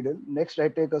of the needle. Next, I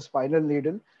take a spinal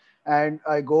needle, and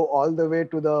I go all the way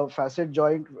to the facet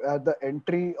joint at the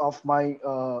entry of my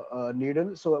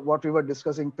needle. So what we were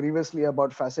discussing previously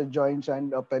about facet joints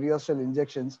and periosteal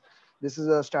injections, this is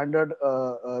a standard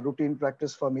routine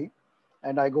practice for me,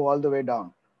 and I go all the way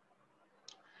down.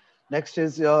 Next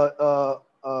is,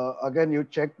 again, you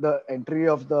check the entry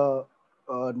of the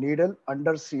needle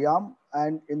under C-arm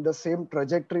and in the same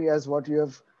trajectory as what you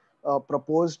have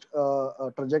proposed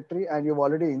trajectory, and you've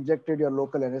already injected your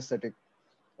local anesthetic.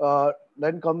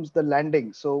 Then comes the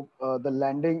landing. So the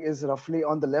landing is roughly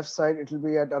on the left side, it will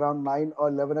be at around 9 or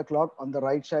 11 o'clock. On the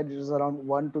right side, it is around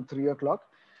 1 to 3 o'clock.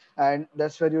 And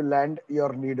that's where you land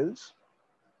your needles.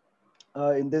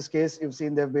 In this case, you've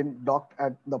seen they've been docked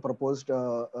at the proposed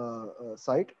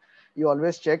site. You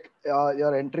always check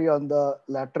your entry on the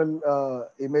lateral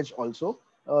image also.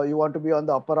 You want to be on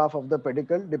the upper half of the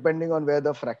pedicle, depending on where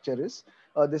the fracture is.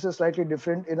 This is slightly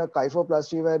different in a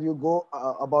kyphoplasty, where you go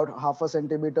about half a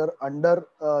centimeter under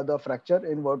the fracture.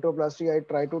 In vertebroplasty, I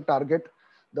try to target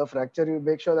the fracture. You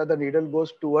make sure that the needle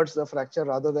goes towards the fracture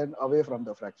rather than away from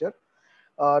the fracture.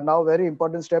 Now, very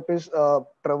important step is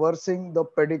traversing the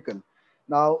pedicle.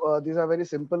 Now, these are very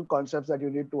simple concepts that you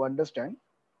need to understand.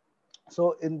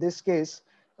 So in this case,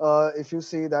 if you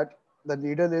see that the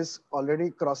needle is already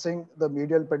crossing the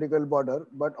medial pedicle border,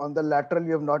 but on the lateral,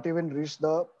 you have not even reached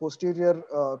the posterior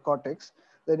cortex.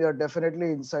 then you're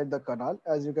definitely inside the canal,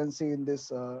 as you can see in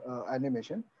this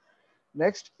animation.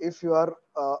 Next, if you are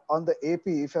on the AP,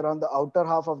 if you're on the outer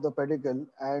half of the pedicle,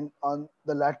 and on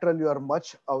the lateral, you are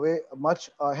much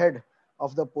ahead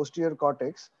of the posterior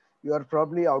cortex, you are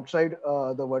probably outside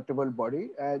the vertebral body.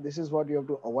 And this is what you have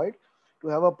to avoid. To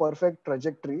have a perfect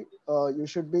trajectory, you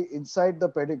should be inside the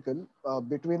pedicle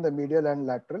between the medial and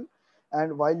lateral.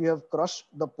 And while you have crossed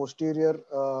the posterior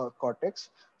cortex,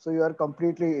 so you are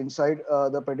completely inside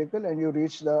the pedicle and you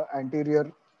reach the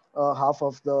anterior half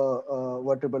of the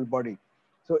vertebral body.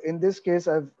 So in this case,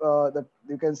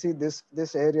 you can see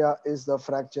this area is the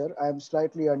fracture. I am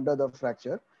slightly under the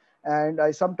fracture, and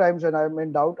I sometimes, when I'm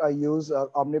in doubt, I use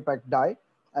Omnipac dye.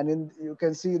 And you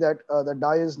can see that the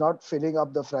dye is not filling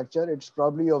up the fracture. It's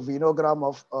probably a venogram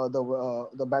of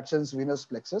the Batchen's venous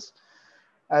plexus.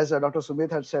 As Dr.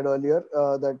 Sumit had said earlier,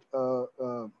 that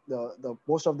the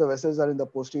most of the vessels are in the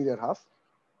posterior half.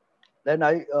 Then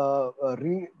I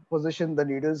reposition the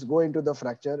needles, go into the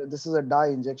fracture. This is a dye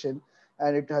injection,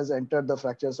 and it has entered the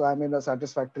fracture. So I'm in a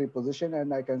satisfactory position,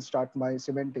 and I can start my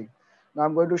cementing. Now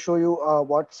I'm going to show you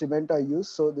what cement I use.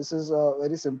 So this is a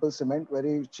very simple cement,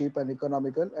 very cheap and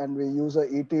economical, and we use a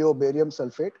ETO barium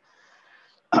sulfate.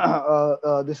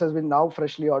 This has been now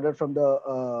freshly ordered from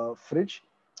the fridge.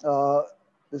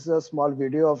 This is a small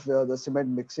video of the cement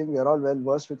mixing. We are all well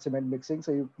versed with cement mixing.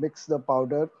 So you mix the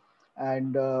powder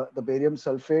and the barium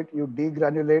sulfate. You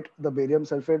degranulate the barium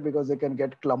sulfate because they can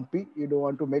get clumpy. You don't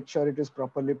want to make sure it is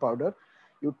properly powdered.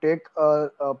 You take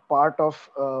a part of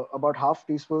about half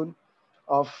teaspoon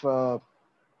of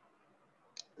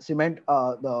cement,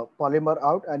 the polymer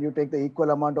out, and you take the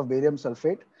equal amount of barium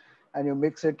sulfate and you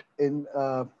mix it in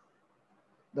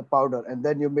the powder. And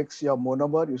then you mix your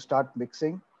monomer, you start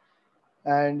mixing,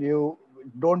 and you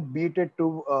don't beat it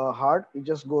too hard. You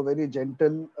just go very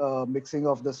gentle mixing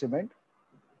of the cement.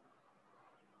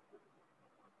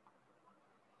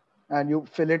 And you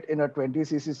fill it in a 20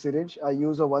 cc syringe. I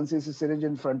use a 1 cc syringe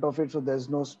in front of it so there's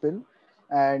no spill.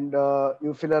 And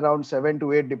you fill around 7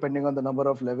 to 8 depending on the number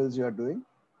of levels you are doing.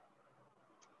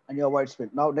 And your white spill.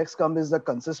 Now next comes the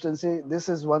consistency. This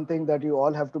is one thing that you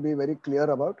all have to be very clear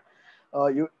about.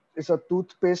 It's a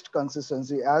toothpaste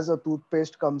consistency. As a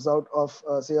toothpaste comes out of,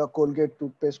 say a Colgate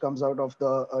toothpaste comes out of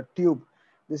the tube,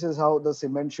 this is how the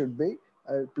cement should be.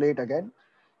 I'll play it again.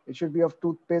 It should be of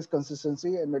toothpaste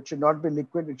consistency, and it should not be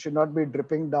liquid. It should not be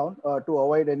dripping down to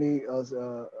avoid any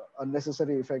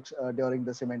unnecessary effects during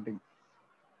the cementing.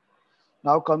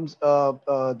 Now comes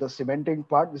the cementing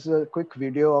part. This is a quick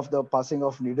video of the passing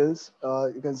of needles.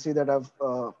 You can see that I've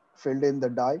filled in the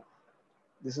dye.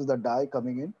 This is the dye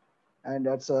coming in, and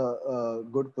that's a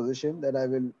good position. Then I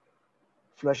will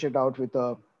flush it out with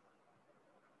a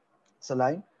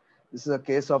saline. This is a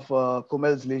case of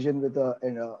Kummel's lesion with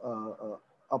a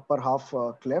upper half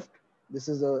cleft. This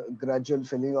is a gradual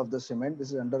filling of the cement.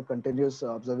 This is under continuous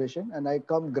observation, and I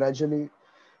come gradually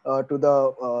to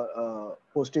the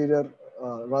posterior,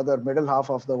 rather middle half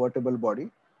of the vertebral body.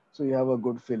 So you have a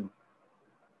good film.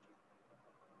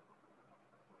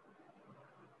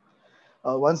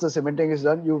 Once the cementing is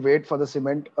done, you wait for the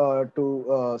cement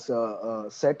to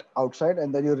set outside,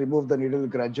 and then you remove the needle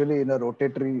gradually in a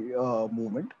rotatory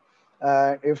movement.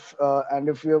 If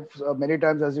you have many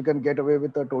times, as you can get away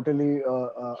with a totally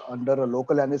under a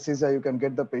local anesthesia, you can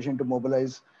get the patient to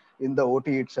mobilize in the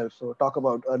OT itself. So talk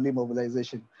about early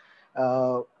mobilization.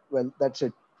 Well, that's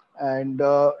it. And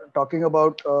talking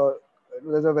about,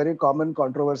 there's a very common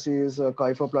controversy is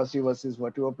kyphoplasty versus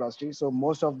vertebroplasty. So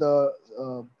most of the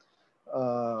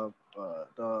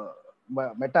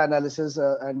meta-analysis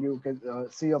and you can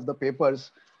see of the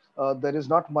papers, there is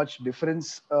not much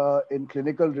difference in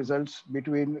clinical results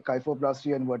between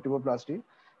kyphoplasty and vertebroplasty.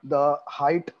 The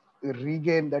height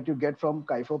regain that you get from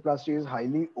kyphoplasty is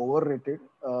highly overrated.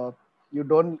 You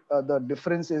don't, the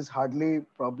difference is hardly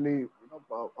probably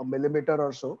a millimeter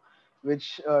or so,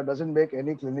 which doesn't make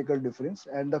any clinical difference,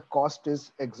 and the cost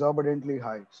is exorbitantly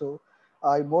high. So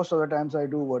most of the times I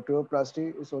do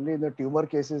vertebroplasty. It's only in the tumor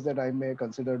cases that I may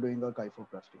consider doing a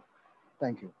kyphoplasty.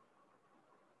 Thank you.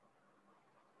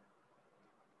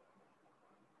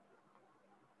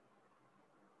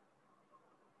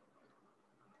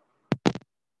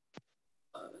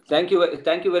 Thank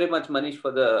you very much, Manish,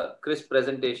 for the crisp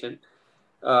presentation.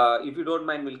 If you don't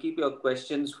mind, we'll keep your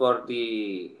questions for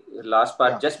the last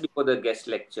part, just before the guest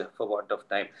lecture for want of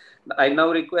time. I now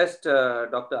request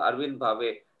Dr. Arvind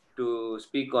Bhave to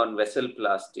speak on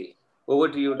Vesselplasty. Over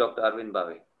to you, Dr. Arvind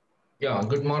Bhave. Yeah,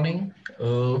 good morning.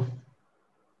 Good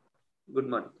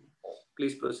morning.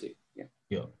 Please proceed.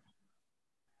 Yeah.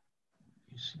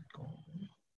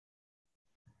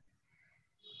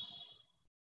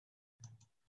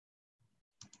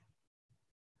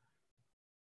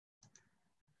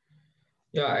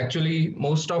 Yeah, actually,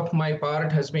 most of my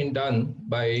part has been done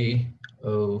by.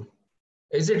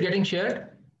 Is it getting shared?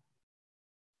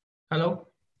 Hello?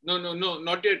 No,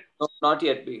 not yet. No, not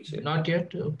yet being shared. Not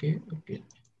yet. Okay.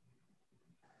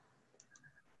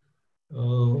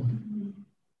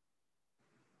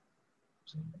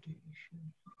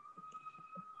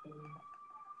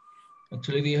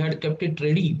 Actually, we had kept it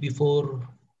ready before.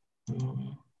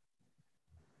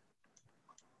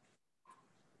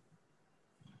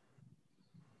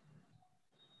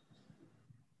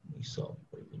 MISSAB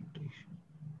presentation.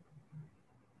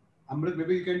 Amrit,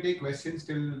 maybe you can take questions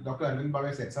till Dr. Arvind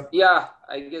Bhave sets up. Yeah,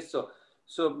 I guess so.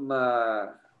 So,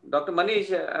 Dr.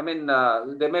 Manish, I mean,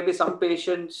 there may be some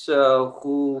patients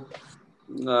who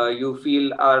you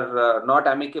feel are not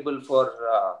amicable for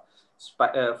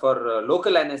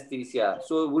local anesthesia.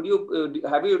 So, would you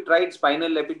have you tried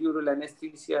spinal epidural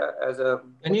anesthesia as a?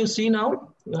 Can you see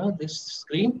now? Yeah, this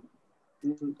screen.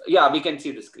 Yeah, we can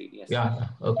see the screen. Yes. Yeah.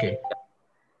 Okay.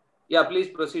 Yeah, please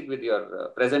proceed with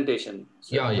your presentation.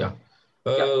 Sir. Yeah.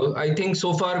 I think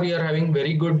so far we are having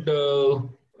very good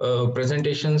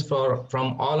presentations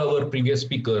from all our previous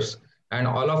speakers, and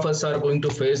all of us are going to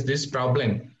face this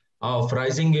problem of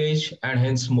rising age and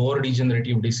hence more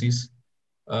degenerative disease.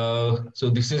 So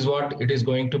this is what it is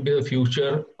going to be the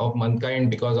future of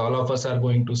mankind, because all of us are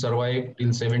going to survive till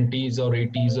 70s or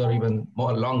 80s or even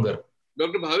more longer.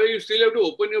 Dr. Bhave, you still have to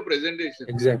open your presentation.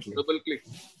 Exactly. Double click.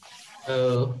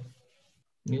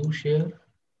 New share.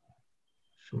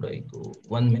 Should I go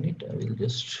 1 minute? I will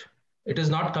just. It is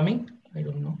not coming. I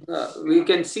don't know. We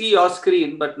can see your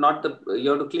screen, but not the. You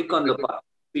have to click on the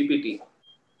PPT.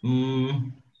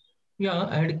 Yeah,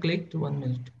 I had clicked 1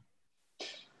 minute.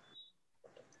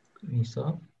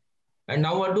 MISSAB. And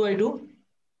now what do I do?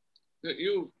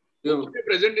 You open the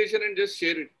presentation and just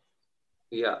share it.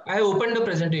 Yeah. I opened the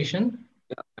presentation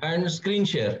and screen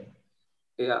share.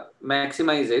 Yeah,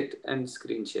 maximize it and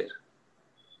screen share.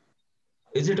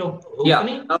 Is it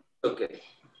opening? Yeah, okay.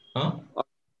 Huh?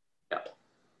 Yeah.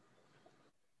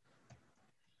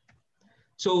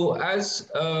 So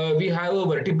as we have a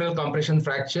vertebral compression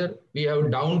fracture, we have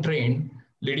downtrain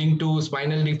leading to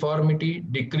spinal deformity,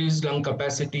 decreased lung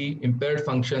capacity, impaired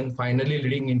function, finally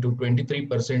leading into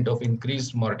 23% of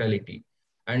increased mortality.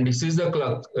 And this is the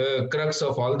crux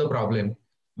of all the problem,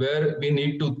 where we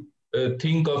need to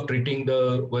think of treating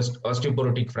the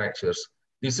osteoporotic fractures.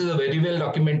 This is a very well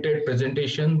documented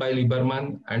presentation by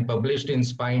Lieberman and published in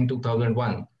Spine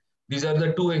 2001. These are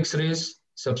the two X-rays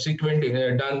subsequently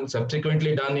done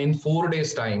in 4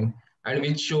 days time, and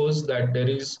which shows that there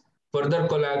is further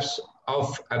collapse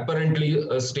of apparently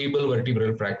a stable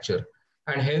vertebral fracture.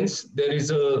 And hence there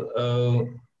is a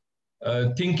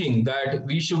thinking that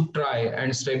we should try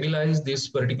and stabilize this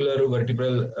particular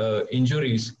vertebral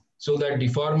injuries so that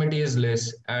deformity is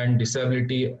less and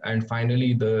disability and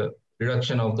finally the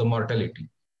reduction of the mortality.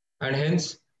 And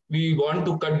hence we want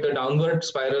to cut the downward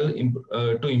spiral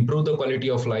to improve the quality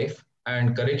of life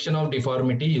and correction of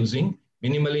deformity using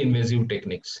minimally invasive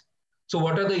techniques. So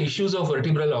what are the issues of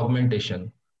vertebral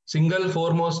augmentation? Single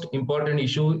foremost important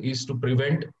issue is to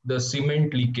prevent the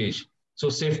cement leakage. So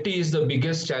safety is the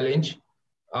biggest challenge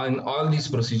on all these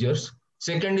procedures.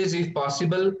 Second is, if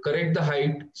possible, correct the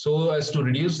height so as to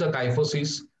reduce the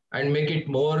kyphosis and make it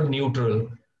more neutral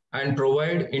and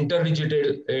provide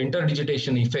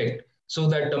interdigitation effect so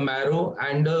that the marrow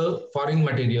and the foreign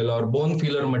material or bone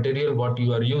filler material what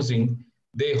you are using,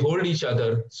 they hold each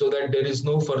other so that there is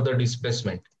no further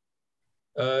displacement.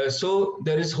 So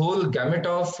there is whole gamut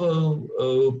of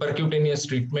percutaneous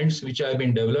treatments which have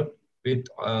been developed with,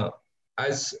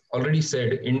 as already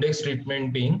said, index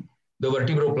treatment being the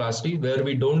vertebroplasty, where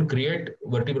we don't create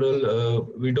vertebral,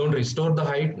 we don't restore the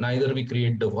height, neither we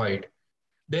create the void.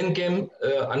 Then came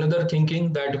another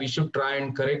thinking that we should try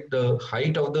and correct the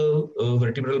height of the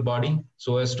vertebral body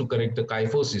so as to correct the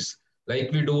kyphosis,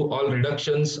 like we do all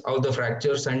reductions of the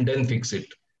fractures and then fix it.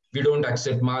 We don't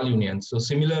accept malunions. So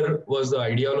similar was the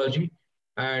ideology.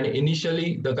 And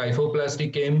initially the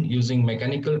kyphoplasty came using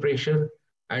mechanical pressure,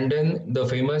 and then the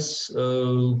famous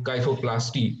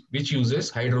kyphoplasty, which uses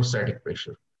hydrostatic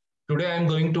pressure. Today I'm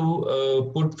going to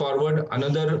put forward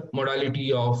another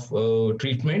modality of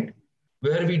treatment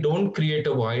where we don't create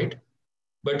a void,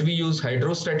 but we use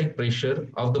hydrostatic pressure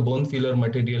of the bone filler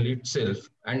material itself,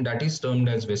 and that is termed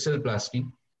as Vesselplasty,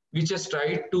 which has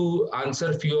tried to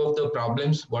answer few of the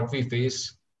problems what we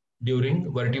face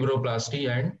during vertebroplasty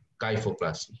and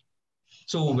kyphoplasty.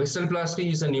 So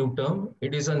Vesselplasty is a new term.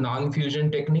 It is a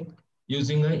non-fusion technique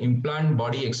using an implant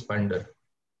body expander.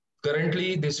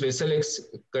 Currently, this Vesselx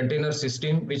container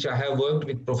system, which I have worked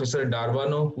with Professor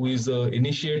Darwano, who is the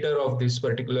initiator of this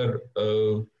particular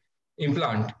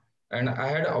implant. And I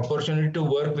had opportunity to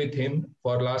work with him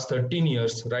for last 13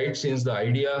 years, right since the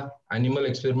idea, animal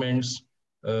experiments,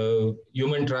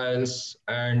 human trials,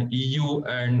 and EU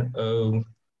and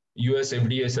US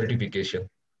FDA certification.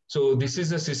 So this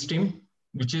is a system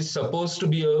which is supposed to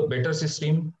be a better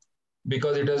system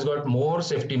because it has got more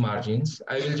safety margins.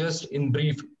 I will just in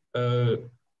brief tell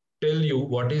you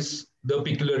what is the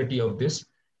peculiarity of this.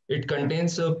 It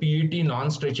contains a PET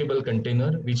non-stretchable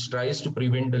container which tries to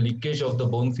prevent the leakage of the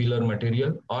bone filler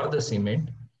material or the cement.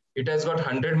 It has got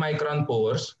 100 micron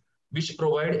pores which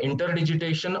provide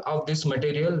interdigitation of this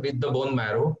material with the bone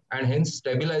marrow, and hence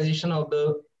stabilization of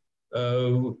the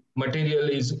material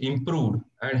is improved,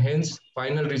 and hence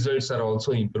final results are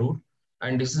also improved.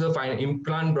 And this is a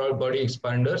implant body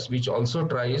expanders which also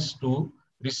tries to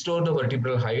restore the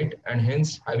vertebral height and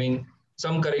hence having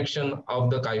some correction of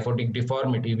the kyphotic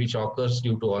deformity which occurs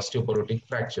due to osteoporotic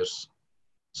fractures.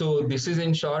 So this is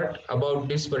in short about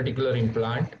this particular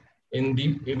implant.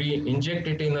 We inject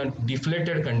it in a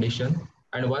deflated condition,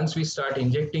 and once we start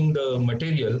injecting the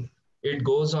material, it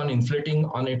goes on inflating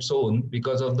on its own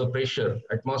because of the pressure,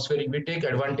 atmospheric. We take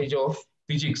advantage of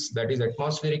physics, that is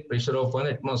atmospheric pressure of 1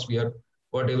 atmosphere,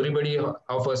 what everybody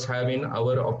of us have in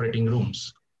our operating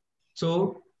rooms.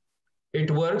 So it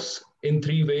works in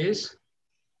 3 ways.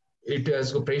 It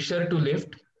has a pressure to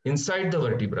lift inside the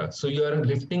vertebra. So you are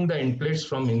lifting the end plates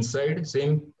from inside,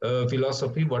 same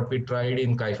philosophy what we tried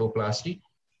in kyphoplasty.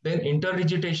 Then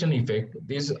interdigitation effect.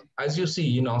 This, as you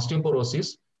see in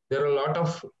osteoporosis, there are a lot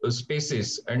of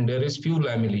spaces and there is few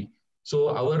lamellae. So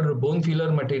our bone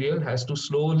filler material has to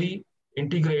slowly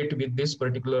integrate with this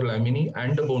particular laminae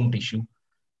and the bone tissue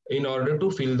in order to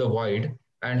fill the void,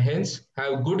 and hence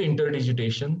have good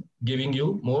interdigitation, giving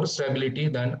you more stability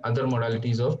than other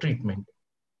modalities of treatment.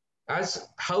 As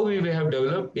how we have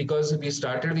developed, because we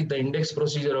started with the index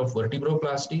procedure of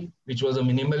vertebroplasty, which was a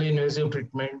minimally invasive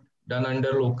treatment done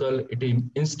under local, it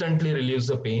instantly relieves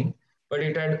the pain, but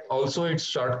it had also its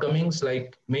shortcomings,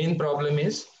 like main problem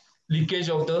is leakage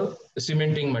of the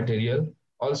cementing material.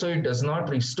 Also, it does not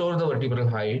restore the vertebral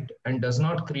height and does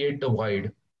not create the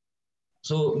void.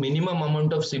 So minimum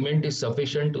amount of cement is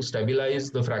sufficient to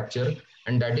stabilize the fracture,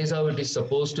 and that is how it is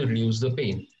supposed to reduce the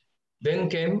pain. Then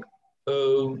came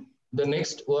the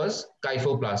next was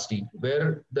kyphoplasty,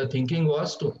 where the thinking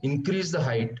was to increase the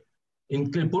height,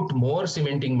 put more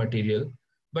cementing material.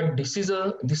 But this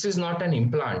is not an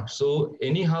implant. So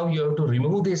anyhow, you have to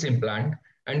remove this implant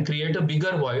and create a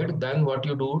bigger void than what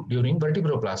you do during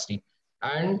vertebroplasty.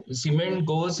 And cement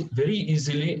goes very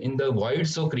easily in the void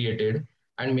so created,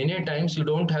 and many times you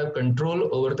don't have control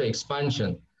over the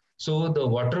expansion. So the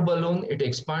water balloon, it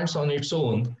expands on its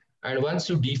own. And once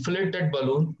you deflate that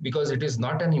balloon, because it is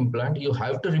not an implant, you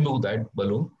have to remove that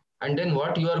balloon. And then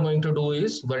what you are going to do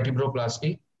is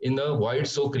vertebroplasty in the void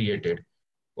so created.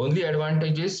 Only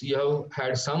advantage is you have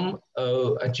had some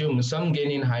achievement, some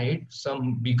gain in height,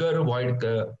 some bigger void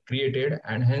created,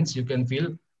 and hence you can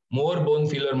feel more bone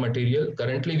filler material.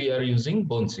 Currently we are using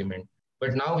bone cement,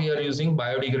 but now we are using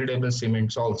biodegradable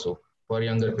cements also for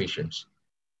younger patients.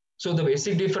 So the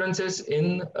basic differences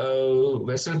in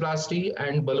Vesselplasty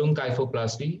and balloon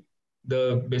kyphoplasty,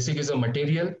 the basic is a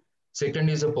material. Second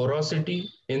is a porosity.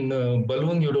 In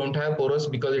balloon, you don't have porous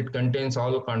because it contains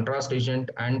all contrast agent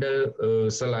and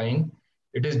saline.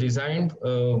 It is designed,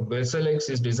 Vesselx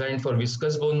is designed for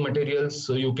viscous bone materials.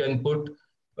 So you can put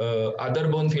other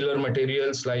bone filler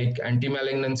materials like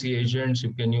anti-malignancy agents.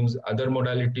 You can use other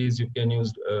modalities. You can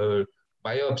use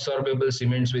bioabsorbable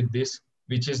cements with this,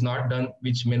 which is not done,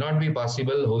 which may not be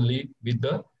possible wholly with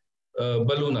the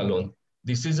balloon alone.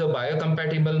 This is a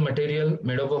biocompatible material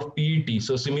made up of PET.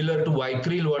 So similar to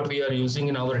Vicryl, what we are using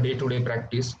in our day-to-day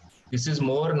practice, this is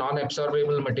more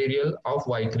non-absorbable material of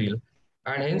Vicryl,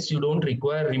 and hence you don't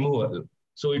require removal.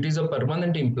 So it is a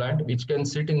permanent implant which can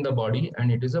sit in the body,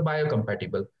 and it is a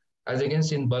biocompatible. As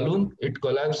against in balloon, it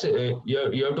collapses.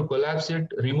 You have to collapse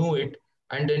it, remove it,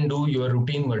 and then do your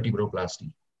routine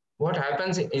vertebroplasty. What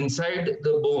happens inside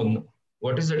the bone?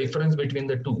 What is the difference between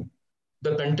the two?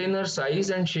 The container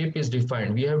size and shape is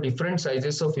defined. We have different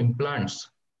sizes of implants,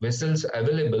 vessels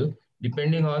available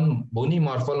depending on bony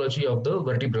morphology of the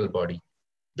vertebral body.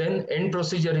 Then end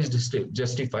procedure is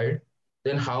justified.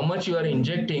 Then how much you are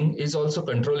injecting is also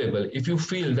controllable. If you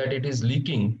feel that it is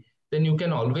leaking, then you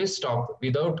can always stop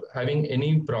without having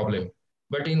any problem.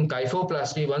 But in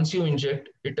kyphoplasty, once you inject,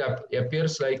 it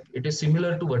appears like it is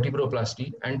similar to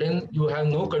vertebroplasty, and then you have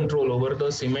no control over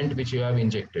the cement which you have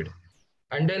injected.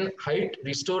 And then height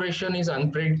restoration is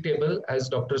unpredictable, as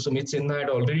Dr. Sumit Sinha had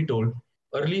already told.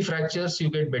 Early fractures, you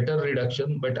get better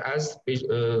reduction, but as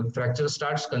fracture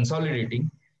starts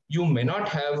consolidating, you may not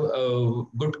have a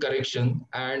good correction,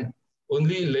 and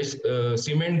only less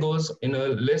cement goes in a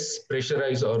less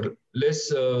pressurized or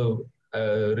less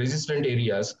resistant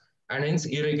areas, and hence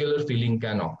irregular filling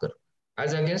can occur.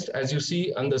 As against, as you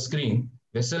see on the screen,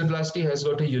 Vesselplasty has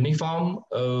got a uniform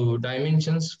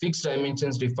dimensions, fixed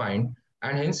dimensions defined,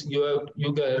 and hence you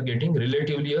are getting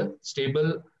relatively a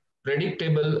stable,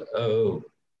 predictable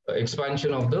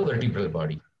expansion of the vertebral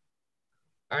body.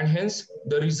 And hence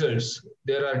the results,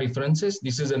 there are differences.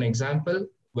 This is an example,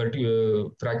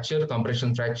 fracture,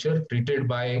 compression fracture treated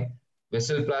by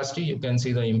Vesselplasty. You can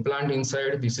see the implant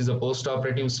inside. This is a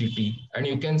post-operative CT, and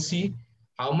you can see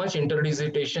how much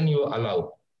interdigitation you allow.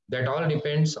 That all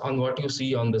depends on what you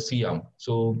see on the C-arm.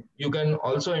 So you can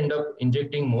also end up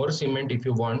injecting more cement if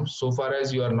you want, so far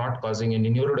as you are not causing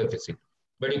any neurodeficit.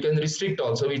 But you can restrict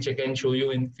also, which I can show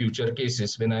you in future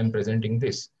cases when I am presenting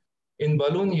this. In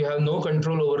balloon, you have no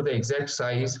control over the exact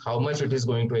size, how much it is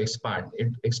going to expand.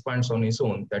 It expands on its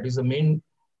own. That is the main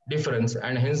difference,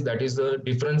 and hence that is the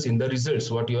difference in the results,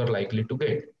 what you are likely to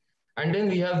get. And then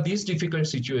we have these difficult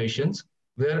situations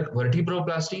where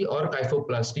vertebroplasty or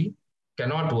kyphoplasty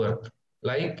cannot work.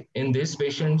 Like in this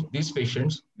patient, these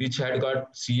patients which had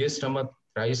got CS stomach,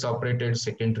 thrice operated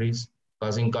secondaries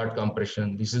causing cut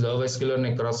compression. This is avascular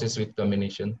necrosis with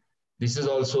combination. This is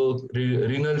also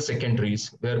renal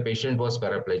secondaries where patient was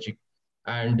paraplegic.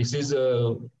 And this is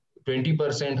a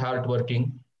 20% heart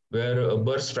working where a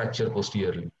burst fracture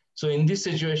posteriorly. So in this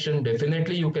situation,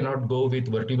 definitely you cannot go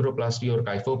with vertebroplasty or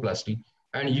kyphoplasty,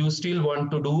 and you still want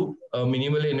to do a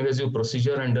minimally invasive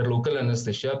procedure under local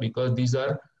anesthesia, because these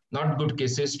are not good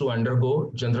cases to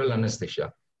undergo general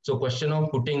anesthesia. So question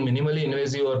of putting minimally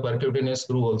invasive or percutaneous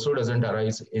screw also doesn't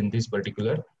arise in this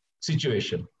particular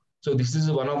situation. So this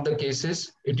is one of the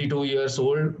cases, 82 years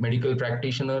old, medical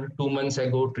practitioner, 2 months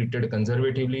ago treated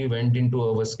conservatively, went into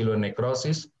a vascular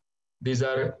necrosis. These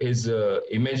are his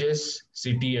images,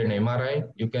 CT and MRI.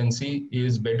 You can see he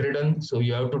is bedridden, so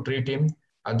you have to treat him.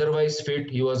 Otherwise fit,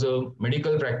 he was a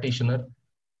medical practitioner,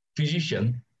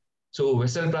 physician. So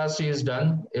Vesselplasty is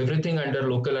done, everything under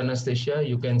local anesthesia.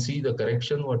 You can see the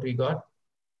correction, what we got.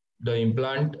 The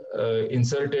implant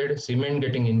inserted, cement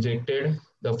getting injected,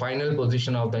 the final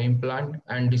position of the implant,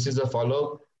 and this is a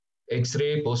follow-up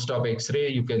X-ray, post-op X-ray.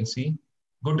 You can see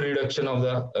good reduction of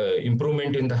the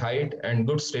improvement in the height and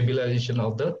good stabilization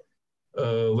of the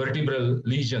vertebral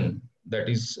lesion, that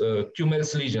is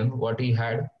Kummels lesion, what he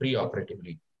had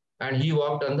pre-operatively. And he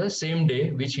walked on the same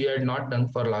day, which he had not done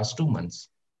for last 2 months.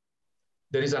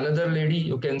 There is another lady,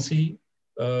 you can see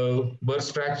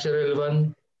burst fracture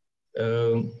L1,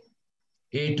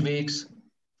 8 weeks,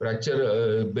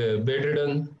 fracture,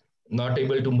 bedridden, not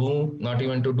able to move, not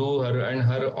even to do her, and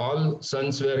her all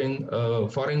sons were in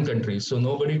foreign countries, so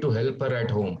nobody to help her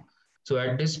at home. So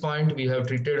at this point, we have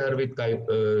treated her with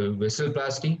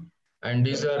Vesselplasty, and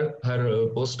these are her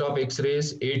post-op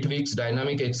X-rays, 8 weeks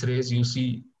dynamic X-rays. You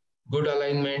see good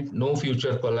alignment, no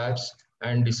future collapse,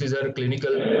 and this is her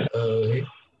clinical.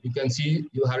 You can see,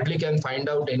 you hardly can find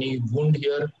out any wound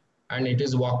here, and it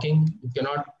is walking. You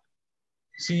cannot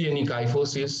see any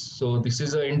kyphosis. So this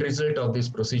is the end result of this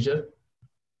procedure.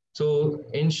 So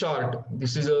in short,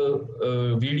 this is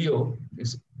a video,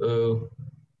 this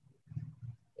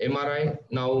MRI.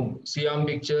 Now C-arm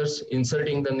pictures,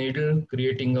 inserting the needle,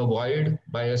 creating a void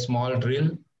by a small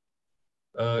drill,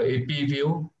 AP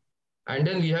view. And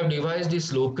then we have devised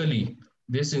this locally,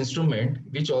 this instrument,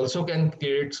 which also can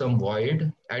create some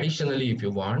void additionally if you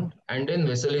want. And then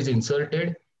vessel is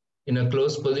inserted in a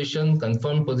closed position,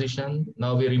 confirmed position.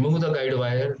 Now we remove the guide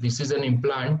wire. This is an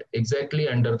implant exactly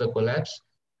under the collapse.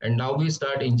 And now we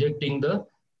start injecting the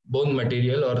bone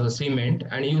material or the cement,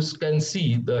 and you can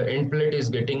see the end plate is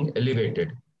getting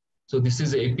elevated. So this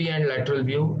is AP and lateral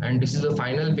view, and this is the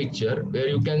final picture where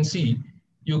you can see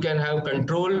you can have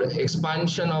controlled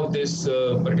expansion of this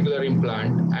particular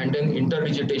implant, and then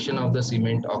interdigitation of the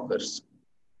cement occurs.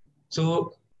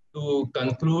 So to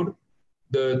conclude,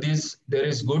 there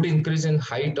is good increase in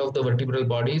height of the vertebral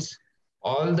bodies.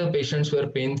 All the patients were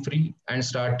pain-free and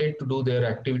started to do their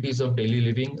activities of daily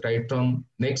living right from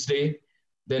next day.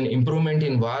 Then improvement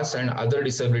in VAS and other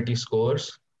disability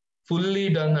scores, fully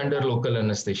done under local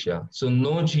anesthesia. So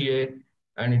no GA,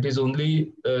 and it is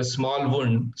only a small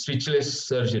wound, stitchless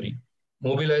surgery,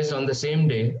 mobilized on the same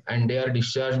day, and they are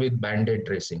discharged with Band-Aid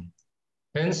dressing.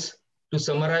 Hence, to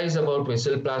summarize about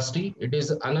Vesselplasty, it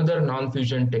is another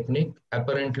non-fusion technique,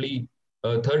 apparently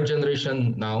a third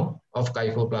generation now of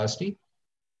Kyphoplasty.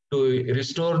 To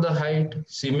restore the height,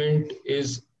 cement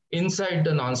is inside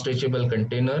the non-stretchable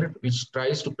container, which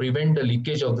tries to prevent the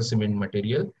leakage of the cement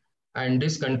material. and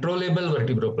this controllable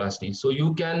vertebroplasty. So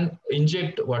you can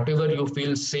inject whatever you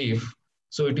feel safe.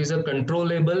 So it is a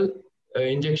controllable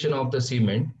injection of the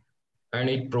cement, and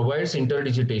it provides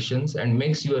interdigitations and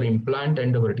makes your implant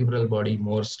and the vertebral body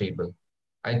more stable.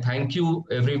 I thank you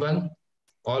everyone,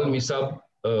 all MISSAB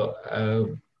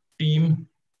team,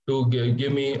 to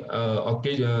give me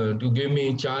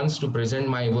a chance to present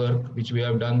my work, which we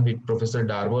have done with Professor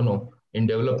Darbono in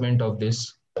development of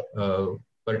this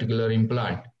particular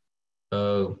implant.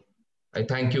 I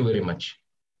thank you very much.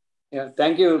 Yeah,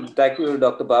 thank you,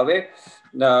 Dr. Bhave.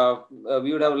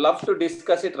 We would have loved to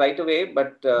discuss it right away,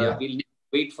 but we'll need to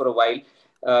wait for a while.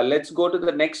 Let's go to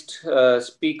the next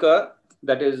speaker.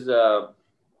 That is, 1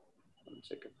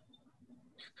 second.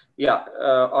 Yeah,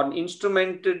 on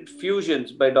instrumented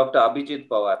fusions by Dr. Abhijit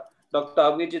Pawar. Dr.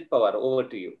 Abhijit Pawar, over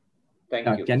to you.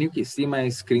 Thank you. Can you see my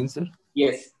screen, sir?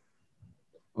 Yes.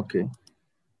 Okay.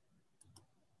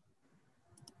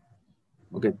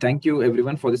 Okay, thank you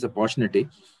everyone for this opportunity.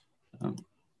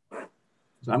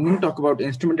 So I'm going to talk about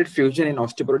instrumented fusion in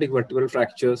osteoporotic vertebral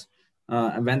fractures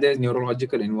when there is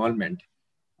neurological involvement,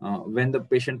 when the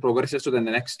patient progresses to the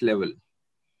next level.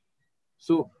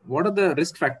 So what are the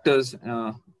risk factors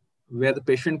where the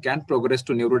patient can progress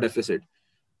to neurodeficit?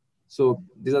 So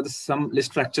these are some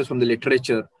risk factors from the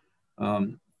literature.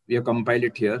 We have compiled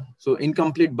it here. So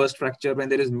incomplete burst fracture when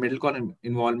there is middle column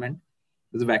involvement,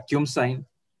 there's a vacuum sign,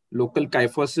 local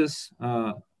kyphosis,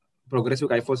 progressive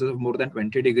kyphosis of more than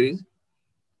 20 degrees,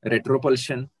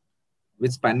 retropulsion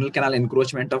with spinal canal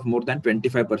encroachment of more than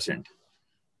 25%.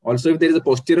 Also, if there is a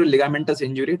posterior ligamentous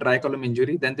injury, tricolumn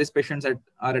injury, then these patients are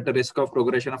at a risk of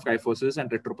progression of kyphosis and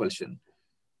retropulsion.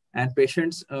 And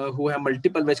patients who have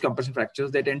multiple wedge compression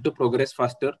fractures, they tend to progress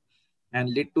faster and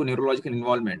lead to neurological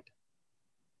involvement.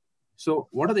 So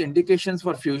what are the indications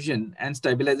for fusion and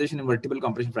stabilization in vertebral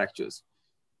compression fractures?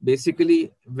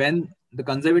 Basically, when the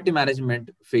conservative management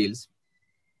fails,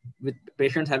 with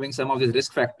patients having some of these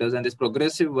risk factors and this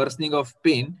progressive worsening of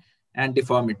pain and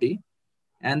deformity,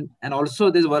 and also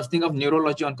this worsening of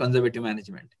neurology on conservative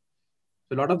management.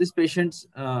 So a lot of these patients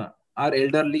are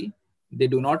elderly, they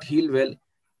do not heal well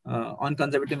on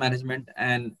conservative management,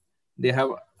 and they have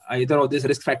either of these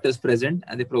risk factors present,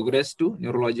 and they progress to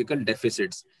neurological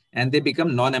deficits, and they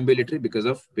become non-ambulatory because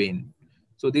of pain.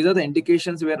 So these are the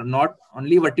indications where not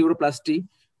only vertebroplasty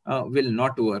will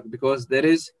not work, because they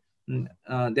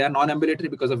are non-ambulatory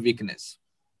because of weakness.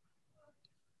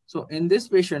 So in these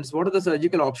patients, what are the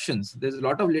surgical options? There's a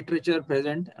lot of literature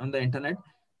present on the internet,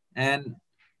 and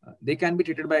they can be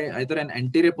treated by either an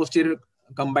anterior-posterior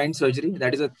combined surgery,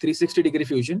 that is a 360-degree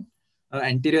fusion,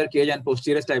 anterior cage and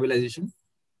posterior stabilization.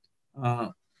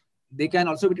 They can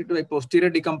also be treated by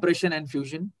posterior decompression and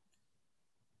fusion.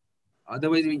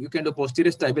 Otherwise, you can do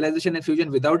posterior stabilization and fusion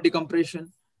without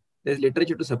decompression. There's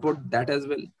literature to support that as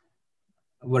well.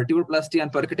 Vertebroplasty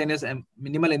and percutaneous and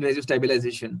minimal invasive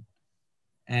stabilization,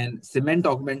 and cement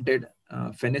augmented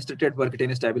fenestrated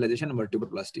percutaneous stabilization and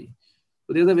vertebroplasty.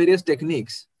 So these are various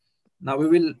techniques. Now we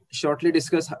will shortly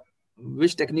discuss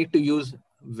which technique to use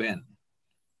when.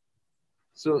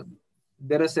 So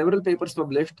there are several papers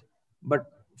published, but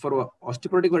for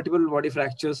osteoporotic vertebral body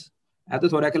fractures at the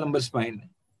thoracolumbar spine,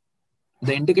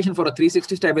 the indication for a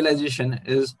 360 stabilization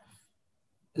is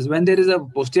when there is a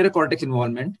posterior cortex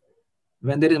involvement,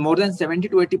 when there is more than 70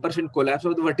 to 80% collapse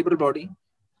of the vertebral body,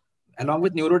 along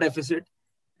with neurodeficit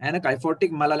and a kyphotic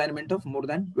malalignment of more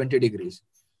than 20 degrees.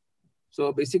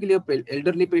 So basically, an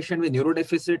elderly patient with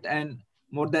neurodeficit and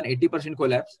more than 80%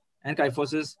 collapse and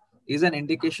kyphosis is an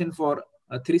indication for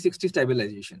a 360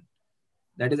 stabilization.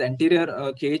 That is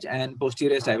anterior cage and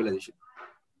posterior stabilization.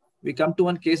 We come to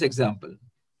one case example.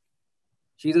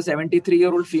 She's a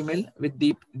 73-year-old female with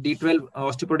deep D12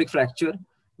 osteoporotic fracture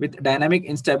with dynamic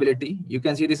instability. You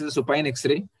can see this is a supine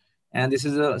X-ray, and this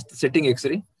is a sitting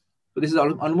X-ray. So this is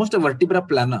almost a vertebra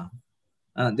plana.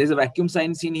 There's a vacuum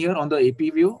sign seen here on the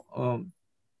AP view,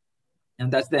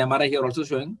 and that's the MRI here also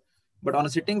showing. But on a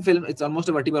sitting film, it's almost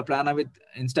a vertebra plana with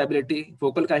instability,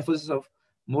 focal kyphosis of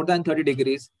more than 30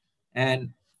 degrees,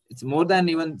 and it's more than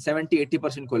even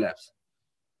 70-80% collapse.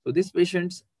 So these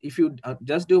patients, if you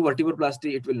just do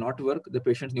vertebroplasty, it will not work. The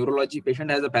patient's neurology,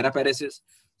 patient has a paraparesis.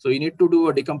 So you need to do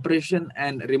a decompression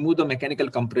and remove the mechanical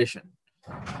compression.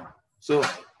 So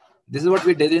this is what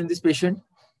we did in this patient.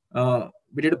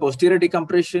 We did a posterior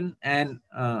decompression, and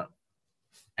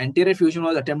anterior fusion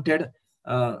was attempted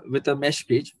with a mesh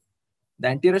cage. The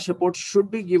anterior support should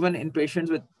be given in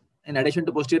patients with, in addition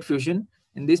to posterior fusion,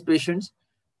 in these patients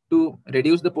to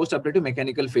reduce the post-operative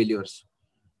mechanical failures.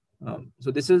 So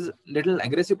this is little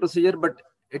aggressive procedure, but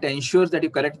it ensures that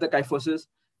you correct the kyphosis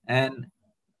and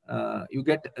you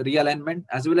get realignment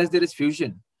as well as there is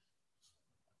fusion.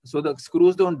 So the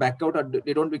screws don't back out or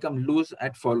they don't become loose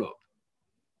at follow-up.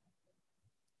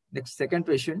 Next, second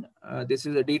patient. This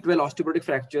is a D12 osteoporotic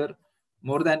fracture,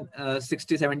 more than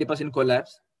 60-70%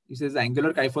 collapse. This is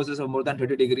angular kyphosis of more than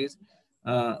 30 degrees.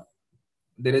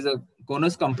 There is a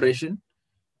conus compression.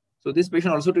 So this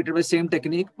patient also treated by same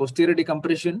technique, posterior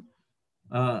decompression,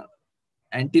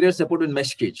 anterior support with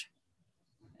mesh cage,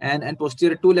 and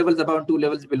posterior 2 levels above and 2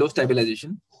 levels below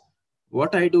stabilization.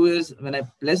 What I do is, when I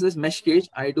place this mesh cage,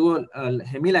 I do a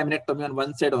hemilaminectomy on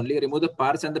one side only, remove the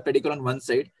pars and the pedicle on one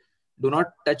side. Do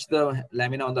not touch the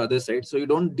lamina on the other side. So you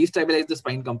don't destabilize the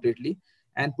spine completely,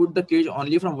 and put the cage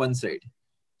only from one side.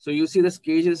 So you see this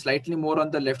cage is slightly more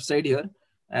on the left side here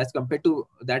as compared to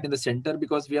that in the center,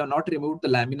 because we have not removed the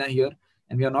lamina here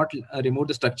and we have not removed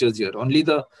the structures here. Only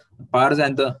the pars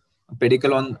and the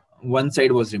pedicle on one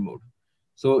side was removed.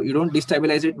 So you don't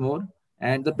destabilize it more,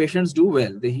 and the patients do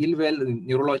well. They heal well, the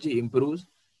neurology improves.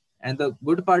 And the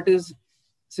good part is,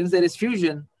 since there is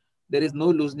fusion, there is no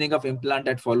loosening of implant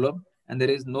at follow-up, and there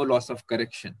is no loss of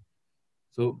correction.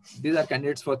 So these are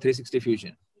candidates for 360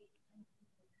 fusion.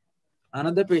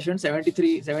 Another patient,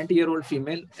 70-year-old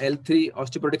female, L3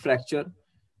 osteoporotic fracture.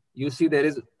 You see there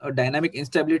is a dynamic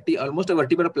instability, almost a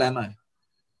vertebroplasty,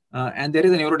 and there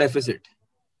is a neurodeficit.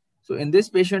 So in this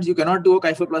patient, you cannot do a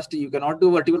kyphoplasty, you cannot do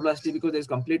vertebroplasty because there is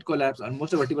complete collapse,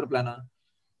 almost a vertebroplasty.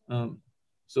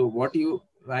 So what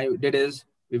I did is,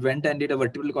 we went and did a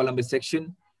vertebral column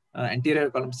dissection, anterior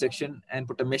column section, and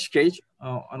put a mesh cage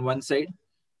on one side.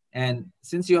 And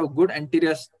since you have good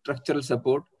anterior structural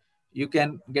support, you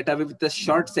can get away with the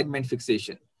short segment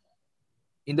fixation.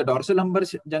 In the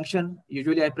dorsolumbar junction,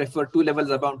 usually I prefer 2 levels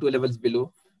above, 2 levels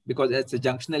below, because as a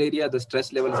junctional area, the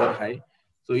stress levels are high.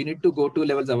 So you need to go 2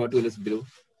 levels above, 2 levels below.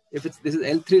 If this is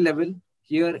L3 level,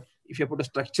 here, if you put a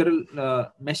structural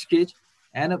mesh cage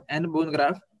and a bone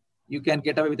graft, you can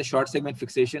get away with a short segment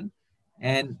fixation.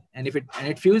 And if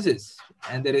it fuses,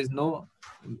 and there is no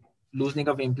loosening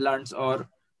of implants or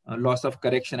loss of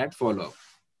correction at follow-up.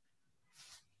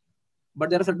 But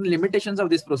there are certain limitations of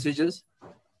these procedures,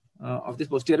 of these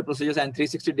posterior procedures and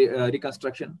 360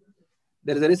 reconstruction.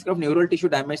 There is a risk of neural tissue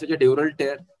damage such as dural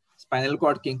tear, spinal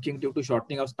cord kinking due to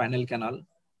shortening of spinal canal.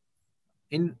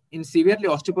 In severely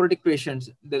osteoporotic patients,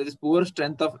 there is poor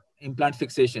strength of implant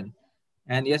fixation.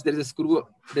 And yes, there is a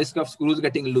risk of screws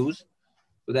getting loose.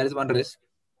 So that is one risk.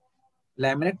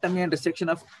 Laminectomy and resection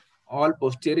of all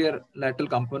posterior lateral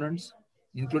components,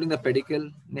 including the pedicle,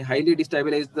 may highly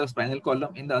destabilize the spinal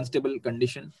column in the unstable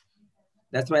condition.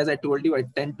 That's why, as I told you, I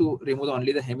tend to remove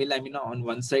only the hemilamina on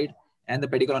one side and the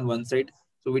pedicle on one side,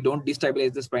 so we don't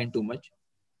destabilize the spine too much.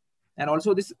 And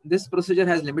also, this procedure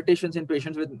has limitations in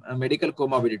patients with medical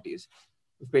comorbidities.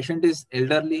 If patient is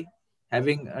elderly,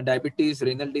 having diabetes,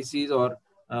 renal disease, or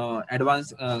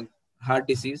advanced heart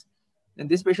disease, then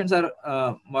these patients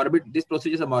are morbid. These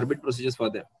procedures are morbid procedures for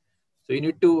them. So you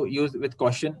need to use with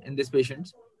caution in these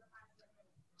patients.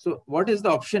 So what is the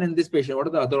option in this patient? What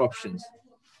are the other options?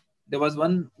 There was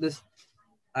this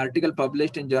article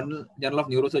published in Journal of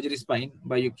Neurosurgery Spine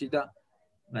by Yukita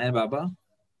and Baba.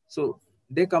 So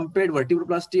they compared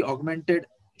vertebroplasty augmented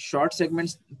short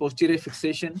segments posterior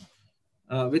fixation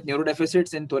with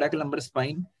neurodeficits in thoracolumbar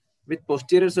spine with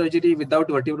posterior surgery without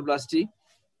vertebroplasty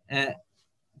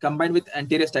combined with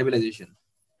anterior stabilization.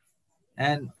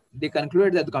 And they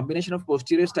concluded that the combination of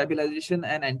posterior stabilization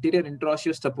and anterior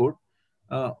intraosseous support,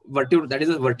 that is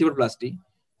a vertebroplasty,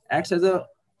 acts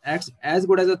as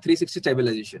good as a 360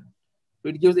 stabilization. So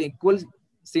it gives the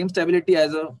same stability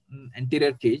as a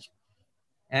anterior cage.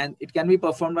 And it can be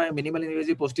performed by a minimal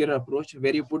invasive posterior approach,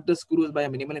 where you put the screws by a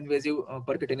minimal invasive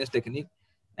percutaneous technique,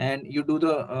 and you do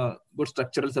the good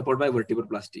structural support by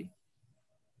vertebroplasty.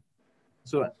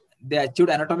 So they achieved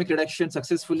anatomic reduction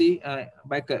successfully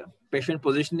by patient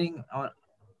positioning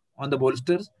on the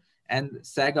bolsters and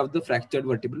sag of the fractured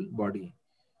vertebral body.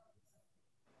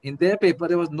 In their paper,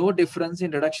 there was no difference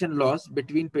in reduction loss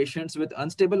between patients with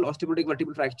unstable osteoporotic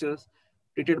vertebral fractures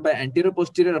treated by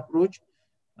anterior-posterior approach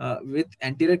with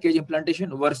anterior cage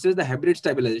implantation versus the hybrid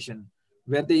stabilization,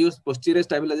 where they use posterior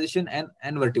stabilization and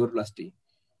vertebroplasty.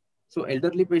 So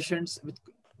elderly patients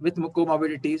with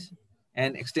comorbidities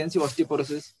and extensive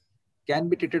osteoporosis can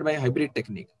be treated by a hybrid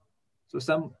technique. So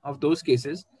some of those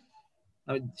cases,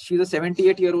 she's a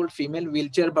 78-year-old female,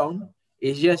 wheelchair-bound,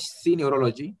 Asia C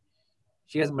neurology.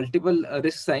 She has multiple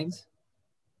risk signs,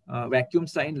 vacuum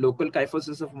sign, local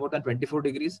kyphosis of more than 24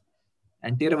 degrees,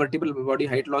 anterior vertebral body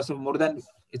height loss of more than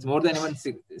even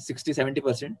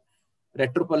 60-70%,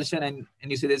 retropulsion, and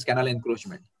you see this canal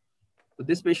encroachment. So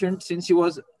this patient, since she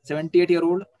was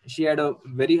 78-year-old, she had a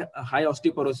very high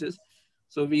osteoporosis.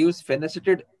 So we use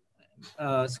fenestrated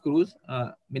screws,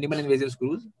 minimal invasive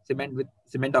screws,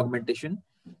 cement augmentation.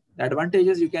 The advantage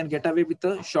is you can get away with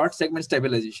a short segment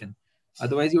stabilization.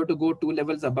 Otherwise, you have to go 2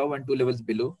 levels above and 2 levels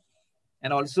below,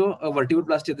 and also a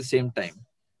vertebroplasty at the same time.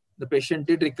 The patient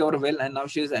did recover well, and now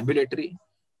she is ambulatory.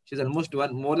 She's almost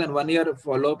more than 1 year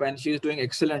follow-up, and she is doing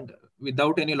excellent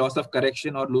without any loss of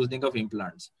correction or loosening of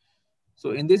implants.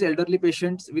 So in these elderly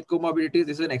patients with comorbidities,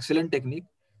 this is an excellent technique,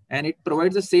 and it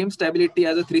provides the same stability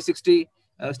as a 360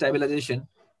 stabilization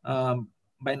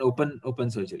by an open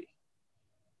surgery.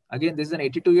 Again, this is an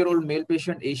 82-year-old male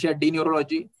patient, Asia D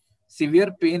neurology,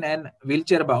 severe pain and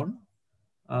wheelchair bound.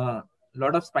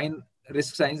 Lot of spine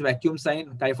risk signs, vacuum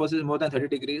sign, kyphosis more than 30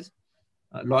 degrees,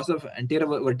 loss of anterior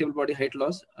vertebral body height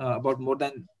loss, about more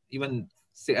than even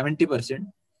 70%,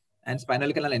 and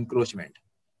spinal canal encroachment.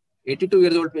 82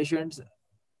 years old patients,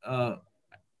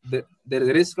 there is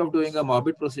a risk of doing a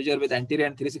morbid procedure with anterior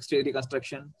and 360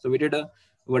 reconstruction. So we did a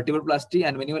vertebroplasty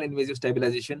and minimal invasive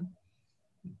stabilization.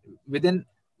 Within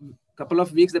a couple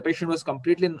of weeks, the patient was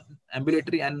completely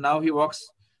ambulatory, and now he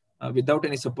walks without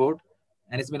any support.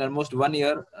 And it's been almost 1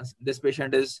 year. This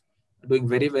patient is doing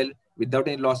very well without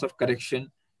any loss of correction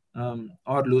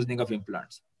or loosening of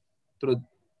implants. So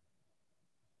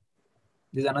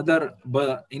there's another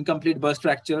incomplete burst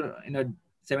fracture in a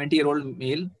 70-year-old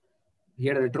male. He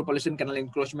had a retropulsion canal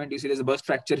encroachment. You see there's a burst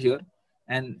fracture here,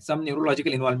 and some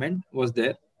neurological involvement was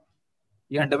there.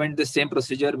 He underwent the same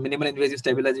procedure, minimal invasive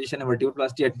stabilization and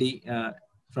vertebroplasty at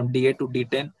from D8 to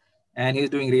D10, and he's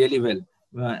doing really well,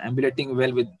 ambulating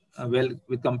well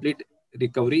with complete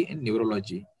recovery in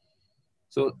neurology.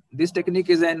 So this technique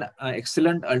is an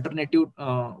excellent alternative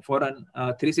for an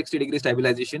 360-degree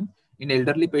stabilization in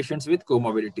elderly patients with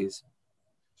comorbidities.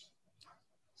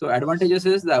 So advantages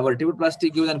is the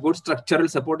vertebroplasty gives a good structural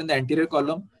support in the anterior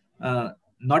column,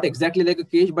 not exactly like a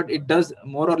cage, but it does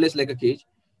more or less like a cage.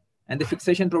 And the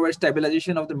fixation provides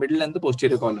stabilization of the middle and the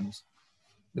posterior columns.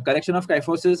 The correction of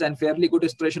kyphosis and fairly good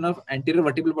restoration of anterior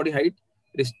vertebral body height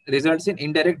results in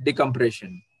indirect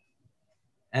decompression.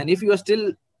 And if you are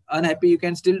still unhappy, you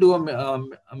can still do a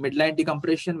midline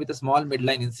decompression with a small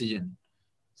midline incision.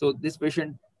 So this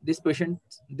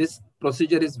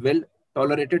procedure is well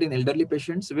tolerated in elderly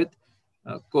patients with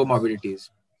comorbidities.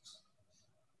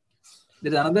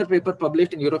 There is another paper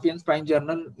published in European Spine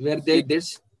Journal where they did.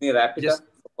 Wrap it up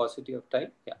for paucity of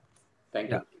time. Yeah,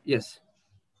 thank you. Yes.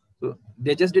 So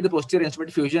they just did the posterior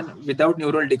instrument fusion without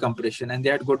neural decompression, and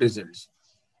they had good results.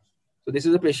 So this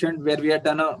is a patient where we had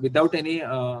done without any,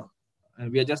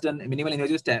 we had just done minimal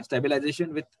invasive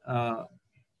stabilization with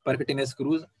percutaneous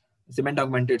screws, cement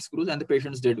augmented screws, and the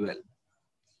patients did well.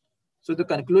 So the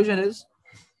conclusion is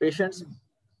patients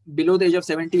below the age of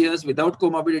 70 years without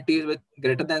comorbidities with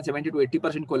greater than 70 to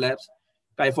 80% collapse,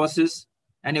 kyphosis,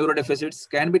 and neurodeficits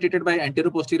can be treated by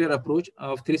anterior-posterior approach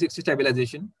of 360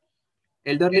 stabilization.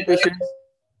 Elderly patients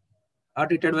are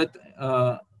treated with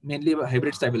mainly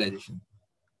hybrid stabilization.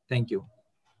 Thank you.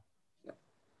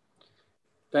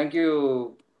 Thank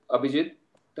you, Abhijit.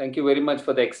 Thank you very much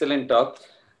for the excellent talk.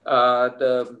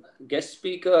 The guest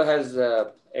speaker has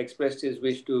expressed his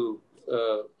wish to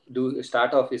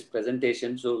start off his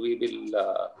presentation. So we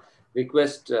will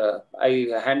request, I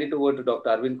hand it over to Dr.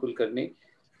 Arvind Kulkarni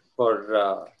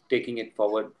for taking it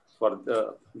forward for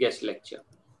the guest lecture.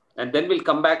 And then we'll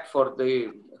come back for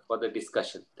the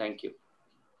discussion. Thank you.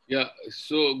 Yeah,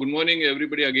 so good morning,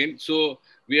 everybody again. So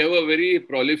we have a very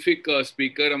prolific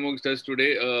speaker amongst us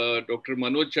today, Dr.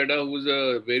 Manoj Chadha, who's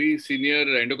a very senior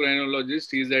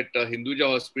endocrinologist. He's at Hinduja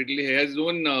Hospital. He has his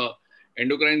own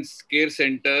endocrine care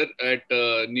center at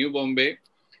New Bombay.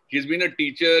 He's been a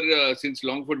teacher since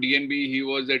long for DNB. He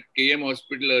was at KM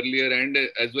Hospital earlier, and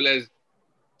as well as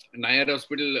Nair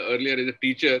Hospital earlier as a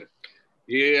teacher.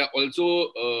 He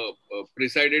also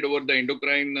presided over the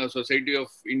Endocrine Society of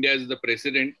India as the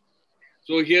president.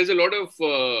 So he has a lot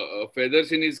of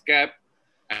feathers in his cap,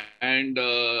 and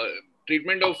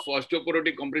treatment of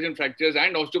osteoporotic compression fractures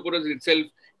and osteoporosis itself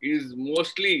is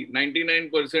mostly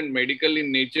 99% medical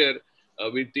in nature,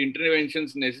 with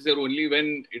interventions necessary only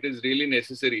when it is really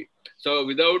necessary. So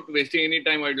without wasting any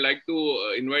time, I'd like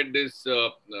to invite this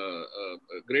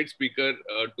great speaker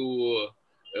to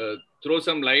throw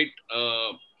some light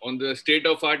on the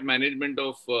state-of-art management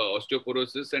of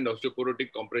osteoporosis and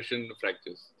osteoporotic compression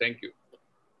fractures. Thank you.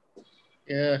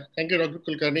 Yeah, thank you, Dr.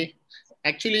 Kulkarni.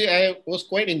 Actually, I was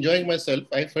quite enjoying myself.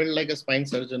 I felt like a spine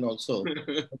surgeon also.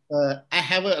 I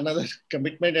have another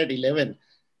commitment at 11,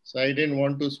 so I didn't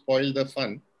want to spoil the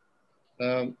fun.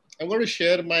 I'm going to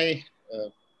share my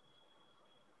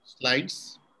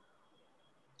slides.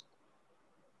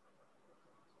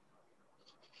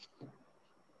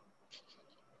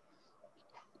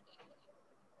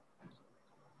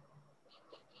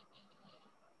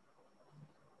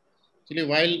 Actually,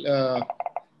 while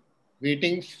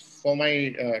waiting for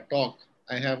my talk,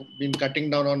 I have been cutting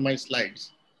down on my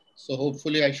slides. So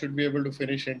hopefully I should be able to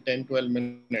finish in 10, 12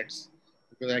 minutes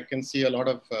because I can see a lot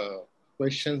of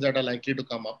questions that are likely to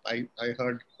come up. I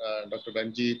heard Dr.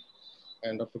 Ranjit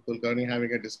and Dr. Kulkarni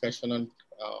having a discussion on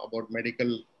about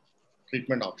medical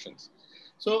treatment options.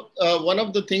 So one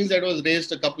of the things that was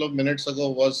raised a couple of minutes ago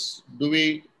was, do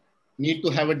we need to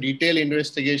have a detailed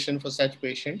investigation for such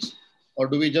patients, or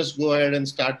do we just go ahead and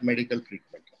start medical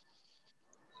treatment?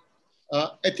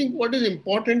 I think what is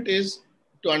important is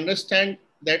to understand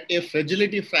that a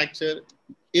fragility fracture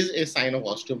is a sign of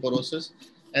osteoporosis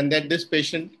and that this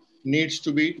patient needs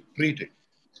to be treated.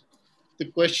 The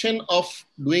question of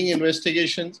doing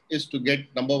investigations is to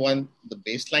get, number one, the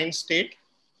baseline state,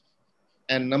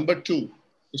 and number two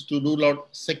is to rule out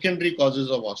secondary causes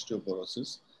of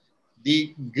osteoporosis.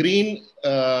 The green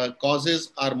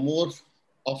causes are more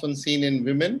often seen in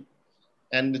women,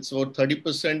 and it's about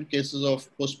 30% cases of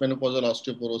postmenopausal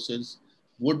osteoporosis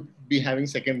would be having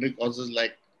secondary causes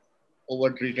like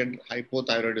overtreated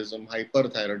hypothyroidism,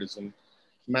 hyperthyroidism,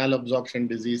 malabsorption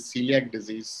disease, celiac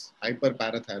disease,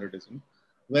 hyperparathyroidism.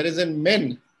 Whereas in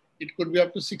men, it could be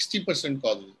up to 60%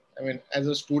 causes. I mean, as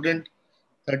a student,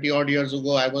 30 odd years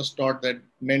ago, I was taught that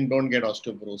men don't get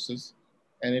osteoporosis.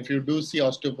 And if you do see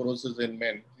osteoporosis in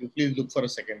men, you please look for a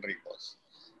secondary cause.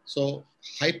 So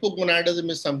hypogonadism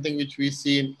is something which we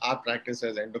see in our practice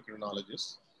as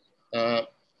endocrinologists.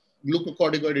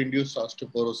 Glucocorticoid-induced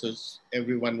osteoporosis,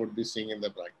 everyone would be seeing in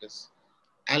the practice.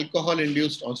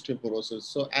 Alcohol-induced osteoporosis.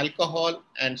 So alcohol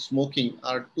and smoking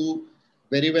are two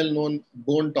very well-known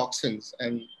bone toxins,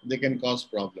 and they can cause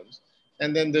problems.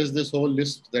 And then there's this whole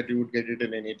list that you would get it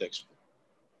in any textbook.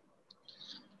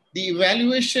 The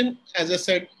evaluation, as I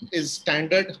said, is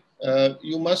standard.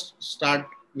 You must start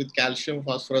with calcium,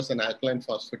 phosphorus, and alkaline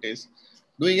phosphatase.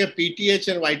 Doing a PTH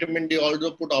and vitamin D,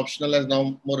 although put optional, has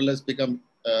now more or less become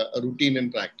a routine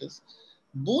in practice.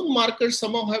 Bone markers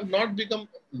somehow have not become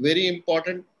very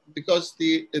important because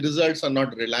the results are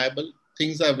not reliable.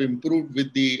 Things have improved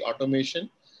with the automation,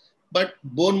 but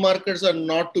bone markers are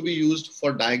not to be used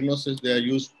for diagnosis. They are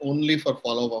used only for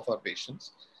follow-up of our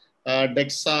patients.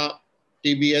 DEXA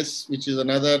TBS, which is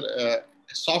another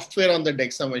software on the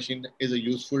DEXA machine, is a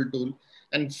useful tool.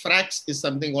 And FRAX is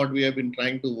something what we have been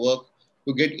trying to work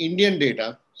to get Indian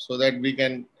data so that we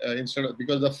can, instead of,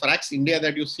 because the FRAX India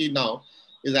that you see now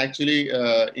is actually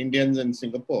Indians in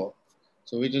Singapore,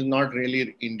 so which is not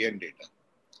really Indian data.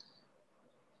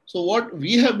 So what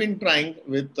we have been trying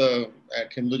with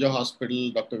at Hinduja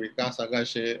Hospital, Dr. Vikas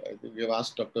Agashe, we have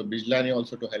asked Dr. Bijlani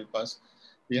also to help us.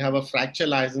 We have a fracture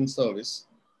license service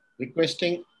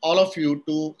requesting all of you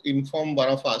to inform one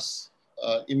of us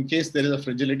in case there is a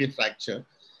fragility fracture,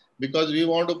 because we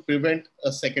want to prevent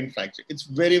a second fracture. It's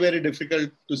very, very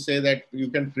difficult to say that you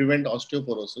can prevent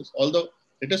osteoporosis, although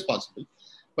it is possible.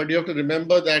 But you have to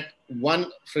remember that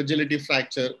one fragility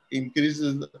fracture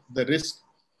increases the risk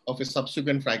of a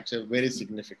subsequent fracture very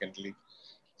significantly.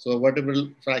 So a vertebral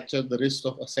fracture, the risk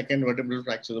of a second vertebral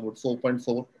fracture is about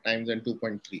 4.4 times and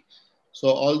 2.3. So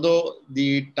although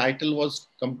the title was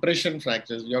compression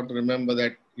fractures, you have to remember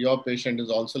that your patient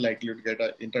is also likely to get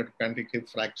an intertrochanteric hip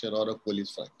fracture or a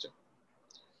Colles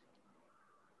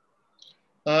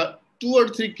fracture. 2 or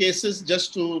 3 cases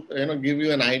just to give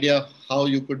you an idea how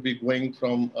you could be going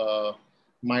from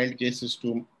mild cases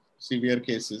to severe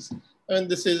cases. And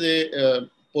this is a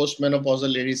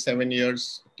postmenopausal lady, 7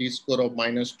 years, T-score of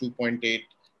minus 2.8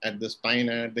 at the spine,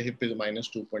 and at the hip is minus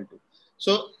 2.2.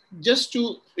 So just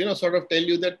to sort of tell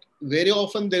you that very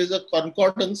often there is a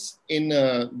concordance in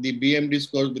the BMD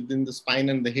scores within the spine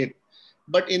and the hip.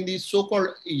 But in the so-called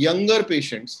younger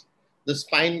patients, the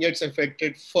spine gets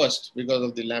affected first because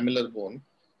of the lamellar bone,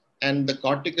 and the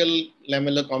cortical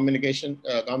lamellar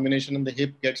combination in the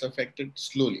hip gets affected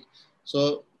slowly.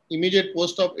 So immediate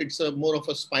post-op, it's more of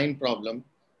a spine problem.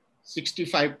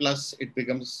 65 plus, it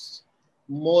becomes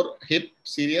more hip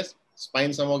serious,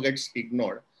 spine somehow gets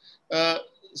ignored.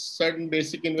 Certain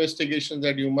basic investigations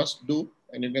that you must do,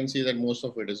 and you can see that most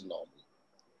of it is normal.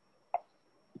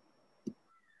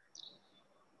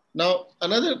 Now,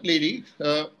 another lady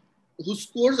whose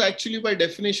scores actually by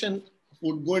definition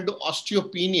would go into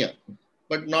osteopenia,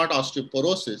 but not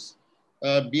osteoporosis.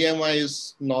 BMI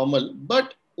is normal,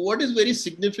 but what is very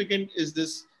significant is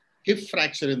this hip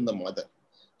fracture in the mother.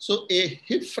 So a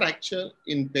hip fracture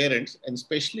in parents, and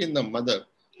especially in the mother,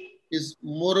 is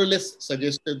more or less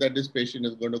suggested that this patient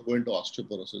is going to go into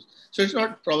osteoporosis. So it's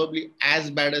not probably as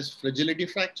bad as fragility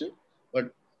fracture,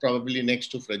 but probably next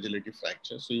to fragility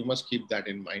fracture. So you must keep that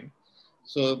in mind.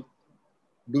 So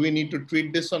do we need to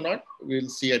treat this or not? We'll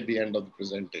see at the end of the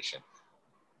presentation.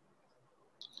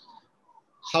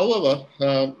 However,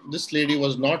 this lady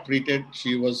was not treated.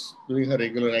 She was doing her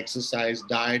regular exercise,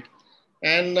 diet,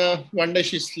 and one day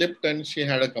she slipped and she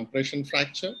had a compression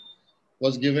fracture,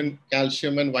 was given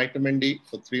calcium and vitamin D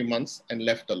for 3 months and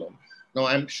left alone. Now,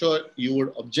 I'm sure you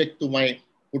would object to my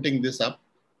putting this up,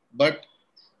 but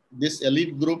this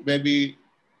elite group may be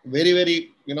very,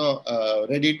 very,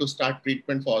 ready to start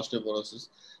treatment for osteoporosis.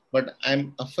 But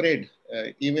I'm afraid,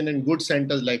 even in good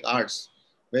centers like ours,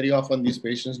 very often these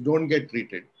patients don't get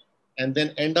treated and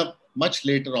then end up much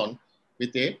later on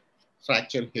with a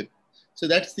fractured hip. So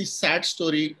that's the sad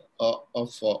story of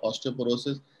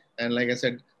osteoporosis. And like I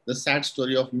said, the sad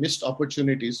story of missed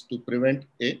opportunities to prevent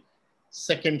a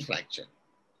second fracture.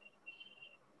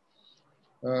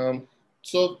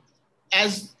 So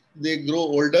as they grow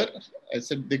older, I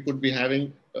said they could be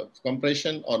having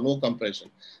compression or no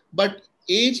compression. But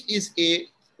age is a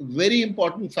very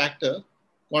important factor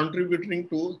contributing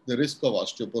to the risk of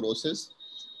osteoporosis.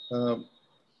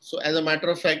 So as a matter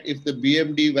of fact, if the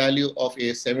BMD value of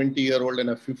a 70-year-old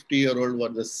and a 50-year-old were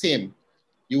the same,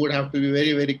 you would have to be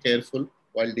very, very careful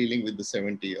while dealing with the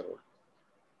 70-year-old.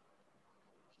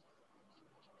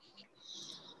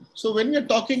 So when we're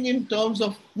talking in terms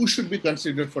of who should be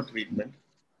considered for treatment,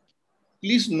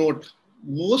 please note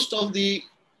most of the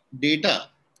data,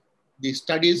 the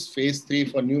studies phase 3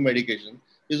 for new medication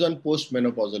is on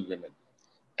postmenopausal women.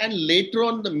 And later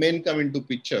on the men come into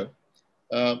picture,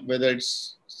 whether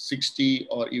it's 60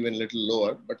 or even a little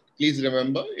lower. But please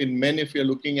remember, in men, if you're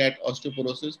looking at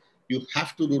osteoporosis, you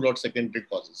have to rule out secondary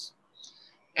causes.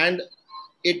 And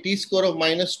a T-score of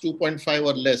minus 2.5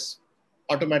 or less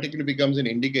automatically becomes an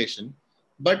indication.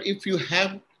 But if you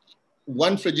have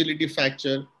one fragility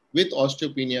fracture with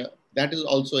osteopenia, that is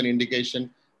also an indication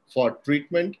for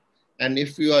treatment. And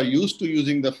if you are used to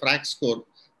using the FRAC score,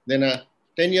 then a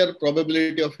 10-year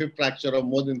probability of hip fracture of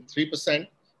more than 3%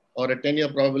 or a 10-year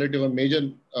probability of a major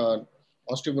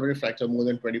osteoporotic fracture more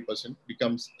than 20%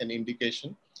 becomes an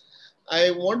indication.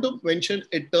 I want to mention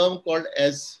a term called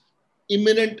as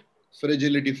imminent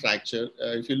fragility fracture.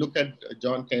 If you look at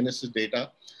John Keynes's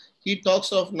data, he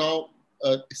talks of now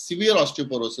severe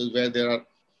osteoporosis where there are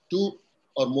 2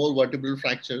 or more vertebral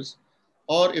fractures,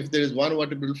 or if there is one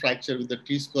vertebral fracture with a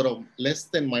T-score of less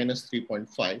than minus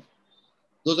 3.5.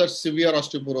 Those are severe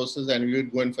osteoporosis and we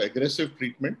would go in for aggressive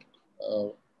treatment.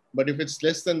 But if it's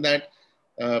less than that,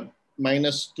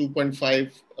 minus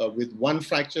 2.5 with one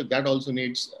fracture, that also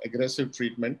needs aggressive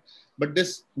treatment. But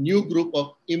this new group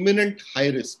of imminent high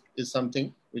risk is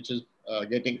something which is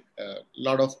getting a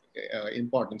lot of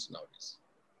importance nowadays.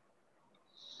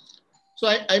 So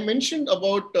I mentioned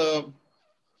about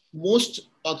most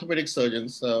orthopedic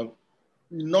surgeons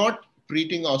not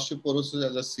treating osteoporosis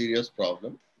as a serious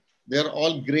problem. They're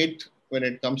all great when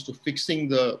it comes to fixing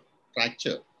the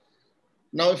fracture.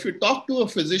 Now, if you talk to a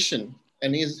physician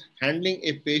and he's handling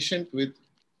a patient with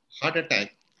heart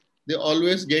attack, they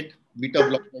always get beta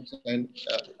blockers and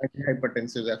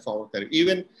antihypertensives as form of therapy,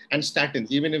 and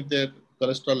statins, even if their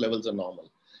cholesterol levels are normal.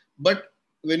 But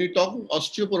when you talk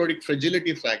osteoporotic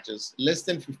fragility fractures, less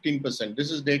than 15%.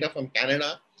 This is data from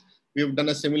Canada. We have done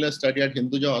a similar study at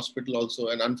Hinduja Hospital also,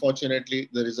 and unfortunately,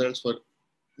 the results were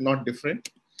not different.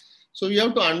 So we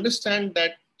have to understand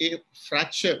that a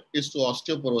fracture is to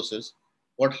osteoporosis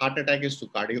what heart attack is to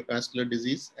cardiovascular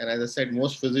disease. And as I said,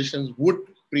 most physicians would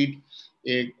treat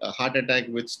a heart attack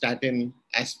with statin,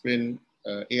 aspirin,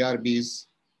 ARBs.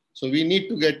 So we need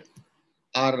to get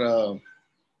our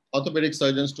orthopedic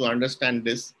surgeons to understand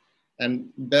this. And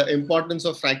the importance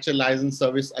of fracture liaison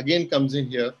service again comes in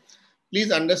here.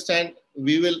 Please understand,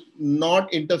 we will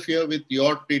not interfere with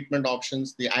your treatment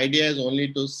options. The idea is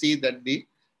only to see that the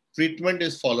treatment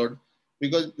is followed,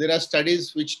 because there are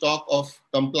studies which talk of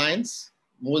compliance.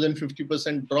 More than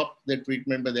 50% drop their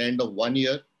treatment by the end of 1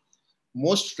 year.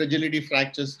 Most fragility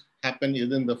fractures happen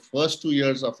within the first 2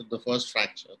 years after the first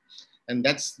fracture. And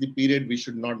that's the period we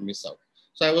should not miss out.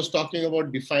 So I was talking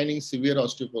about defining severe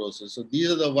osteoporosis. So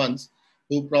these are the ones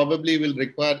who probably will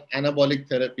require anabolic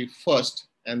therapy first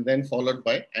and then followed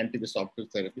by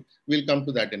anti-disruptive therapy. We'll come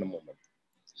to that in a moment.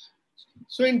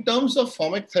 So in terms of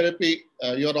formic therapy,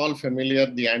 you're all familiar,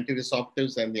 the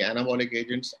anti-disruptives and the anabolic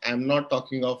agents. I'm not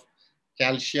talking of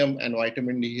calcium and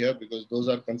vitamin D here because those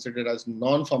are considered as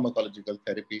non-pharmacological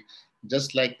therapy,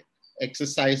 just like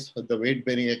exercise, the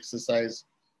weight-bearing exercise,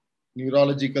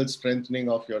 neurological strengthening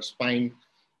of your spine,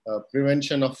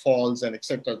 prevention of falls, and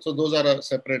etc. So those are a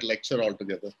separate lecture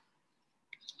altogether.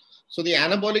 So the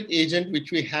anabolic agent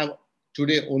which we have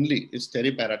today only is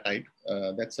teriparatide.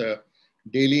 That's a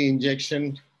daily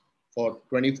injection for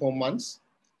 24 months.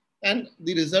 And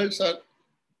the results are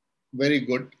very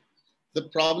good. The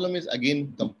problem is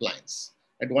again compliance.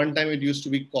 At one time, it used to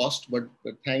be cost, but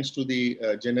thanks to the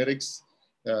generics,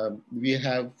 we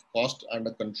have cost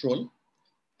under control.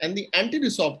 And the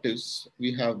antiresorptives,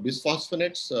 we have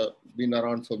bisphosphonates, been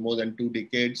around for more than 2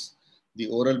 decades, the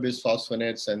oral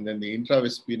bisphosphonates, and then the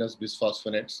intravenous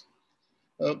bisphosphonates.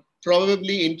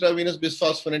 Probably intravenous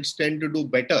bisphosphonates tend to do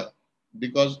better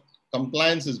because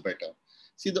compliance is better.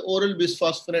 See, the oral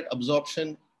bisphosphonate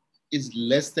absorption is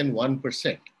less than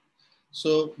 1%.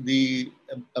 So the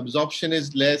absorption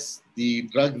is less, the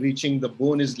drug reaching the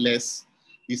bone is less,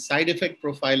 the side effect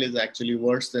profile is actually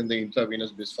worse than the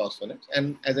intravenous bisphosphonates.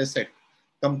 And as I said,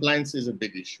 compliance is a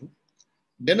big issue.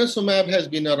 Denosumab has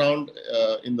been around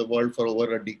in the world for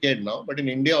over a decade now, but in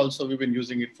India also we've been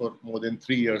using it for more than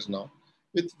 3 years now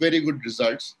with very good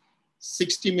results.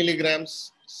 60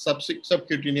 milligrams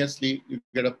subcutaneously, you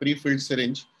get a pre-filled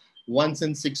syringe once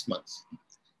in 6 months.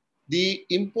 The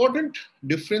important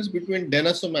difference between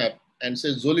denosumab and say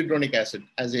zoledronic acid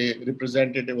as a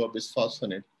representative of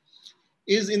bisphosphonate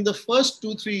is in the first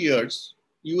 2-3 years,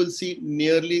 you will see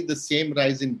nearly the same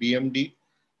rise in BMD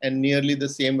and nearly the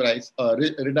same rise,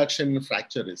 reduction in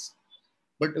fracture risk.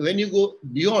 But when you go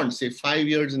beyond say 5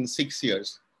 years and 6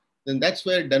 years, then that's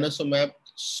where denosumab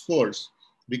scores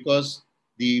because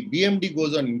the BMD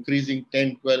goes on increasing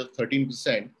 10, 12,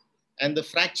 13%, and the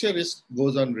fracture risk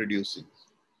goes on reducing.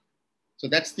 So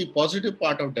that's the positive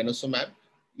part of denosumab,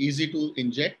 easy to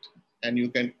inject, and you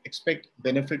can expect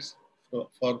benefits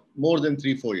for more than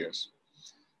 3-4 years.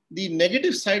 The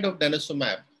negative side of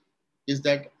denosumab is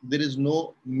that there is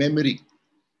no memory.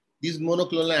 These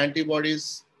monoclonal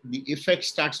antibodies, the effect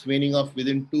starts waning off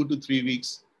within 2 to 3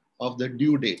 weeks of the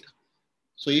due date.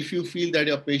 So if you feel that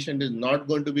your patient is not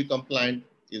going to be compliant,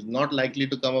 is not likely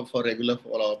to come up for regular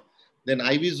follow-up, then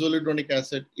IV zoledronic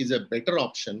acid is a better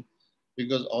option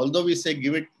because although we say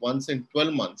give it once in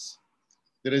 12 months,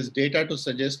 there is data to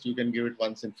suggest you can give it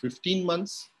once in 15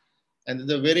 months. And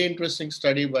there's a very interesting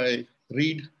study by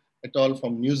Reed et al.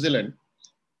 From New Zealand,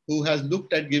 who has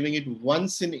looked at giving it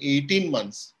once in 18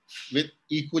 months with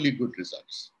equally good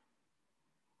results.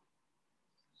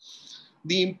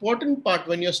 The important part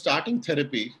when you're starting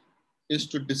therapy is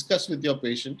to discuss with your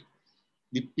patient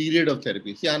the period of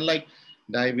therapy. See, unlike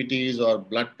diabetes or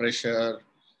blood pressure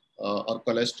or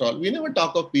cholesterol, we never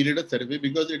talk of period of therapy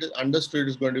because it is understood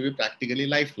it's going to be practically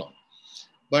lifelong.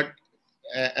 But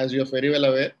as you're very well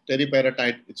aware,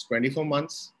 teriparatide, it's 24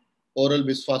 months. Oral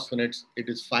bisphosphonates, it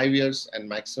is 5 years and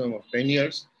maximum of 10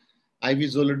 years. IV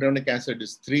zoledronic acid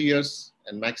is 3 years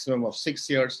and maximum of 6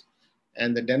 years.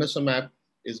 And the denosumab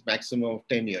is maximum of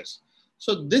 10 years.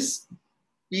 So this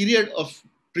period of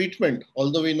treatment,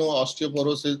 although we know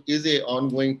osteoporosis is an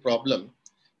ongoing problem,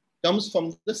 comes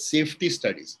from the safety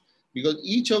studies because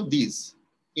each of these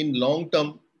in long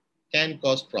term can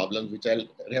cause problems, which I'll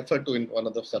refer to in one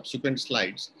of the subsequent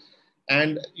slides.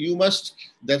 And you must,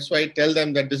 that's why I tell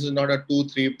them that this is not a 2,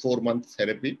 3, 4 month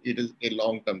therapy. It is a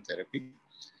long-term therapy.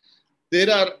 There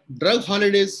are drug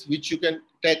holidays which you can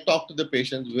talk to the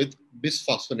patients with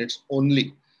bisphosphonates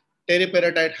only.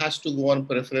 Teriparatide has to go on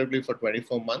preferably for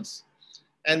 24 months.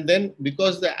 And then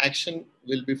because the action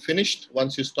will be finished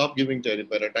once you stop giving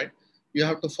teriparatide, you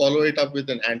have to follow it up with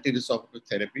an antiresorptive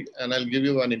therapy. And I'll give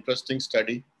you an interesting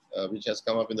study which has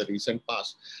come up in the recent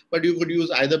past. But you could use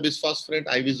either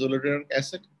bisphosphonate, IV zoledronic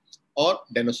acid, or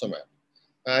denosumab.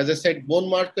 As I said, bone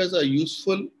markers are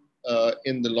useful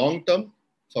in the long term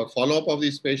for follow-up of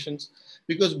these patients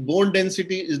because bone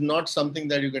density is not something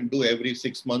that you can do every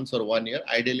 6 months or 1 year.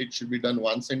 Ideally, it should be done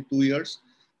once in 2 years.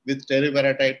 With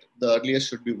teriparatide, the earliest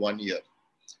should be 1 year.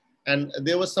 And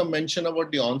there was some mention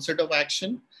about the onset of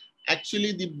action.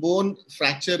 Actually, the bone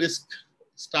fracture risk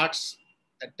starts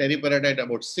at teriparatide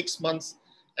about 6 months,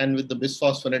 and with the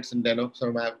bisphosphonates and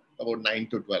denosumab about 9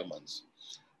 to 12 months.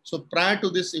 So prior to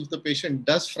this, if the patient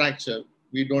does fracture,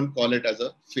 we don't call it as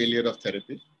a failure of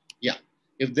therapy. Yeah,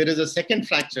 if there is a second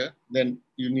fracture, then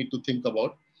you need to think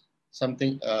about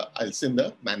something else in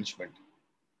the management.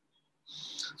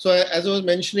 So as I was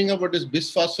mentioning about this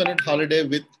bisphosphonate holiday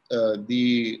with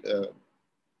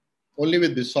only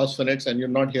with bisphosphonates, and you'll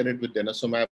not hear it with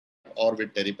denosumab or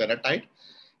with teriparatide.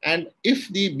 And if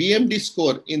the BMD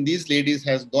score in these ladies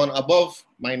has gone above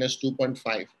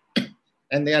 -2.5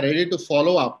 and they are ready to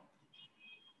follow up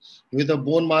with a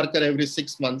bone marker every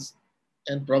 6 months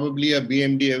and probably a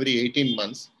BMD every 18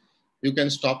 months, you can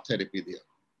stop therapy there.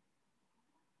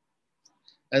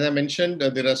 As I mentioned,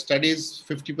 there are studies,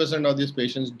 50% of these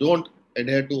patients don't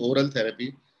adhere to oral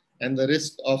therapy, and the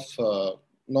risk of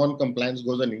non-compliance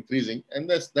goes on increasing. And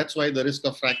that's why the risk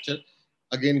of fracture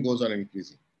again goes on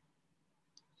increasing.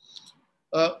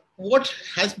 What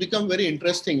has become very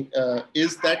interesting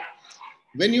is that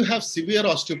when you have severe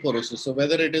osteoporosis, so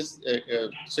whether it is,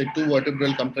 say, 2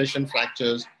 vertebral compression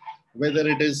fractures, whether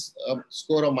it is a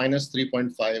score of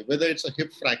 -3.5, whether it's a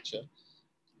hip fracture,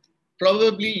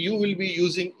 probably you will be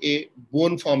using a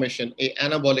bone formation, a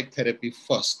anabolic therapy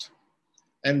first,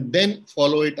 and then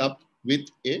follow it up with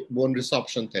a bone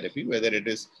resorption therapy, whether it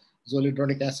is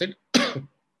zoledronic acid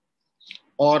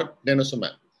or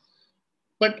denosumab.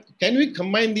 But can we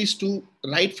combine these two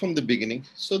right from the beginning?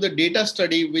 So the data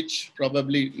study, which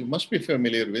probably you must be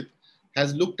familiar with,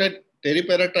 has looked at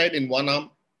teriparatide in one arm,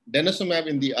 denosumab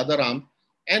in the other arm,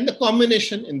 and the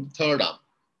combination in the third arm.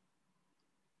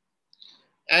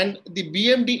 And the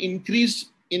BMD increased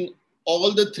in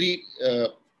all the three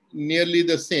nearly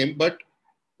the same, but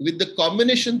with the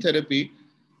combination therapy,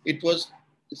 it was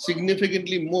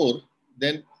significantly more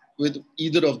than with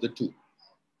either of the two.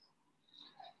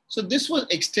 So this was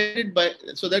extended by,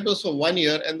 so that was for 1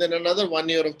 year, and then another 1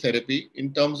 year of therapy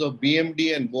in terms of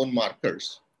BMD and bone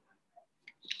markers.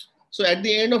 So at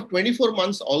the end of 24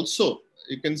 months also,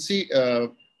 you can see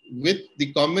with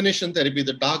the combination therapy,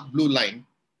 the dark blue line,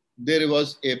 there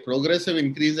was a progressive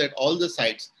increase at all the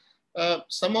sites.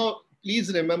 Somehow,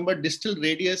 please remember, distal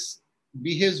radius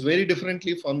behaves very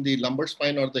differently from the lumbar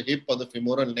spine or the hip or the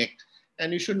femoral neck.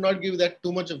 And you should not give that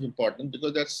too much of importance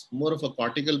because that's more of a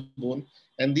cortical bone.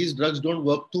 And these drugs don't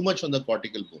work too much on the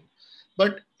cortical bone.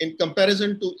 But in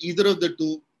comparison to either of the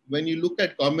two, when you look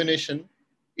at combination,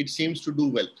 it seems to do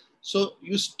well. So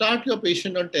you start your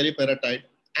patient on teriparatide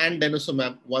and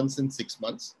denosumab once in 6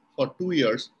 months for 2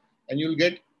 years, and you'll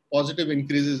get positive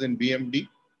increases in BMD.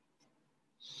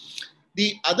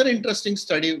 The other interesting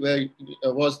study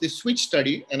was the switch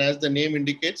study. And as the name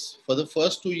indicates, for the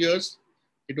first 2 years,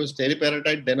 it was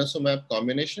teriparatide denosumab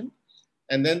combination.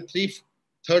 And then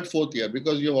third, fourth year,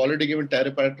 because you have already given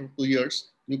teriparatide for 2 years,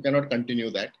 you cannot continue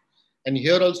that. And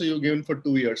here also you've given for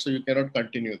 2 years, so you cannot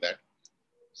continue that.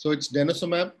 So it's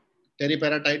denosumab,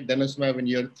 teriparatide, denosumab in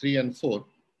year 3 and 4.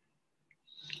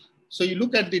 So you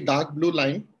look at the dark blue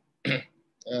line.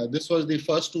 This was the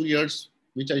first 2 years,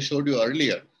 which I showed you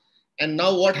earlier. And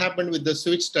now what happened with the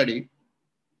switch study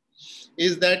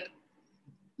is that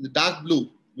the dark blue,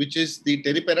 which is the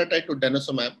teriparatide to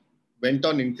denosumab, went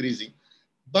on increasing.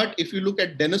 But if you look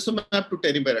at denosumab to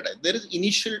teriparatide, there is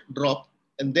initial drop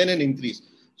and then an increase.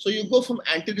 So you go from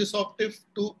antiresorptive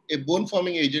to a bone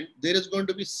forming agent, there is going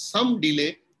to be some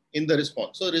delay in the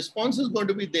response. So response is going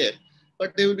to be there,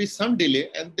 but there will be some delay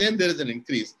and then there is an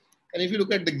increase. And if you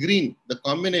look at the green, the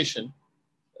combination,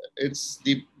 it's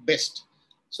the best.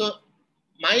 So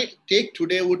my take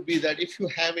today would be that if you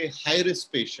have a high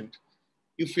risk patient,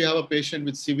 if you have a patient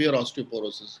with severe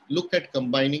osteoporosis, look at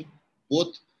combining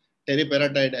both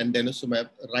teriparatide and denosumab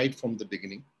right from the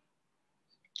beginning.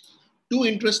 Two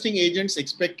interesting agents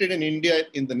expected in India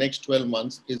in the next 12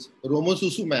 months is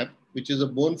romosozumab, which is a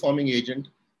bone forming agent,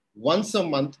 once a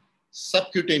month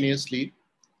subcutaneously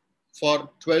for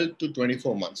 12 to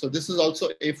 24 months. So this is also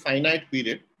a finite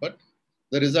period, but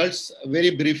the results,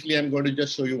 very briefly, I'm going to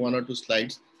just show you 1 or 2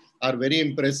 slides, are very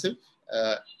impressive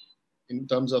in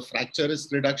terms of fracture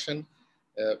risk reduction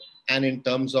and in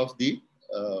terms of the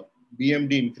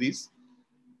BMD increase.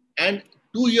 And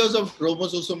 2 years of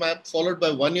romosozumab followed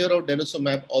by 1 year of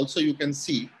denosumab, also you can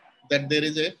see that there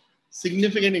is a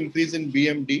significant increase in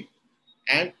BMD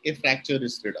and a fracture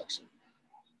risk reduction.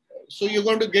 So you're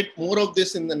going to get more of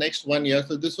this in the next 1 year.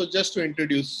 So this was just to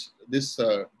introduce this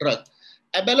drug.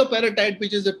 Abaloparatide,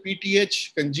 which is a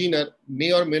PTH congener,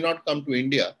 may or may not come to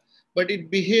India, but it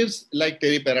behaves like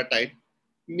teriparatide,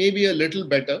 maybe a little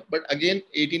better. But again,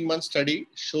 18-month study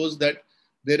shows that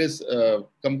there is a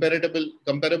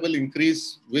comparable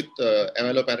increase with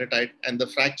abaloparatide, and the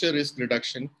fracture risk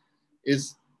reduction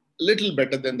is a little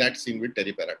better than that seen with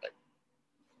teriparatide.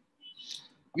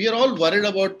 We are all worried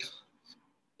about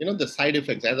the side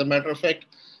effects. As a matter of fact,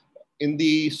 in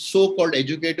the so-called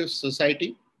educative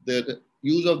society, the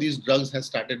use of these drugs has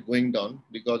started going down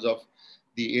because of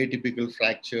the atypical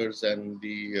fractures and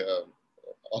the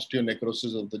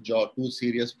osteonecrosis of the jaw, 2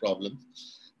 serious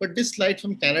problems. But this slide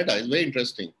from Canada is very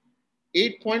interesting.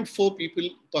 8.4 people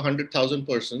per 100,000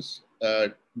 persons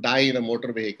die in a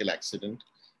motor vehicle accident.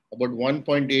 About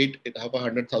 1.8 per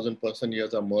 100,000 person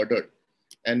years are murdered.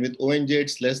 And with ONJ,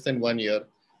 it's less than 1 year.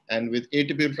 And with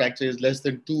atypical fracture, is less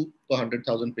than 2 per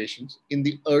 100,000 patients in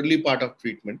the early part of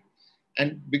treatment,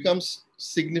 and becomes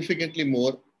significantly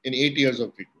more in 8 years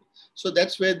of treatment. So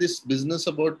that's where this business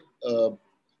about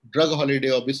drug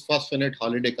holiday or bisphosphonate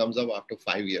holiday comes up after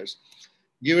 5 years.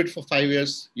 Give it for 5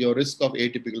 years, your risk of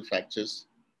atypical fractures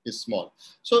is small.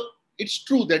 So it's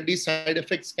true that these side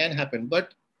effects can happen,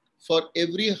 but for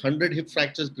every 100 hip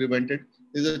fractures prevented,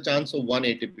 there's a chance of one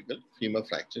atypical femur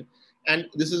fracture. And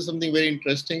this is something very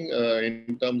interesting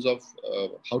in terms of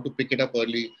how to pick it up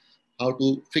early, how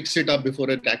to fix it up before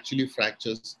it actually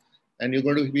fractures. And you're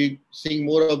going to be seeing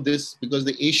more of this because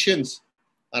the Asians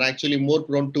are actually more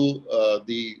prone to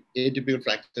the atypical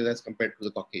fractures as compared to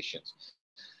the Caucasians.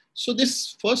 So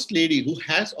this first lady who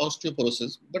has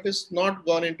osteoporosis, but is not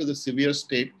gone into the severe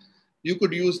state, you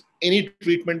could use any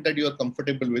treatment that you are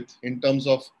comfortable with in terms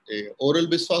of oral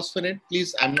bisphosphonate.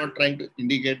 Please, I'm not trying to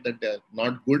indicate that they're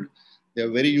not good.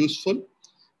 They're very useful,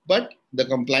 but the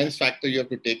compliance factor you have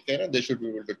to take care of. They should be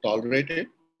able to tolerate it.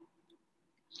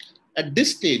 At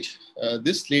this stage,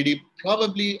 this lady,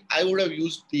 probably I would have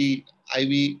used the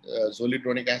IV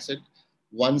zoledronic acid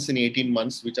once in 18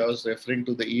 months, which I was referring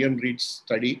to the Ian Reid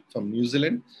study from New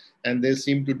Zealand, and they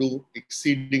seem to do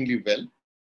exceedingly well.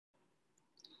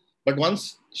 But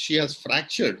once she has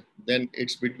fractured, then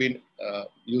it's between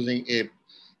using a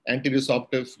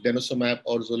anti-resorptive denosumab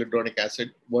or zoledronic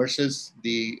acid versus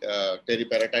the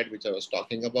teriparatide, which I was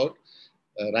talking about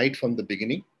right from the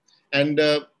beginning. And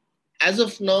as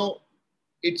of now,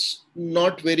 it's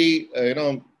not very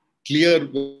clear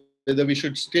whether we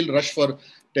should still rush for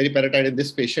teriparatide in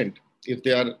this patient if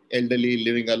they are elderly,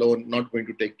 living alone, not going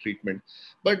to take treatment.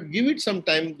 But give it some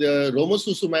time. The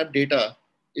romosozumab data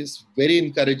is very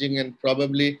encouraging, and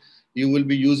probably you will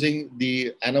be using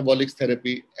the anabolic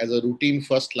therapy as a routine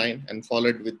first line and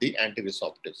followed with the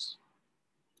anti-resorptives.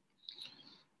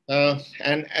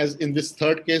 And as in this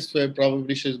third case, where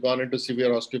probably she's gone into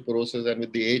severe osteoporosis and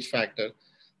with the age factor,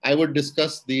 I would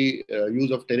discuss the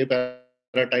use of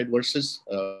teriparatide versus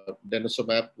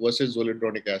denosumab versus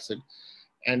zoledronic acid.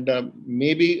 And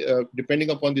maybe depending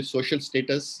upon the social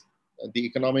status, the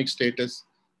economic status,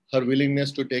 her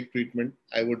willingness to take treatment,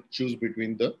 I would choose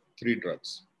between the three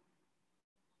drugs.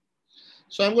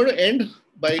 So I'm going to end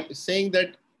by saying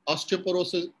that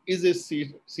osteoporosis is a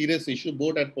serious issue,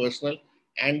 both at personal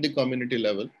and the community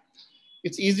level.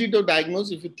 It's easy to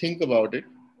diagnose if you think about it.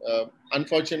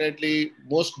 Unfortunately,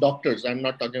 most doctors, I'm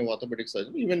not talking orthopedic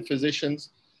surgeons, even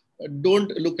physicians,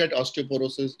 don't look at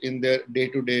osteoporosis in their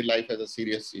day-to-day life as a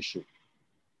serious issue.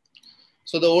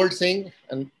 So the old saying,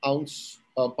 an ounce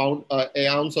of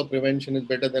prevention is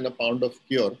better than a pound of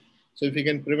cure. So if you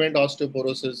can prevent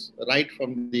osteoporosis right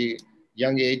from the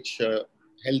young age,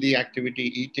 healthy activity,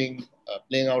 eating,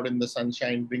 playing out in the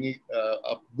sunshine, bringing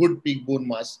a good peak bone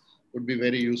mass would be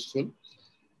very useful.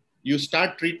 You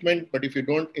start treatment, but if you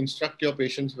don't instruct your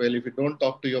patients well, if you don't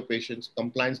talk to your patients,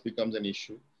 compliance becomes an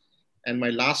issue. And my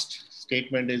last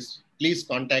statement is, please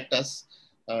contact us.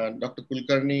 Dr.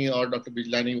 Kulkarni or Dr.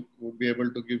 Bijlani would be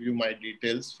able to give you my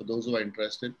details for those who are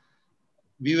interested.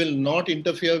 We will not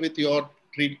interfere with your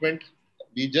treatment.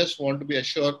 We just want to be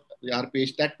assured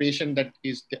that patient that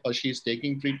is or she is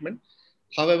taking treatment.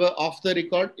 However, off the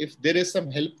record, if there is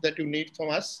some help that you need from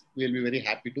us, we'll be very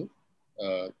happy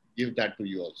to give that to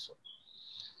you also.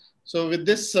 So with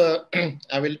this,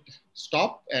 I will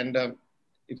stop, and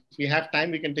if we have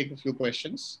time, we can take a few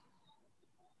questions.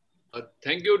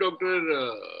 Thank you, Dr.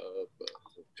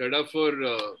 Chadha, for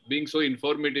being so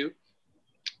informative.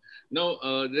 Now,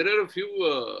 there are a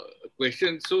few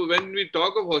questions. So when we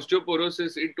talk of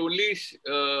osteoporosis, it only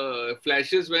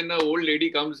flashes when an old lady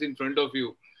comes in front of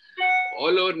you.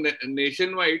 All over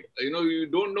nationwide, you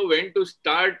don't know when to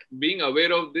start being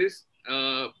aware of this,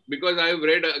 because I have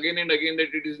read again and again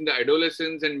that it is in the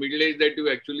adolescence and middle age that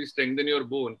you actually strengthen your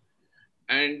bone.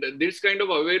 And this kind of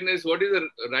awareness, what is the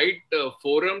right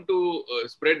forum to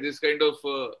spread this kind of,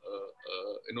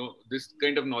 this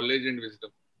kind of knowledge and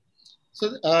wisdom?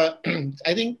 So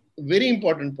I think very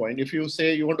important point, if you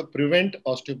say you want to prevent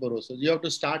osteoporosis, you have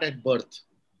to start at birth.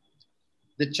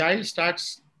 The child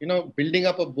starts, building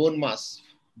up a bone mass,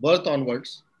 birth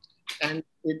onwards, and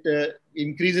it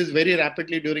increases very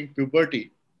rapidly during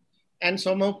puberty and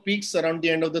somehow peaks around the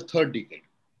end of the third decade.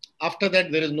 After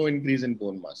that, there is no increase in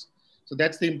bone mass. So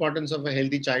that's the importance of a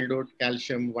healthy childhood: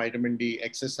 calcium, vitamin D,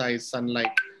 exercise,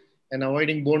 sunlight, and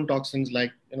avoiding bone toxins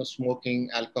like smoking,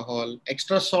 alcohol,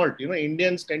 extra salt.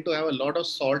 Indians tend to have a lot of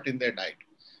salt in their diet.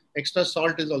 Extra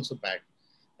salt is also bad.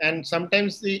 And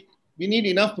sometimes we need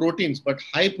enough proteins, but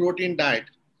high protein diet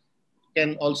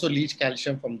can also leach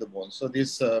calcium from the bone. So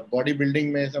this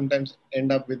bodybuilding may sometimes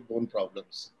end up with bone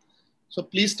problems. So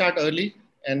please start early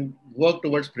and work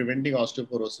towards preventing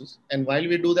osteoporosis. And while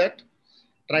we do that,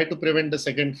 try to prevent the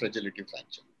second fragility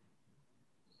fracture.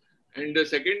 And the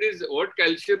second is, what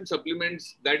calcium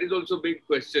supplements? That is also a big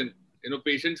question.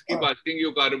 Patients keep asking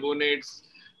you carbonates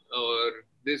or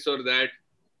this or that.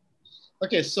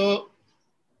 Okay, so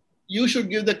you should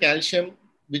give the calcium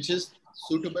which is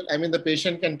suitable. I mean, the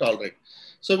patient can tolerate.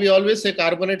 So we always say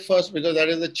carbonate first because that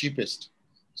is the cheapest.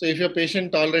 So if your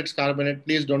patient tolerates carbonate,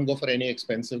 please don't go for any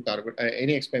expensive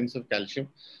calcium.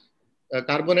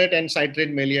 Carbonate and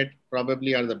citrate maleate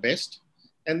probably are the best.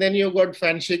 And then you've got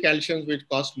fancy calciums which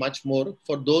cost much more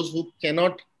for those who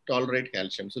cannot tolerate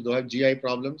calcium. So they have GI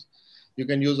problems. You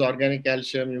can use organic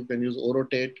calcium, you can use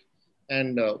orotate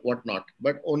and whatnot,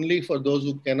 but only for those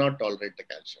who cannot tolerate the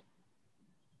calcium.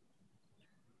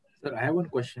 Sir, I have one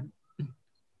question.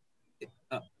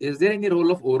 Is there any role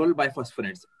of oral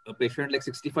biphosphonates? A patient like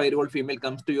 65-year-old female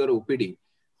comes to your OPD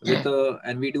with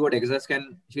and we do a DEXA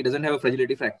scan. She doesn't have a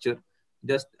fragility fracture.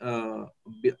 Just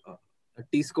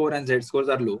T score and Z scores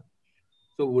are low.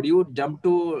 So would you jump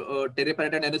to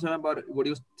teriparatide denosumab or would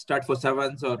you start for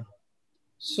Savans or?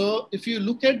 So if you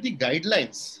look at the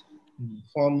guidelines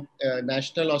from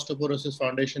National Osteoporosis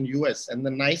Foundation US and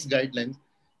the NICE guidelines,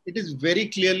 it is very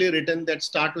clearly written that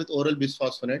start with oral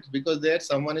bisphosphonates because there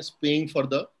someone is paying for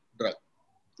the drug.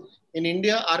 In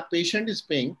India, our patient is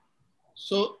paying.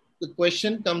 So the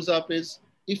question comes up is,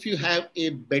 if you have a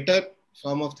better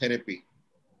form of therapy,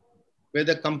 where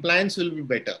the compliance will be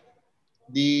better,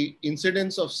 the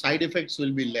incidence of side effects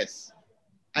will be less,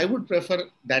 I would prefer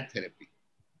that therapy.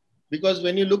 Because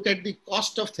when you look at the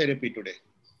cost of therapy today,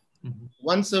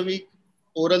 once a week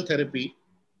oral therapy,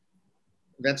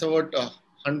 that's about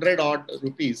 100 odd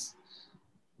rupees.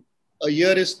 A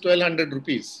year is 1200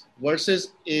 rupees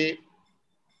versus a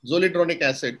zoledronic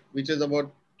acid, which is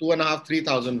about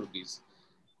 2,500-3,000 rupees.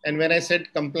 And when I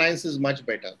said compliance is much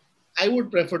better, I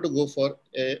would prefer to go for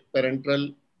a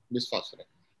parenteral bisphosphonate.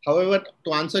 However,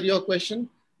 to answer your question,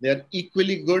 they are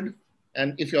equally good.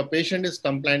 And if your patient is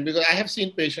compliant, because I have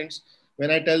seen patients,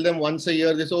 when I tell them once a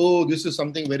year, they say, oh, this is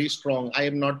something very strong. I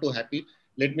am not too happy.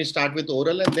 Let me start with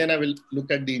oral and then I will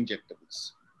look at the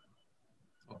injectables.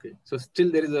 Okay. So still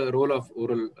there is a role of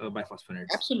oral biphosphonates.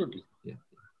 Absolutely. Yeah.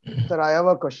 Sir, I have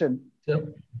a question.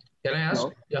 Sir, can I ask?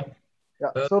 No. Yeah.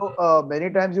 So many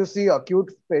times you see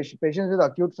acute patients with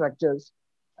acute fractures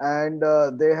and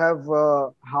they have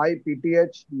high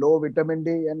PTH, low vitamin D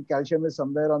and calcium is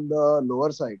somewhere on the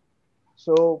lower side.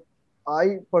 So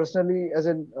I personally,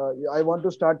 I want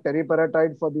to start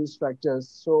teriparatide for these fractures.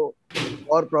 So,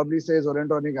 or probably say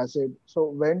zoledronic acid. So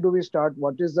when do we start?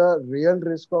 What is the real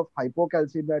risk of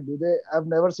hypocalcemia? I've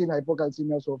never seen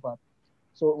hypocalcemia so far.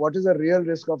 So what is the real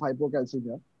risk of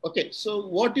hypocalcemia? Okay. So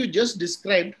what you just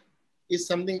described is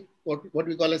something what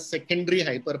we call a secondary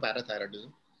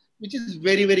hyperparathyroidism, which is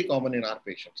very, very common in our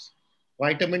patients.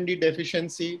 Vitamin D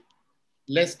deficiency,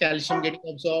 less calcium getting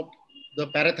absorbed, the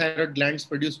parathyroid glands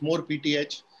produce more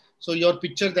PTH. So your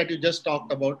picture that you just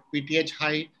talked about, PTH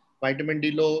high, vitamin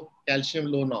D low, calcium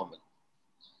low, normal.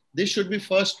 This should be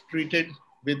first treated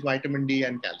with vitamin D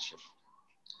and calcium.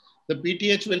 The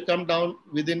PTH will come down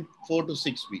within 4 to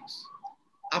 6 weeks.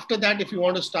 After that, if you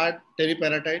want to start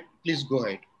teriparatide, please go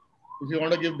ahead. If you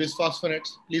want to give bisphosphonates,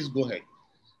 please go ahead.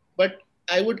 But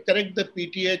I would correct the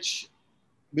PTH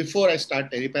before I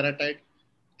start teriparatide.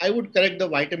 I would correct the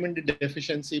vitamin D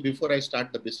deficiency before I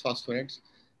start the bisphosphonates.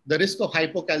 The risk of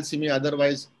hypocalcemia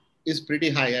otherwise is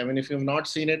pretty high. I mean, if you've not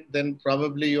seen it, then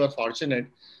probably you are fortunate.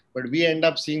 But we end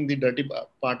up seeing the dirty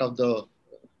part of the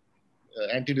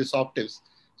antiresorptives.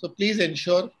 So please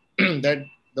ensure that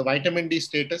the vitamin D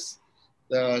status,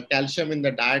 the calcium in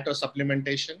the diet or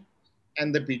supplementation,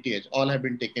 and the PTH all have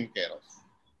been taken care of.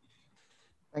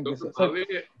 Thank you, sir.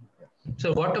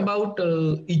 So what about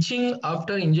itching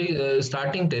after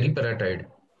starting teriparatide?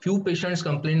 Few patients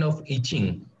complain of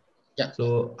itching. Yeah.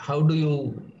 So how do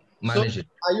you manage it?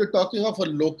 Are you talking of a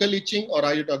local itching or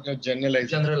are you talking of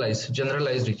generalized?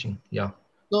 Generalized itching. Yeah.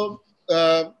 So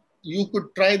you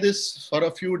could try this for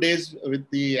a few days with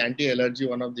the anti-allergy,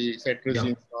 one of the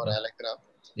cetirizine or Allegra.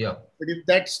 Yeah. But if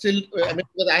that's still, I mean,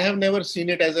 because I have never seen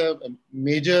it as a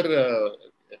major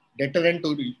deterrent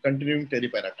to continuing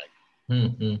teriparatide.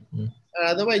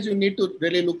 Otherwise, you need to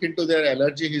really look into their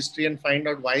allergy history and find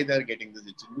out why they're getting this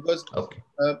itching. Because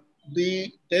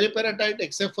the teriparatide,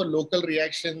 except for local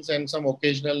reactions and some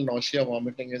occasional nausea,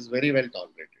 vomiting, is very well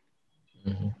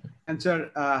tolerated. And sir,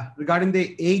 regarding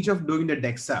the age of doing the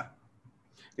DEXA,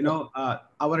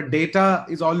 our data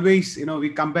is always, we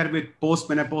compare with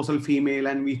postmenopausal female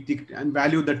and we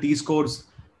value the T scores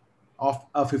of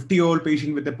a 50-year-old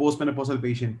patient with a postmenopausal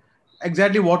patient.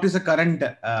 Exactly what is the current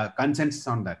consensus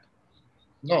on that?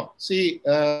 No, see,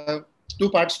 two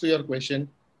parts to your question.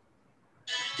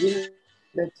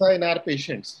 DEXA in our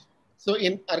patients. So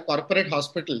in our corporate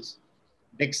hospitals,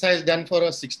 DEXA is done for a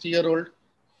 60-year-old,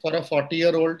 for a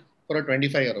 40-year-old, for a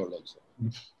 25-year-old also.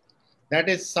 That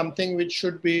is something which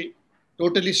should be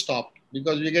totally stopped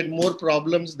because we get more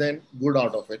problems than good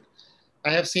out of it.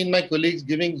 I have seen my colleagues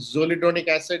giving zoledronic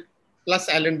acid plus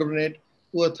alendronate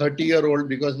to a 30-year-old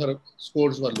because her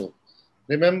scores were low.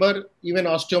 Remember, even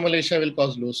osteomalacia will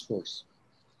cause low scores.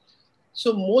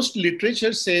 So most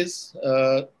literature says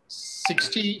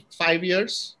 65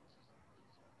 years,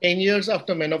 10 years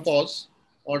after menopause,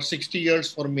 or 60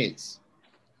 years for males.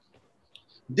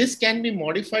 This can be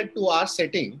modified to our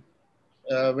setting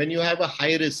when you have a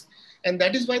high risk. And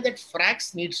that is why that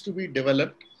FRAX needs to be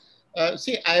developed.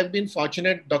 See, I have been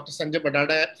fortunate, Dr. Sanjay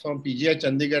Badada from PGI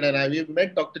Chandigarh, and I have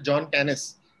met Dr. John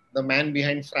Canis, the man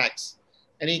behind FRAX.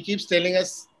 And he keeps telling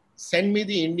us, send me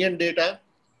the Indian data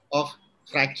of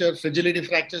fracture, fragility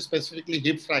fractures, specifically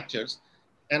hip fractures,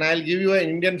 and I'll give you an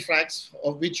Indian FRAX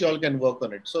of which you all can work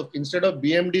on it. So instead of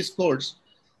BMD scores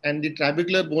and the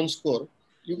trabecular bone score,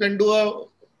 you can do a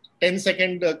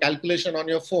 10-second calculation on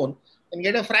your phone and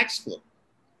get a FRAX score.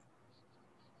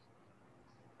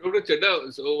 Dr.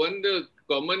 Chadha, so the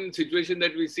common situation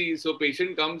that we see, so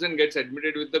patient comes and gets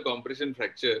admitted with the compression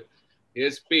fracture. He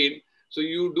has pain. So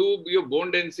you do your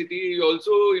bone density. You also,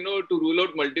 to rule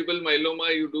out multiple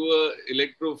myeloma, you do a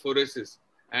electrophoresis,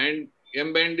 and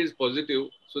M-band is positive.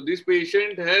 So this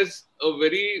patient has a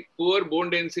very poor bone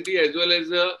density as well as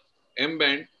a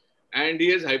M-band, and he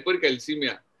has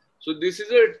hypercalcemia. So this is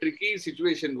a tricky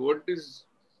situation. What is?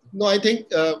 No, I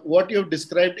think what you have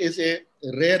described is a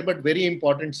rare but very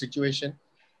important situation.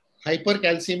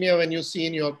 Hypercalcemia, when you see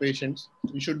in your patients,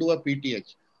 you should do a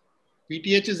PTH.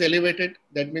 PTH is elevated,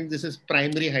 that means this is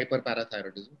primary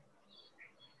hyperparathyroidism.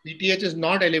 PTH is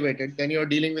not elevated, then you're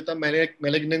dealing with a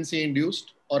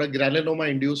malignancy-induced or a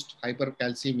granuloma-induced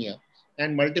hypercalcemia.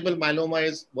 And multiple myeloma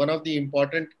is one of the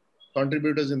important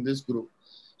contributors in this group.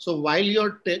 So while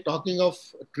you're talking of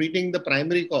treating the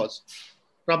primary cause,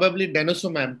 probably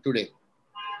denosumab today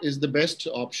is the best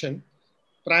option.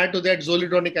 Prior to that,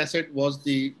 zoledronic acid was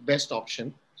the best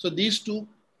option. So these two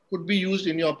could be used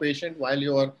in your patient while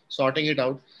you are sorting it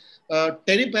out.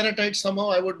 Teriparatide, somehow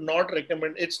I would not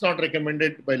recommend. It's not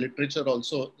recommended by literature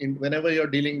also whenever you're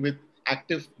dealing with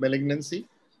active malignancy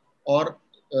or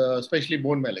especially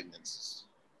bone malignancies.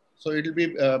 So it will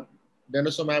be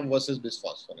denosumab versus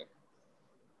bisphosphonate.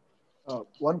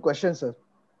 One question, sir.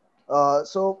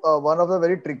 One of the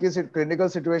very tricky clinical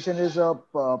situation is a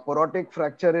porotic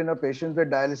fracture in a patient with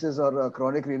dialysis or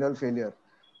chronic renal failure.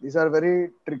 These are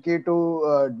very tricky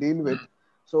to deal with.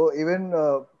 So even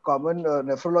common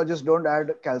nephrologists don't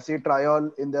add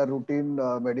calcitriol in their routine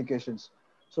medications.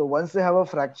 So once they have a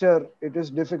fracture, it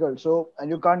is difficult. So, and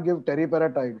you can't give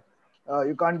teriparatide.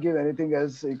 You can't give anything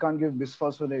else. You can't give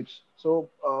bisphosphonates. So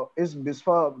is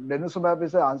denosumab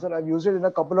is the answer? I've used it in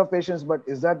a couple of patients, but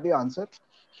is that the answer?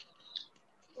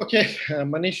 Okay,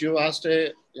 Manish, you asked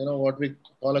what we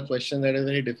call a question that is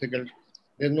very difficult.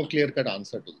 There's no clear-cut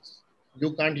answer to this.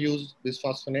 You can't use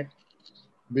bisphosphonate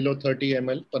below 30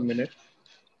 ml per minute.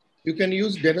 You can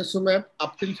use denosumab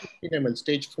up till 15 ml,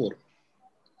 stage 4.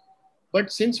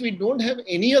 But since we don't have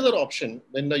any other option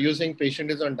when the using patient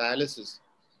is on dialysis,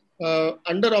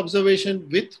 under observation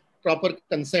with proper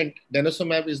consent,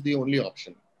 denosumab is the only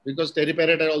option because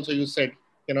teriparatide also you said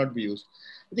cannot be used.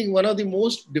 I think one of the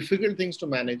most difficult things to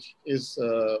manage is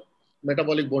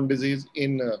metabolic bone disease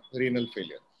in renal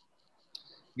failure.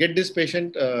 Get this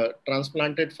patient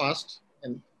transplanted fast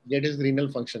and get his renal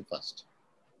function fast.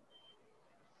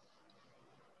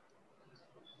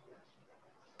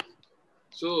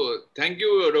 So thank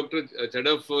you, Dr.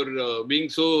 Chadha, for being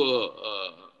so,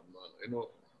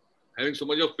 having so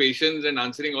much of patience and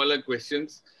answering all our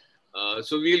questions.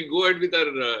 So we'll go ahead with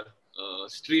our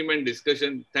stream and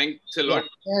discussion. Thanks a lot.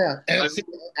 Yeah. See,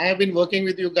 I have been working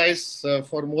with you guys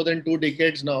for more than 2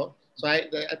 decades now. So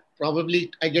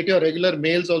I get your regular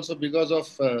mails also because of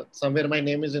somewhere my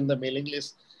name is in the mailing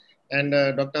list. And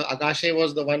Dr. Akashe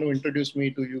was the one who introduced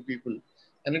me to you people.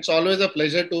 And it's always a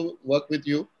pleasure to work with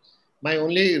you. My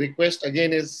only request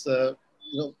again is,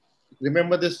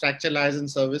 remember this fracture lies in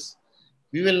service.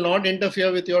 We will not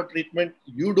interfere with your treatment.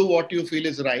 You do what you feel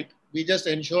is right. We just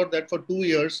ensure that for 2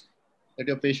 years that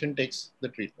your patient takes the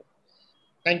treatment.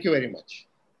 Thank you very much.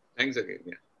 Thanks again.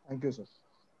 Yeah. Thank you, sir.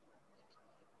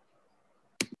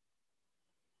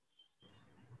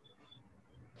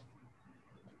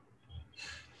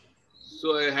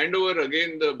 So I hand over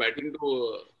again the baton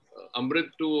to Amrit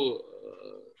to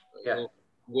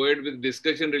go ahead with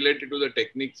discussion related to the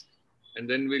techniques, and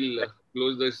then we'll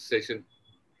close the session.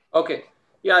 Okay.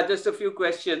 Yeah, just a few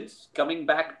questions coming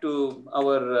back to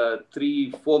our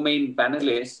 4 main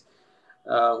panelists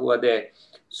who are there.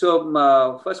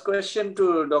 So first question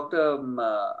to Dr.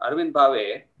 Arvind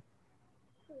Bhave.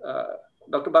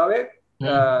 Dr. Bhave,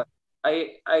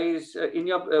 in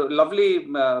your lovely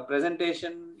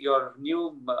presentation, your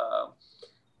new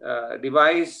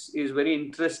device is very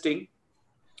interesting.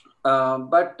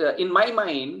 But in my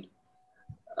mind,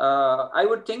 I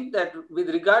would think that with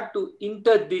regard to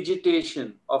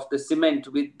interdigitation of the cement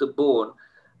with the bone,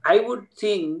 I would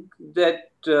think that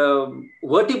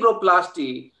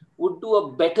vertebroplasty would do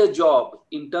a better job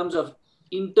in terms of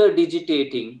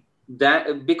interdigitating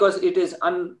that, because it is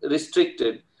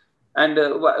unrestricted. And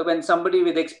when somebody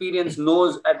with experience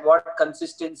knows at what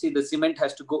consistency the cement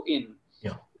has to go in,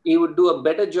 he would do a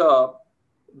better job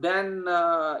than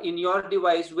in your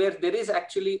device, where there is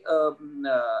actually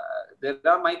there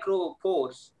are micro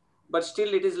pores, but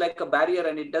still it is like a barrier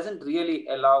and it doesn't really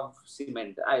allow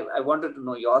cement. I wanted to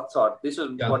know your thought. This is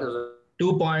what is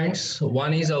 2 points.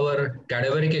 One is our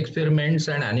cadaveric experiments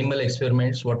and animal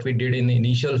experiments, what we did in the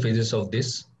initial phases of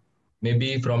this,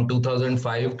 maybe from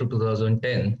 2005 to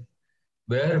 2010,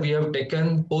 where we have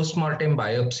taken post-mortem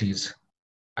biopsies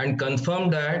and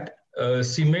confirmed that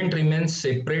cement remains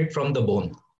separate from the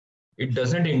bone. It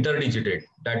doesn't interdigitate.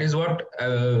 That is what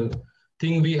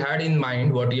thing we had in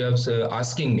mind, what you have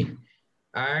asking me.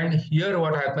 And here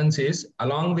what happens is,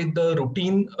 along with the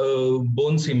routine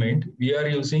bone cement, we are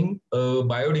using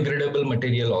biodegradable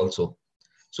material also.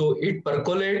 So it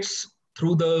percolates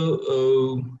through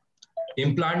the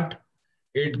implant,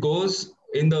 it goes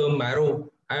in the marrow,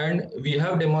 and we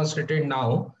have demonstrated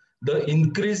now the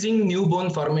increasing new bone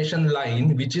formation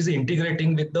line, which is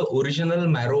integrating with the original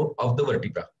marrow of the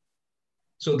vertebra.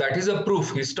 So that is a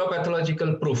proof,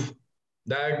 histopathological proof,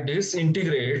 that this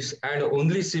integrates and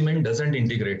only cement doesn't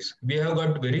integrate. We have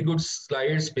got very good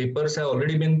slides, papers have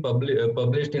already been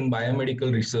published in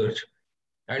biomedical research,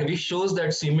 and which shows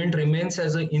that cement remains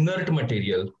as an inert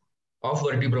material of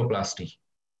vertebroplasty.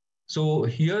 So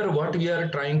here what we are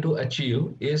trying to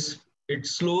achieve is it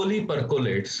slowly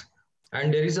percolates,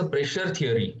 and there is a pressure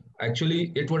theory.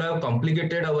 Actually, it would have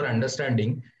complicated our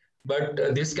understanding, but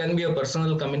this can be a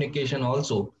personal communication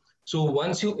also. So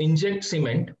once you inject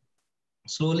cement,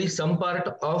 slowly some part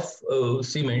of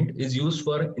cement is used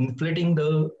for inflating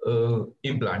the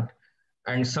implant,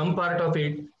 and some part of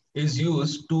it is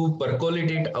used to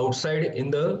percolate it outside in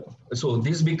the, so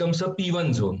this becomes a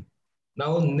P1 zone.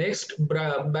 Now next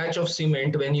batch of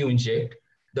cement, when you inject,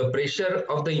 the pressure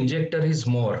of the injector is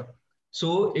more.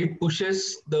 So it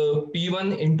pushes the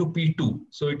P1 into P2.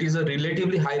 So it is a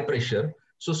relatively high pressure.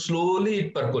 So slowly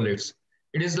it percolates.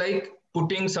 It is like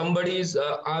putting somebody's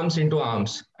arms into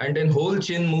arms, and then whole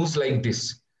chin moves like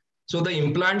this. So the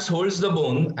implant holds the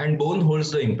bone and bone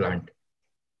holds the implant.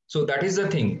 So that is the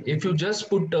thing. If you just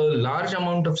put a large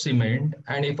amount of cement,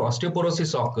 and if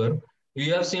osteoporosis occur, we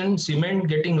have seen cement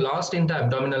getting lost in the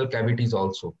abdominal cavities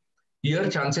also. Here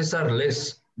chances are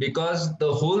less, because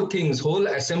the whole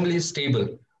assembly is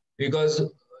stable, because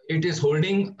it is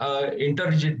holding,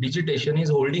 interdigitation is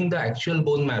holding the actual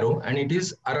bone marrow, and it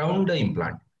is around the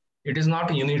implant. It is not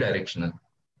unidirectional.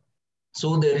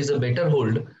 So there is a better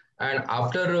hold. And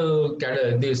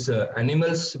after these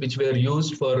animals which were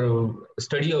used for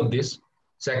study of this,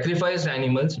 sacrificed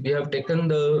animals, we have taken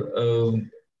the,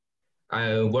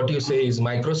 what you say is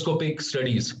microscopic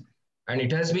studies. And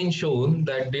it has been shown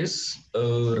that this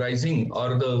rising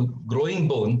or the growing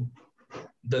bone,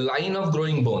 the line of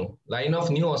growing bone, line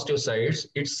of new osteocytes,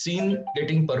 it's seen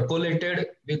getting percolated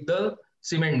with the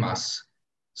cement mass.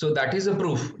 So that is a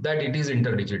proof that it is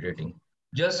interdigitating.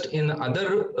 Just in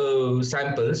other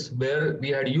samples where we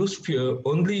had used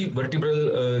only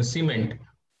vertebral cement,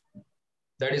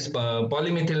 that is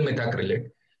polymethyl methacrylate,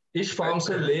 it forms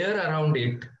a layer around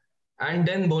it, and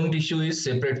then bone tissue is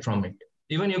separate from it.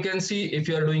 Even you can see, if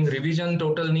you are doing revision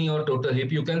total knee or total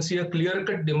hip, you can see a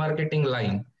clear-cut demarcating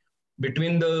line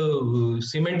between the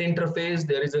cement interface.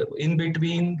 There is a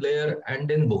in-between layer and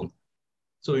then bone.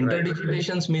 So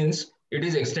interdigitations means it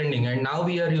is extending, and now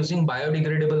we are using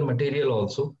biodegradable material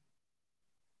also.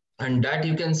 And that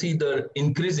you can see the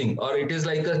increasing, or it is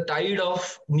like a tide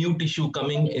of new tissue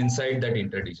coming inside that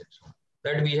interdigitation.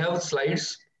 That we have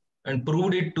slides and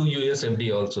proved it to US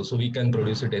FDA also. So we can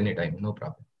produce it anytime, no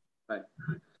problem. Right.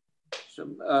 So,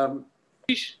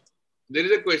 there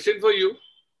is a question for you.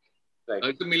 Right.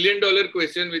 It's $1 million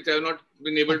question, which I have not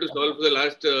been able to solve for the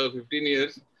last 15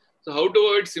 years. So how to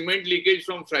avoid cement leakage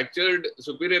from fractured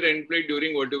superior end plate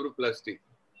during vertebroplasty?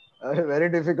 Very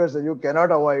difficult, sir. You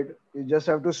cannot avoid. You just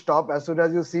have to stop. As soon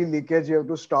as you see leakage, you have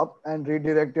to stop and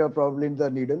redirect your probably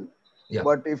the needle. Yeah.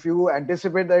 But if you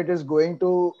anticipate that it is going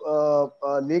to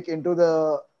leak into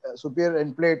the superior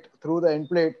end plate through the end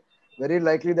plate, very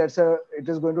likely it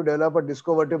is going to develop a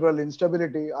discovertebral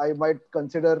instability. I might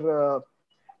consider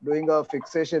doing a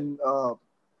fixation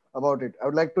about it. I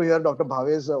would like to hear Dr.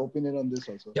 Bhave's opinion on this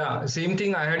also. Yeah, same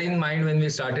thing I had in mind when we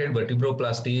started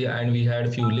vertebroplasty, and we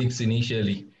had few leaks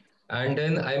initially. And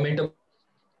then I met a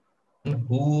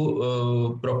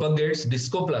who propagates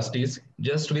discoplasties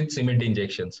just with cement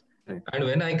injections. Right. And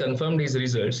when I confirmed his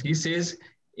results, he says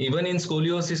even in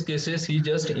scoliosis cases, he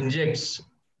just injects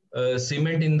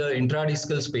cement in the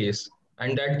intradiscal space,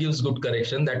 and that gives good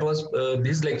correction. That was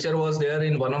this lecture was there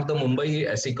in one of the Mumbai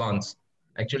ASICons.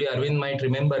 Actually, Arvind might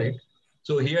remember it.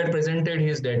 So he had presented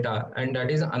his data, and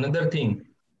that is another thing.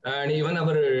 And even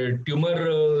our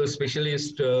tumor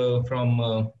specialist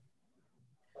from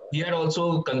he had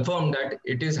also confirmed that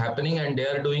it is happening, and they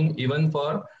are doing, even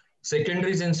for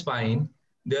secondaries in spine,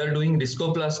 they are doing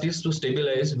discoplasties to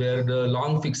stabilize where the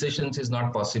long fixations is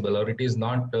not possible, or it is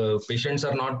not, patients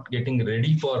are not getting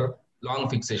ready for long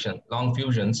fixation, long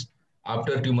fusions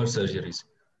after tumor surgeries.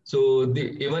 So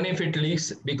even if it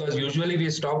leaks, because usually we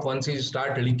stop once it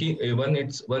start leaking,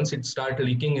 once it start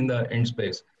leaking in the end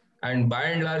space, and by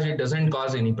and large, it doesn't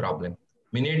cause any problem.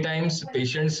 Many times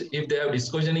patients, if they have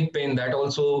discogenic pain, that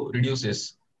also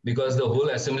reduces because the whole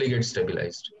assembly gets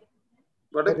stabilized.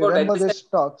 What about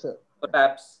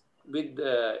collapse with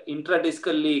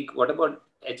intradiscal leak? What about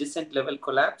adjacent level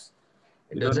collapse?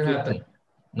 It doesn't happen.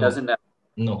 No. Doesn't happen.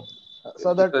 No.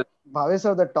 So that Bhave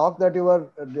sir, the talk that you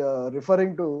were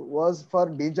referring to was for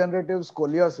degenerative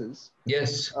scoliosis.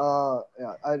 Yes.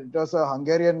 Yeah, it was a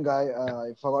Hungarian guy.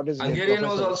 I forgot his name. Hungarian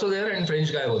was also there, and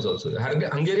French guy was also there.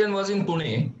 Hungarian was in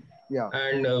Pune. Yeah.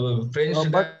 And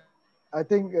French guy. I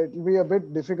think it will be a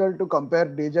bit difficult to compare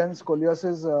degen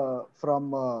scoliosis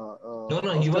from.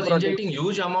 No, he was injecting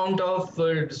huge amount of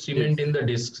cement in the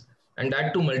discs, and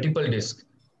that to multiple discs.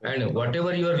 And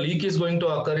whatever your leak is going to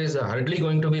occur is hardly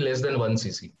going to be less than 1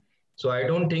 cc. So I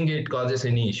don't think it causes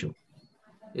any issue.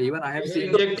 Even I have seen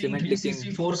injecting 3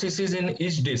 cc, 4 cc's in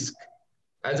each disc,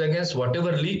 as against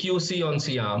whatever leak you see on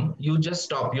C-arm, you just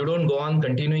stop. You don't go on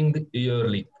continuing your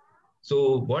leak.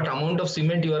 So what amount of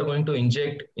cement you are going to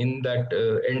inject in that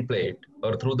end plate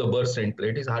or through the burst end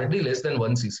plate is hardly less than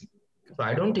 1 cc. So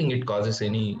I don't think it causes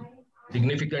any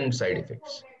significant side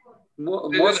effects.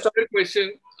 Most of the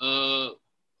question,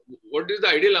 what is the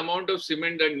ideal amount of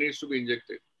cement that needs to be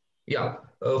injected? Yeah,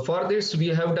 for this we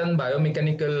have done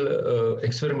biomechanical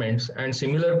experiments, and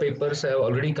similar papers have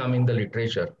already come in the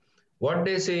literature. What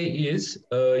they say is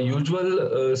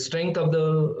usual strength of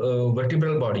the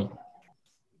vertebral body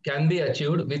can be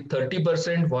achieved with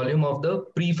 30% volume of the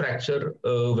pre-fracture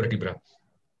vertebra.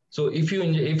 So if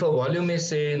a volume is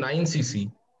say 9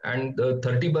 cc and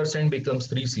 30% becomes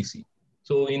 3 cc.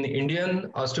 So in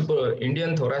Indian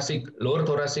thoracic, lower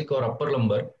thoracic or upper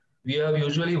lumbar, we have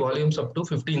usually volumes up to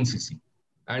 15 cc.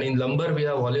 And in lumbar, we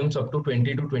have volumes up to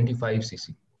 20 to 25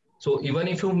 cc. So even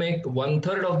if you make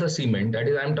 1/3 of the cement, that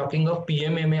is, I'm talking of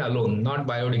PMMA alone, not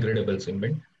biodegradable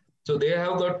cement. So they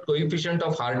have got coefficient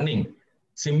of hardening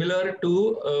similar to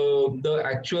the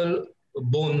actual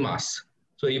bone mass.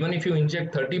 So even if you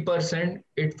inject 30%,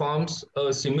 it forms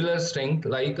a similar strength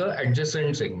like a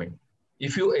adjacent segment.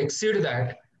 If you exceed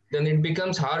that, then it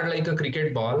becomes hard like a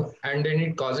cricket ball, and then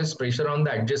it causes pressure on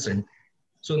the adjacent.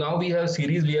 So now we are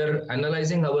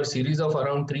analyzing our series of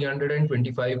around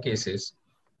 325 cases,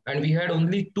 and we had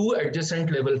only 2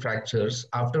 adjacent level fractures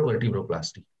after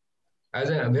vertebroplasty.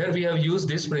 Where we have used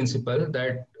this principle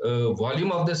that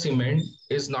volume of the cement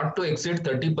is not to exceed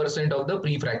 30% of the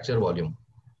pre-fracture volume.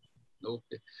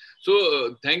 Okay. So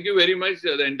thank you very much,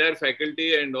 the entire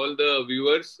faculty and all the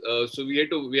viewers. So we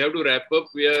have to wrap up.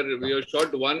 We are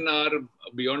short 1 hour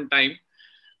beyond time.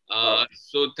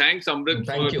 So thanks, Amrit,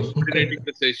 for coordinating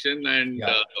the session, and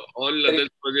all others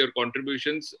for your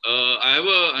contributions. I have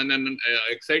an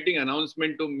exciting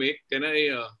announcement to make. Can I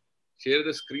share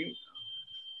the screen?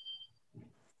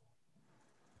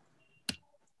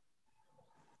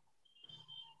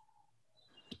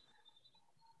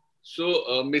 So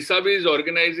MISSAB is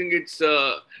organizing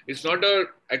it's not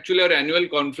actually our annual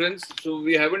conference. So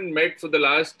we haven't met for the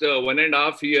last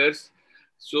 1.5 years.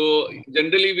 So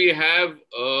generally we have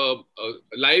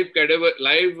live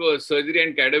surgery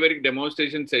and cadaveric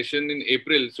demonstration session in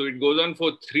April. So it goes on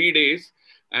for 3 days,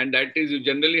 and that is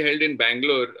generally held in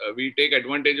Bangalore. We take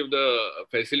advantage of the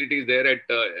facilities there at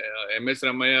MS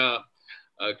Ramaya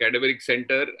Cadaveric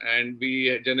Center, and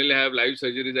we generally have live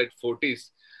surgeries at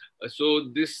Fortis. So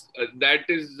that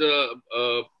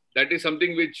is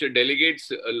something which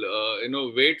delegates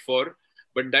wait for,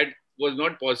 but that was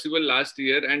not possible last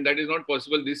year, and that is not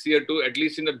possible this year too, at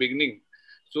least in the beginning.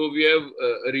 So we have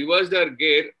reversed our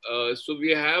gear. So we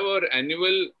have our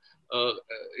annual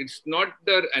it's not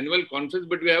the annual conference,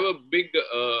 but we have a big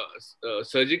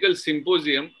surgical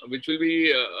symposium which will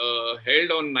be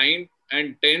held on 9th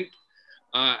and 10th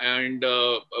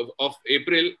of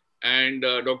April. And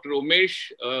Dr.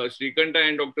 Umesh Srikanta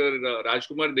and Dr.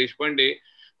 Rajkumar Deshpande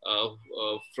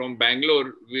from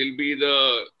Bangalore will be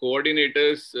the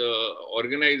coordinators,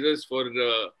 organizers for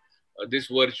this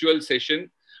virtual session.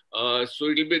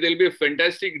 So there'll be a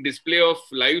fantastic display of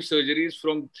live surgeries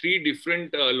from 3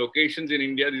 different locations in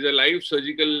India. These are live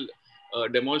surgical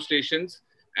demonstrations,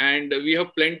 and we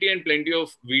have plenty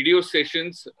of video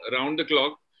sessions around the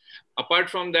clock. Apart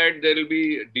from that, there will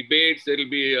be debates, there will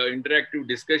be interactive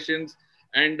discussions,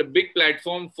 and a big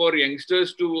platform for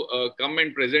youngsters to come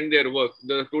and present their work.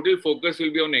 The total focus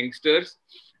will be on youngsters,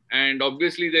 and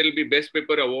obviously there will be best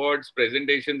paper awards,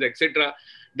 presentations, etc.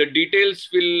 The details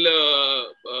will,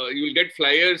 you will get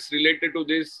flyers related to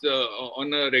this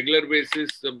on a regular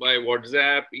basis by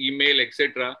WhatsApp, email,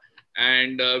 etc.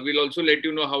 And we'll also let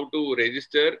you know how to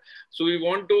register. So we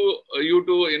want you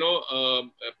to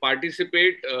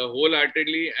participate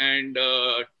wholeheartedly and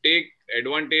take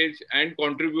advantage and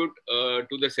contribute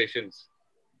to the sessions.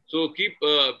 So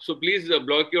so please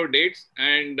block your dates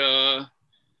and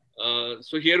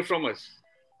so hear from us.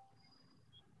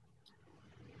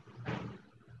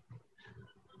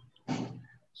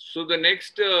 So the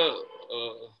next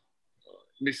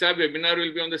MISSAB webinar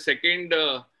will be on the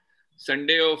 2nd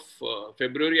Sunday of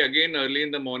February, again early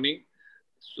in the morning.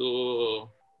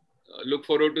 So look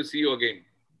forward to see you again.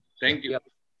 Thank you. Yeah.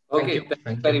 Okay,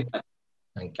 thank you very much.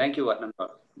 Thank you, Varnan.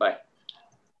 Bye.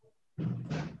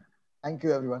 Thank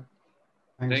you, everyone.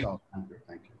 Thanks all.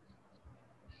 Thank you.